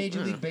this any point, major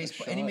league shot.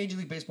 baseball, any major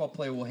league baseball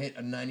player will hit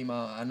a 90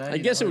 mile. A 90 I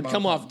guess it would 100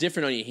 come mile off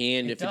different on your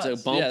hand It if it's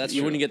does. a bump. Yeah, that's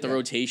you true. wouldn't get the Yeah.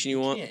 rotation you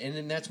want. Yeah, and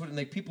then that's what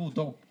like people who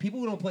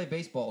don't play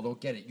baseball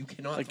don't get it. You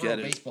cannot I throw get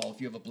a it. baseball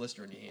if you have a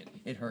blister in your hand.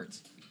 It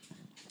hurts.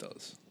 It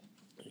does.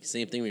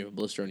 Same thing when you have a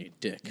blister on your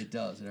dick. It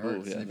does. It hurts. yeah, And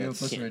if you have a that's-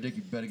 blister on your dick,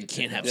 you better get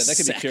Can't checked have out. Yeah, that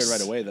could be Sex. cured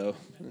right away though.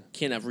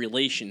 Can't have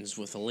relations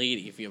with a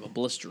lady if you have a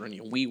blister on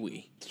your wee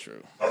wee. It's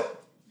true.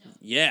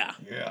 Yeah,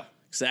 Yeah.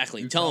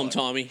 exactly. You Tell tell him, her.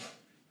 Tommy.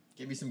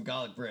 Give me some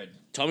garlic bread.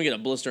 Tommy got a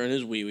blister on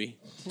his wee wee.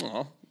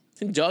 Aw.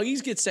 Can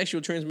doggies get sexual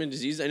transmitted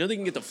disease? I know they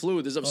can get the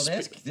flu. There's Well,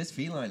 there's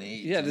feline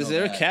AIDS. Yeah, I know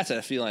there are that. cats that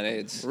have feline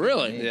AIDS.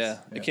 Really? AIDS. Yeah,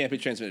 Yeah. it can't be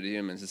transmitted to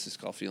humans. It's just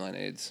called feline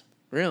AIDS.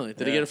 Really? Did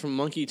they Yeah. get it from a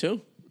monkey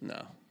too? No,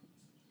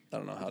 I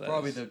don't know how that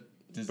Probably is. the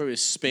Probably a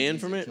span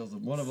disease from that it. kills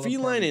them. One of them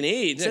Feline probably- and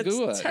AIDS. Yeah,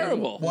 Google That's it.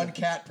 terrible. One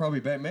cat probably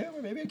banged.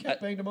 Maybe a cat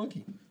banged a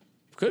monkey,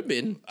 Could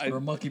be. or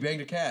a monkey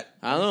banged a cat.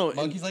 I don't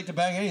know. Monkeys like to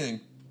bang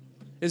anything.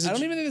 Is I it?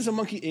 don't even think there's a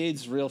monkey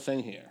AIDS real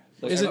thing here.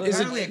 Like, Is it-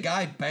 Apparently, a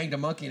guy banged a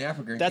monkey in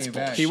Africa and That's came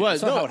back. bullshit. He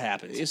was. That's not no, how it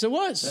happens. Yes, it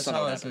was. That's not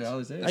how how it that's what happens. I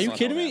was Are you not how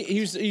kidding it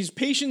me? He's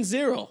patient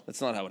zero.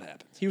 That's not how it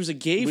happens. He was a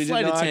gay We did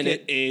flight not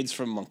attendant. get AIDS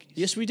from monkeys.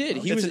 Yes, we did.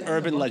 He It's was. an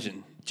urban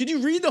legend. Did you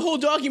read the whole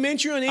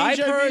documentary on I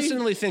HIV?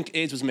 personally think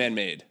AIDS was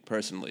man-made.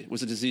 Personally,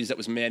 was a disease that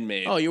was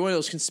man-made. Oh, you're one of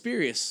those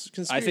conspiracy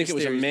I think it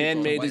was a theories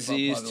man-made Wipe out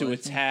disease to population?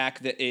 attack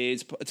the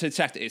AIDS, to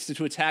attack the AIDS,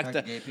 to attack Attack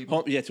the the gay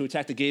people? to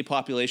attack the gay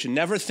population.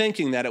 Never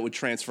thinking that it would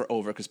transfer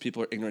over because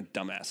people are ignorant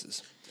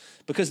dumbasses.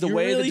 Because the You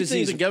way really the think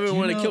disease, the government Do you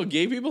wanted to know- kill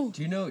gay people?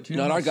 Do you know? Not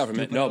how our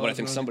government, stupid no, I but I was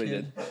think when somebody was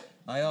a kid?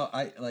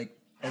 I like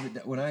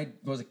when I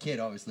was a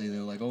kid. Obviously, they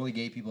were like only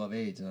gay people have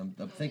AIDS, and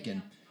I'm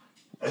thinking,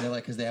 and they're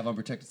like because they have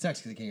unprotected sex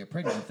because they can't get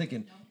pregnant. I'm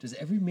thinking, does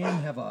every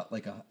man have a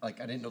like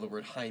I didn't know the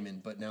word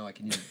hymen, but now I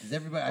can use it. Does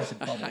everybody? I said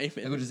bubble. hymen.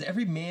 I go, does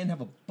every man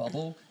have a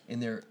bubble in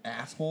their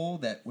asshole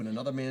that when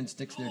another man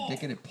sticks their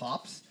dick in it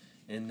pops,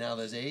 and now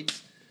there's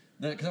AIDS?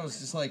 Because I was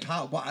just like,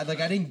 how? Why? Like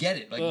I didn't get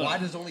it. Like why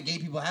does only gay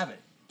people have it?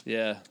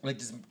 yeah, Like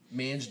does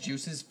man's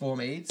juices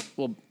form AIDS?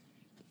 well,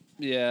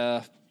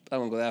 yeah, I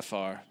won't go that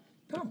far.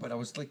 No, but I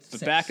was like, But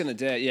six. back in the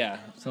day, yeah.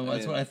 So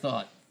that's what I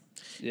thought.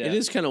 Yeah. It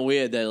is kind of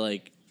weird that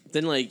like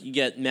then like you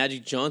get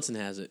Magic Johnson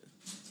has it,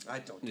 I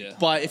don't. Yeah.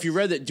 but if you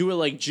read that, do it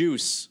like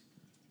Juice.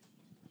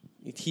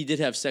 He did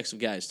have sex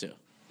with guys too.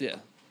 Yeah.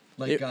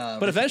 Like, It-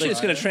 But eventually,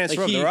 it's going to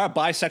transfer. Like he- there are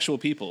bisexual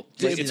people.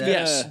 Like, see it's that?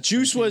 Yes, gonna-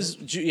 Juice was.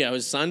 Yeah,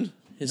 his son.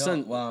 His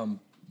son. No,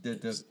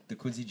 the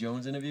Quincy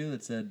Jones interview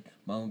that said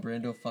Marlon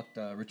Brando fucked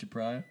Richard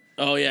Pryor.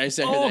 Oh yeah, I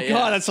said Oh that.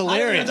 God, Yeah. that's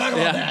hilarious. I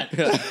didn't talk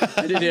about that.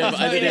 I did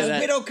hear that.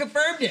 Widow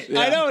confirmed it.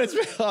 I know it's.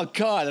 Oh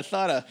God, I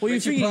thought of. Well, you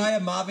Richard figure, Pryor,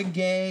 Marvin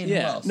Gaye, and who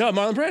Yeah. else? No,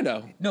 Marlon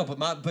Brando. No,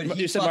 but You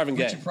he said fucked Marvin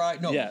Gaye. Richard Pryor.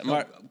 No,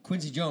 Yeah,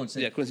 Quincy Jones.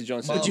 Yeah, Quincy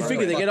Jones. Marlon but you Brando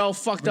figure they get all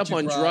fucked fucked up Richard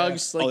on Pryor.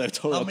 drugs. Like, Oh, they're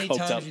totally How many coked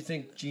times up. do you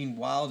think Gene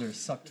Wilder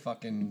sucked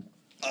fucking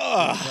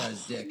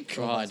Pryor's dick?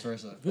 Or God. vice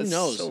versa? who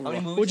knows? so How many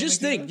movies Well, did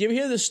just they think. You ever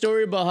hear the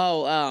story about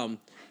how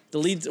the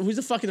lead? Who's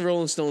the fucking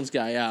Rolling Stones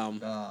guy?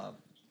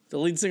 The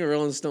lead singer of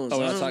Rolling Stones. Oh,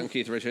 we're I not don't- talking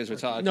Keith Richards. We're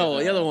talking. No,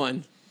 the other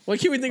one. Why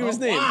can't we think of his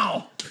name?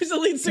 Wow. Who's the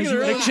lead singer of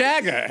the Mick Rolling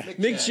Jagger.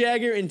 Mick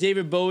Jagger and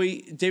David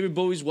Bowie. David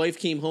Bowie's wife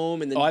came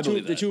home, and then Oh, I the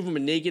believe that. two of them are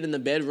naked in the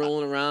bed,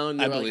 rolling around.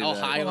 They I were like believe all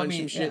that. high Well, I on mean,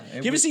 some shit. yeah,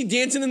 it you ever was- see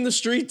Dancing in the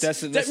Streets? That's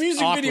that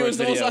music awkward video is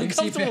the most video. You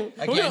see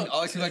uncomfortable. Again,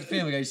 always like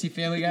Family Guy. You see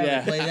Family Guy? Yeah.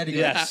 We play that. He goes,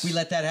 Yes. we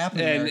let that happen.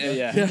 And, America.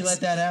 yeah. We let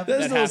that happen.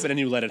 That's That happened, and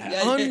you let it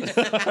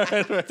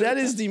happen. That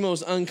is the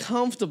most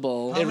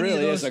uncomfortable. How It many of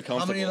really those- is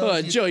how many of uncomfortable.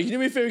 those do you- Joe, can you do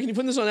me a favor? Can you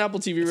put this on Apple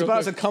TV It's real about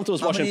as quick? uncomfortable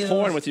as how many watching of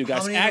porn those- with you guys.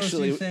 how many of those do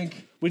Actually, you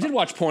think? we did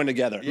watch porn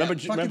together. Yeah, Remember?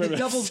 fucking Remember?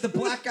 the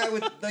black guy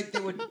with like they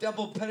were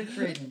double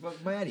penetrating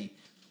Maddie.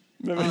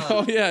 remember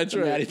Oh yeah, that's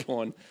right. Natty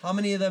porn. How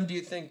many of them do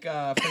you think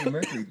Freddie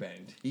Mercury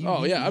banged?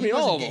 Oh, yeah, I mean, wasn't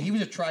all of gay. them. He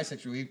was a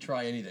trisexual. He'd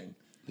try anything.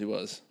 He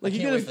was. Like I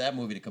you can't gotta, wait for that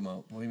movie to come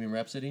out. Bohemian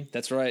Rhapsody.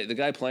 That's right. The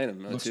guy playing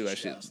him Looks too.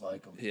 Actually. just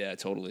like him. Yeah,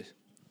 totally.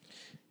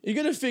 you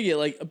gotta figure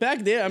like back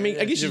there. I mean,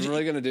 I guess You're you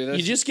really gonna do this?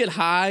 You just get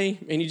high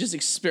and you just Look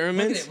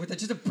experiment. at it with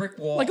just a brick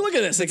wall. Like look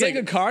at this. They It's get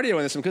like good cardio and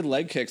there's some good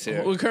leg kicks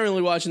here. we're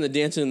currently watching the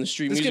Dancing in the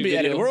Street This music could be video.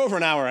 edited. We're over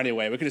an hour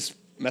anyway. We could just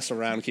mess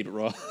around and keep it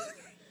raw.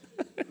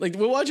 Like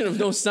we're watching it with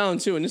no sound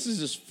too, and this is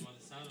just On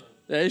the sound of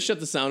they shut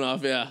the sound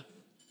off. Yeah,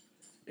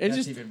 That's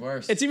just even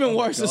worse. It's even Oh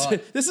my worse. This,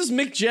 God. this is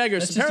Mick Jagger.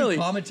 Let's just Apparently,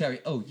 do commentary.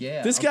 Oh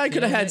yeah. this I'm guy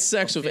could have feeling had it.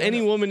 sex I'm with feeling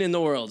any it. woman in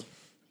the world.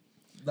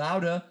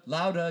 Louder,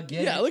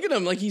 get Yeah, it. look at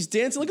him. Like he's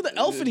dancing. Look at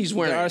the outfit he's There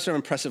wearing. are some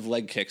impressive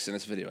leg kicks in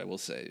this video. I will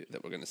say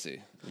that we're gonna see.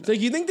 It's like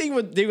you think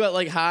they got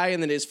like high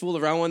and then they just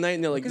fooled around one night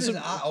and they're like, Look at this his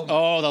is, eye.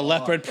 Oh, the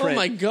leopard oh print.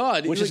 my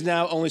god, Which Like, is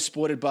now only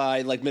sported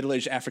by like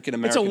middle-aged African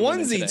it's a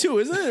American. onesie too,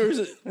 isn't it? Or is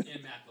it it.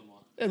 And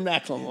Macklemore. And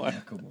Macklemore. Yeah,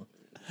 come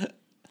on.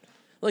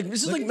 like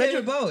this is Look like at imagine,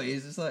 David Bowie.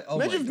 He's just like, oh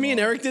imagine my if me and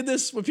God. Eric did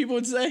this, what people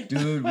would say.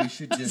 Dude, we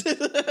should just.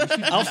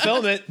 I'll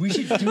film it. We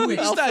should do it.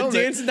 Start film it.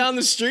 dancing down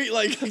the street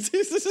like Dude,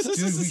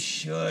 we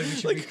should. We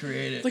should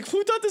recreate it. like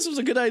who thought this was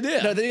a good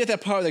idea? No, then you get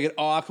that part where they get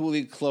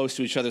awkwardly close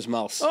to each other's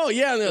mouths. Oh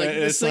yeah, and they're like Yeah,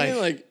 they're it's singing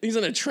like- like he's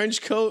in a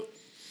trench coat.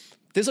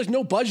 There's like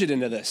no budget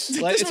into this.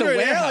 Like, This it's a one right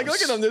here, warehouse. like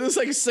look at them. They're just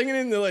like singing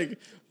and they're like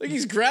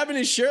he's grabbing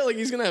his shirt like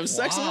he's gonna have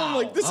sex with him.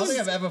 Like this I don't is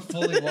think I've ever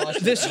fully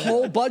watched This it.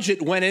 whole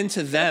budget went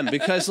into them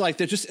because like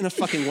they're just in a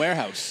fucking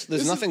warehouse.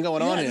 There's this nothing is,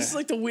 going yeah, on here. This is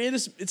like the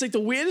weirdest. It's like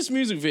the weirdest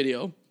music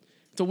video,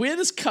 the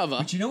weirdest cover.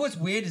 But you know what's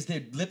weird is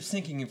they're lip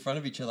syncing in front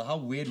of each other. How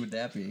weird would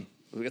that be?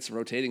 We got some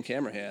rotating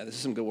camera here. This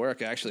is some good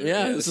work, actually.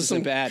 Yeah, this this is isn't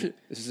some- bad.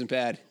 This isn't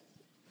bad.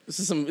 This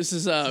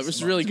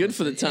is really good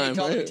for the time. Hey,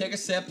 Colin, right? take a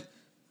sip.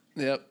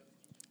 Yep.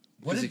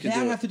 What 'Cause does you can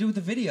that do have it. to do with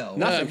the video?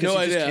 No. I Nothing. have Because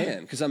no you just idea.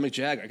 can. Because I'm Mick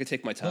Jagger. I could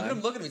take my Look at him.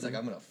 time. Look at him. He's like,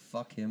 I'm gonna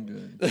fuck him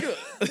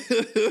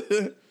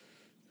good.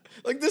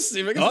 Like this.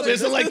 Like, Oh,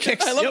 there's the leg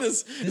kicks. I love Yep.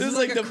 this. This is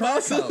like the a crack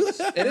bounce. house.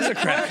 It is a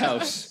crack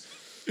house.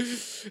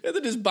 And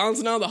they're just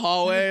bouncing down the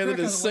hallway and they're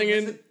just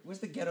singing. Where's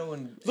the ghetto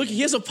and Look,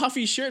 he has a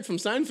puffy shirt from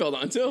Seinfeld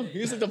on too.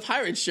 He has like the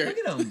pirate shirt.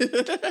 Look at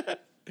him.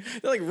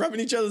 They're like rubbing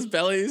each other's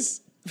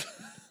bellies.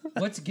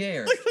 What's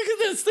gayer? Look at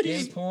this. Thing.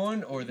 Gay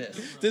porn or this?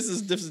 This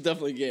is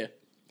definitely gay.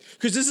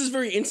 Because this is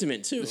very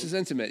intimate too. This is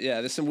intimate. Yeah,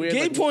 there's some weird.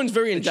 Gay like, porn's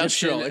very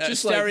Egyptian, industrial. It's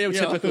just like,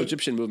 stereotypical you know,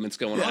 Egyptian movements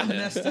going How on here.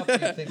 messed up do you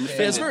think they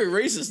Yeah, it's are? very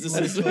racist. This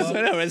is. wanna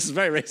I know, this is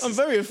very racist. I'm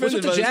very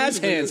offended What's with by the this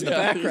jazz music hands in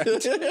the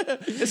video.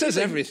 background? It says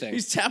everything.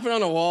 He's tapping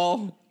on a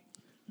wall.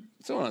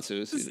 What's going on,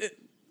 Suze? What's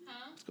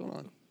Huh? going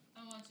on?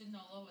 I'm watching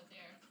Nolo with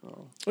there.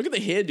 Look at the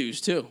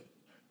hairdos too.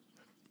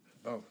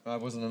 Oh, that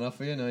wasn't enough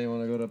for you. Now you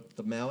want to go to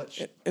the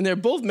mallet? And they're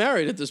both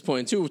married at this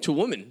point too to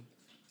women.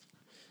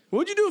 What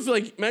would you do if,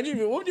 like, imagine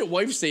what would your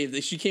wife say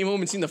if she came home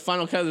and seen the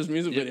final cut of this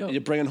music video? You're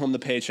bringing home the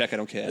paycheck. I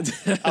don't care.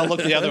 I'll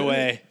look the other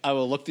way. I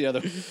will look the other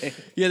way.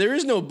 Yeah, there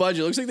is no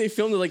budget. Looks like they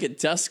filmed it like at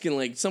dusk in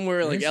like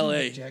somewhere like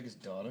L.A. Jagger's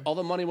daughter. All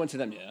the money went to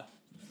them. Yeah.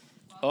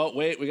 Oh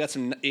wait, we got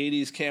some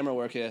 '80s camera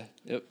work here.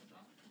 Yep.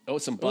 Oh,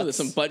 some Oh, butts. there's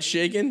some butt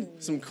shaking,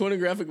 some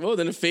pornographic. Oh,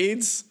 then it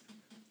fades.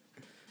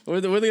 Where are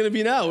they gonna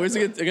be now? Where's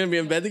they gonna be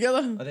in bed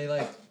together? Are they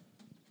like?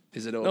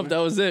 Is it over? Nope, that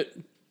was it.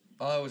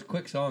 Oh, it was a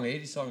quick song.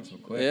 80 songs were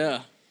quick.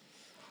 Yeah,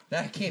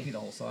 That can't be the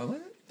whole song,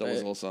 was it? That was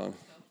the whole song.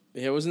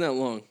 yeah, it wasn't that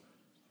long.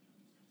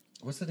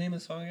 What's the name of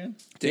the song again?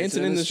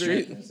 Dancing in the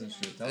street.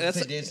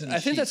 I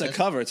think that's a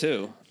cover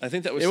too. I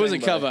think that was. It was a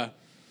sang by- cover.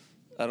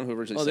 I don't know who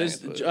originally Oh, there's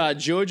sang it. but-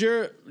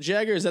 Georgia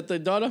Jagger. Is that the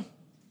daughter?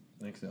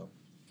 I think so.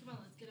 Come on,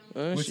 let's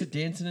get on. What's it?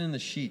 Dancing in the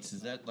Sheets?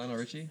 Is that Lionel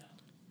Richie?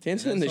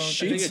 Dancing in the that song?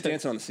 I think sheets. it's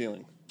Dancing on the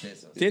Ceiling.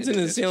 Dancing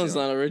in the Ceiling's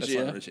Lionel Richie. That's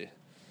Lionel Yeah. Richie.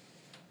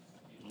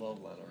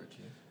 Love Lionel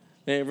Richie.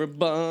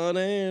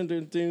 Everybody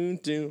do do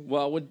do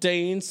while we're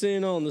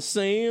dancing on the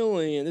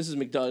ceiling. This is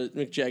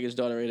Mick Jagger's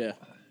daughter right there.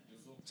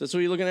 So that's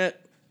what you're looking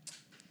at?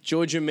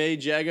 Georgia May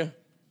Jagger.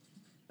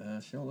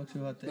 She don't look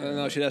too hot there.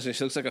 No, she doesn't.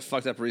 She looks like a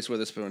fucked up Reese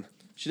Witherspoon.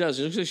 She does.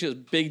 She looks like she has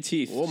big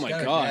teeth. Oh my Got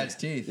her god. dad's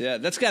teeth. Yeah,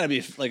 that's got to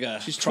be like a.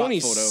 She's crop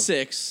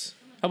 26.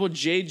 How about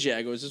Jade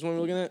Jago? Is this one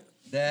we're looking at?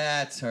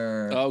 That's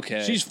her. photo.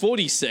 Okay. She's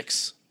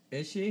 46.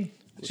 Is she?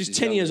 She's she's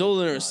 10 younger. years older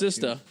than her Oh,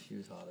 sister. She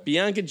was hotter.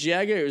 Bianca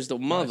Jagger is the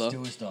mother.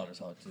 Stewart's daughter's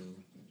hot too.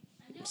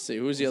 Let's see,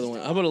 who's the other one?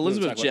 How about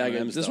Elizabeth talk about Jagger?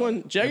 Eminem's This daughter.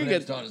 one, Jagger Eminem's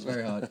gets daughter's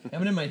very hot.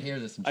 Eminem might hear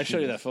this. And I shoot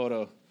showed you us. that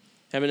photo.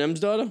 Eminem's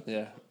daughter.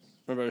 Yeah.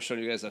 Remember I was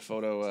showing you guys that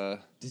photo.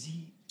 Does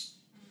he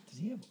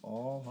have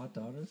all hot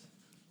daughters?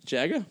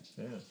 Jagger?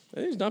 Yeah. I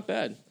think he's not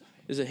bad.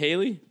 Is it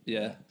Haley?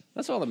 Yeah.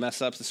 That's all the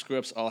mess ups. The screw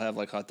ups all have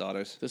like hot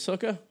daughters. This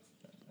hooker?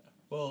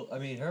 Well, I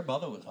mean, her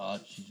mother was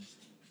hot. She just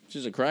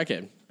She's a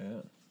crackhead.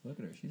 look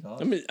at her. She's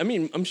hot. I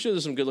mean, I'm sure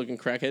there's some good-looking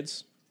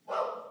crackheads.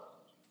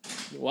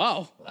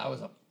 Wow. That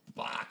was a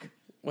bach.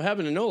 What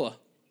happened to Nola?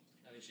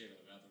 I think she had to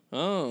go to the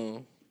bathroom.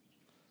 Oh.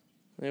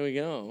 There we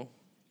go.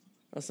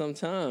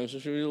 Sometimes.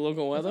 Should we do the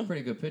local That's a weather?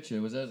 pretty good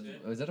picture. Was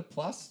that a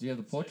plus? Do you have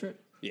the portrait?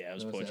 Yeah, it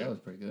was That portrait. was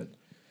pretty good.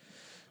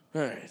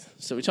 All right.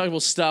 So we talked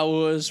about Star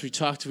Wars.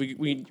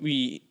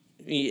 We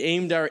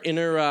aimed our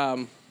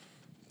inner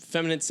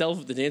feminine self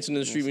with the Dance in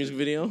the Street music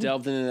video.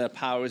 Delved into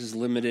Powers'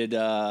 limited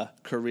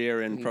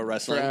career in pro For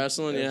wrestling.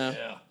 wrestling,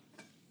 yeah.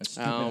 A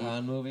stupid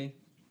Han movie.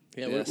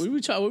 Yeah, Yes. what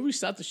did we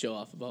start the show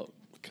off about?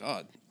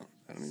 God.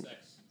 I don't even...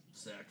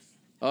 Sex.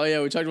 Oh,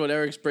 yeah, we talked about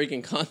Eric's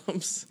breaking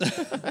condoms.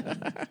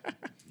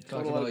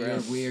 Talk about your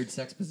weird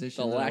sex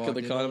position. The that I lack of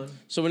the walked in condom. on.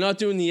 So we're not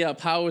doing the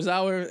Powers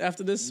Hour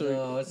after this? Or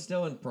No, it's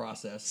still in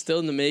process. still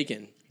in the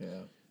making? Yeah.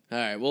 All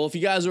right. Well, if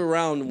you guys are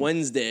around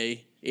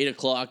Wednesday, 8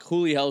 o'clock,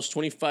 Hooley House,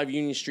 25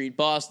 Union Street,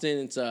 Boston.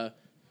 It's a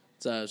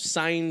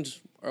signed,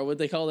 or what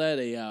they call that,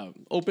 a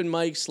open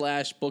mic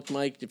 / booked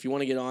mic. If you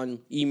want to get on,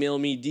 email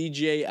me,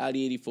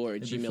 dj@84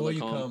 And before you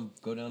gmail.com. come,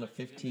 go down to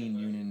 15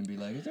 Union and be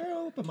like, "Is there an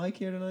open mic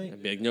here tonight?"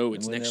 I'd be like, no, And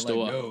it's when next they're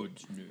door. like, "No,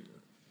 it's new."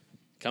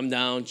 Come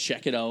down,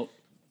 check it out.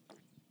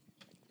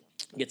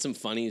 Get some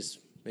funnies.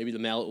 Maybe the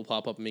mallet will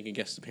pop up and make a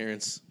guest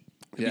appearance.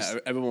 Yeah,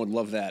 everyone would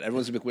love that.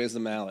 Everyone's gonna be like, "Where's the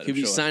mallet?" He'll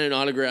I'm be sure. signing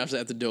autographs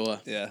at the door.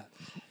 Yeah.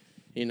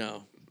 You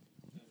know.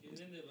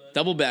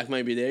 Doubleback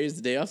might be there. He's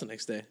the day off the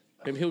next day.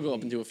 Maybe he'll go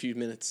up and do a few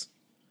minutes.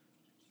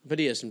 But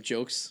he has some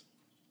jokes.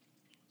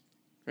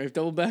 Right,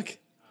 Doubleback?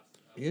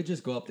 He'll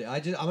just go up there.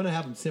 I'm gonna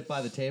have him sit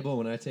by the table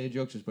when I say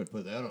jokes. Just put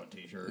that on a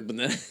t-shirt. But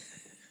then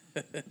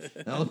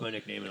That was my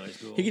nickname in high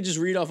school. he could just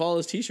read off all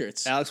his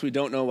T-shirts. Alex, we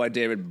don't know why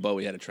David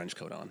Bowie had a trench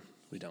coat on.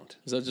 We don't.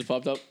 Is that just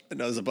popped up? No,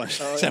 there's a bunch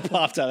that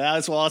popped up.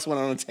 Alex Wallace went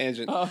on a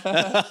tangent.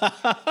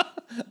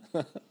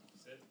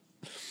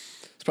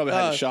 It's probably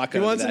hiding a He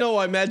shotgun. wants to into know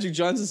why Magic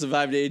Johnson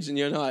survived AIDS and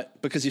you're not.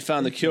 that. Because he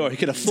found the cure. He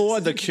could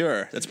afford the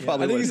cure. That's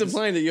probably I think what he's it is.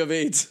 implying that you have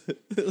AIDS.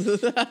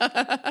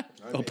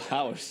 Oh,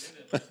 Powers.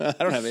 I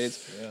don't have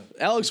AIDS.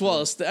 Alex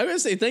Wallace, I'm going to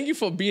say thank you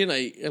for being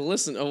a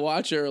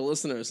watcher, a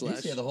listener, He's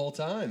 / here the whole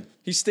time.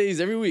 He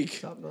stays every week.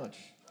 Top notch.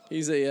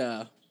 He's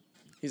a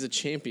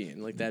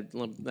champion, like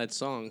that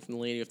song from the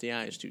Lady with the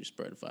Eyes, too,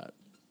 spread five.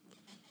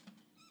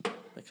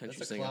 That country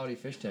That's a singer. cloudy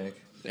fish tank.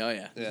 Oh,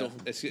 yeah. Yeah,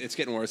 it's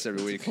getting worse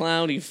every week.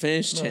 Cloudy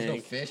fish No, there's no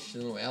tank. fish.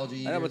 There's no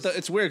algae. I know, but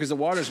it's weird because the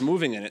water's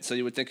moving in it, so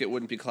you would think it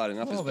wouldn't be clouding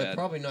up as Oh, but bad.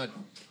 probably not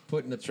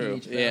putting the True.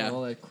 pH down. Yeah.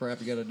 All that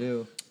crap you got to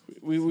do.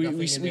 We nothing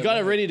in there got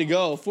it but- ready to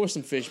go for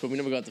some fish, but we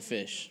never got the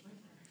fish.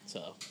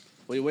 So,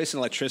 Well, you're wasting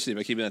electricity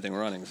by keeping that thing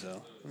running,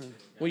 so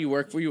what you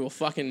work for? You a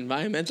fucking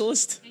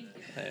environmentalist?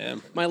 I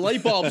am. My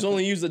light bulbs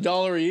only use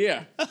 $1 a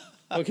year.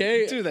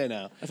 Okay? Do they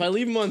now? If I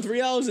leave them on 3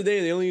 hours a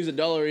day, they only use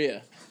 $1 a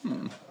year.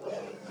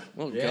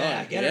 Oh,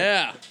 Yeah, God. get it.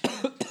 Yeah.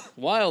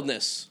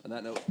 Wildness. On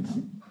that note,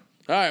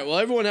 All right. Well,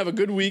 everyone have a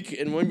good week,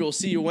 and maybe we'll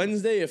see you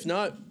Wednesday. If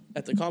not,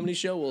 at the comedy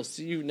show, we'll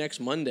see you next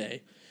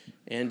Monday.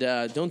 And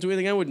don't do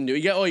anything I wouldn't do.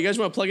 You guys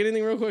want to plug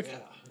anything real quick?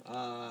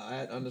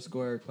 At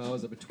 _Eric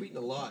Powers. I've been tweeting a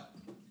lot.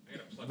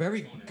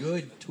 Very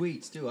good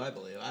tweets, too, I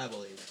believe. I don't know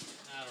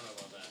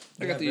about that.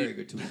 I got very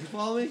good tweets. You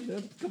follow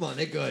me? Come on,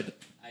 they're good.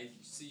 I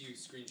see you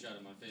screenshot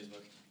them on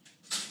Facebook.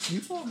 You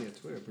follow me on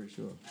Twitter, I'm pretty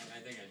sure. I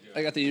think I do.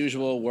 I got the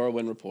usual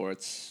whirlwind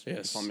reports.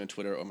 Yes. Follow me on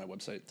Twitter or my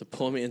website, The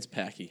Poor Man's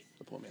Packy.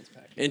 The Poor Man's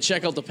Pack. And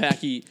check out the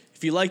Packy.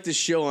 If you like this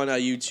show on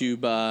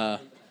YouTube,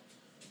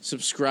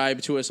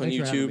 subscribe to us on Thanks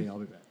for having YouTube. me. I'll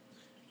be back.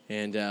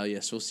 And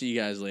yes, we'll see you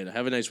guys later.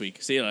 Have a nice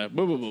week. See you later.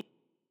 Boo, boo, boo.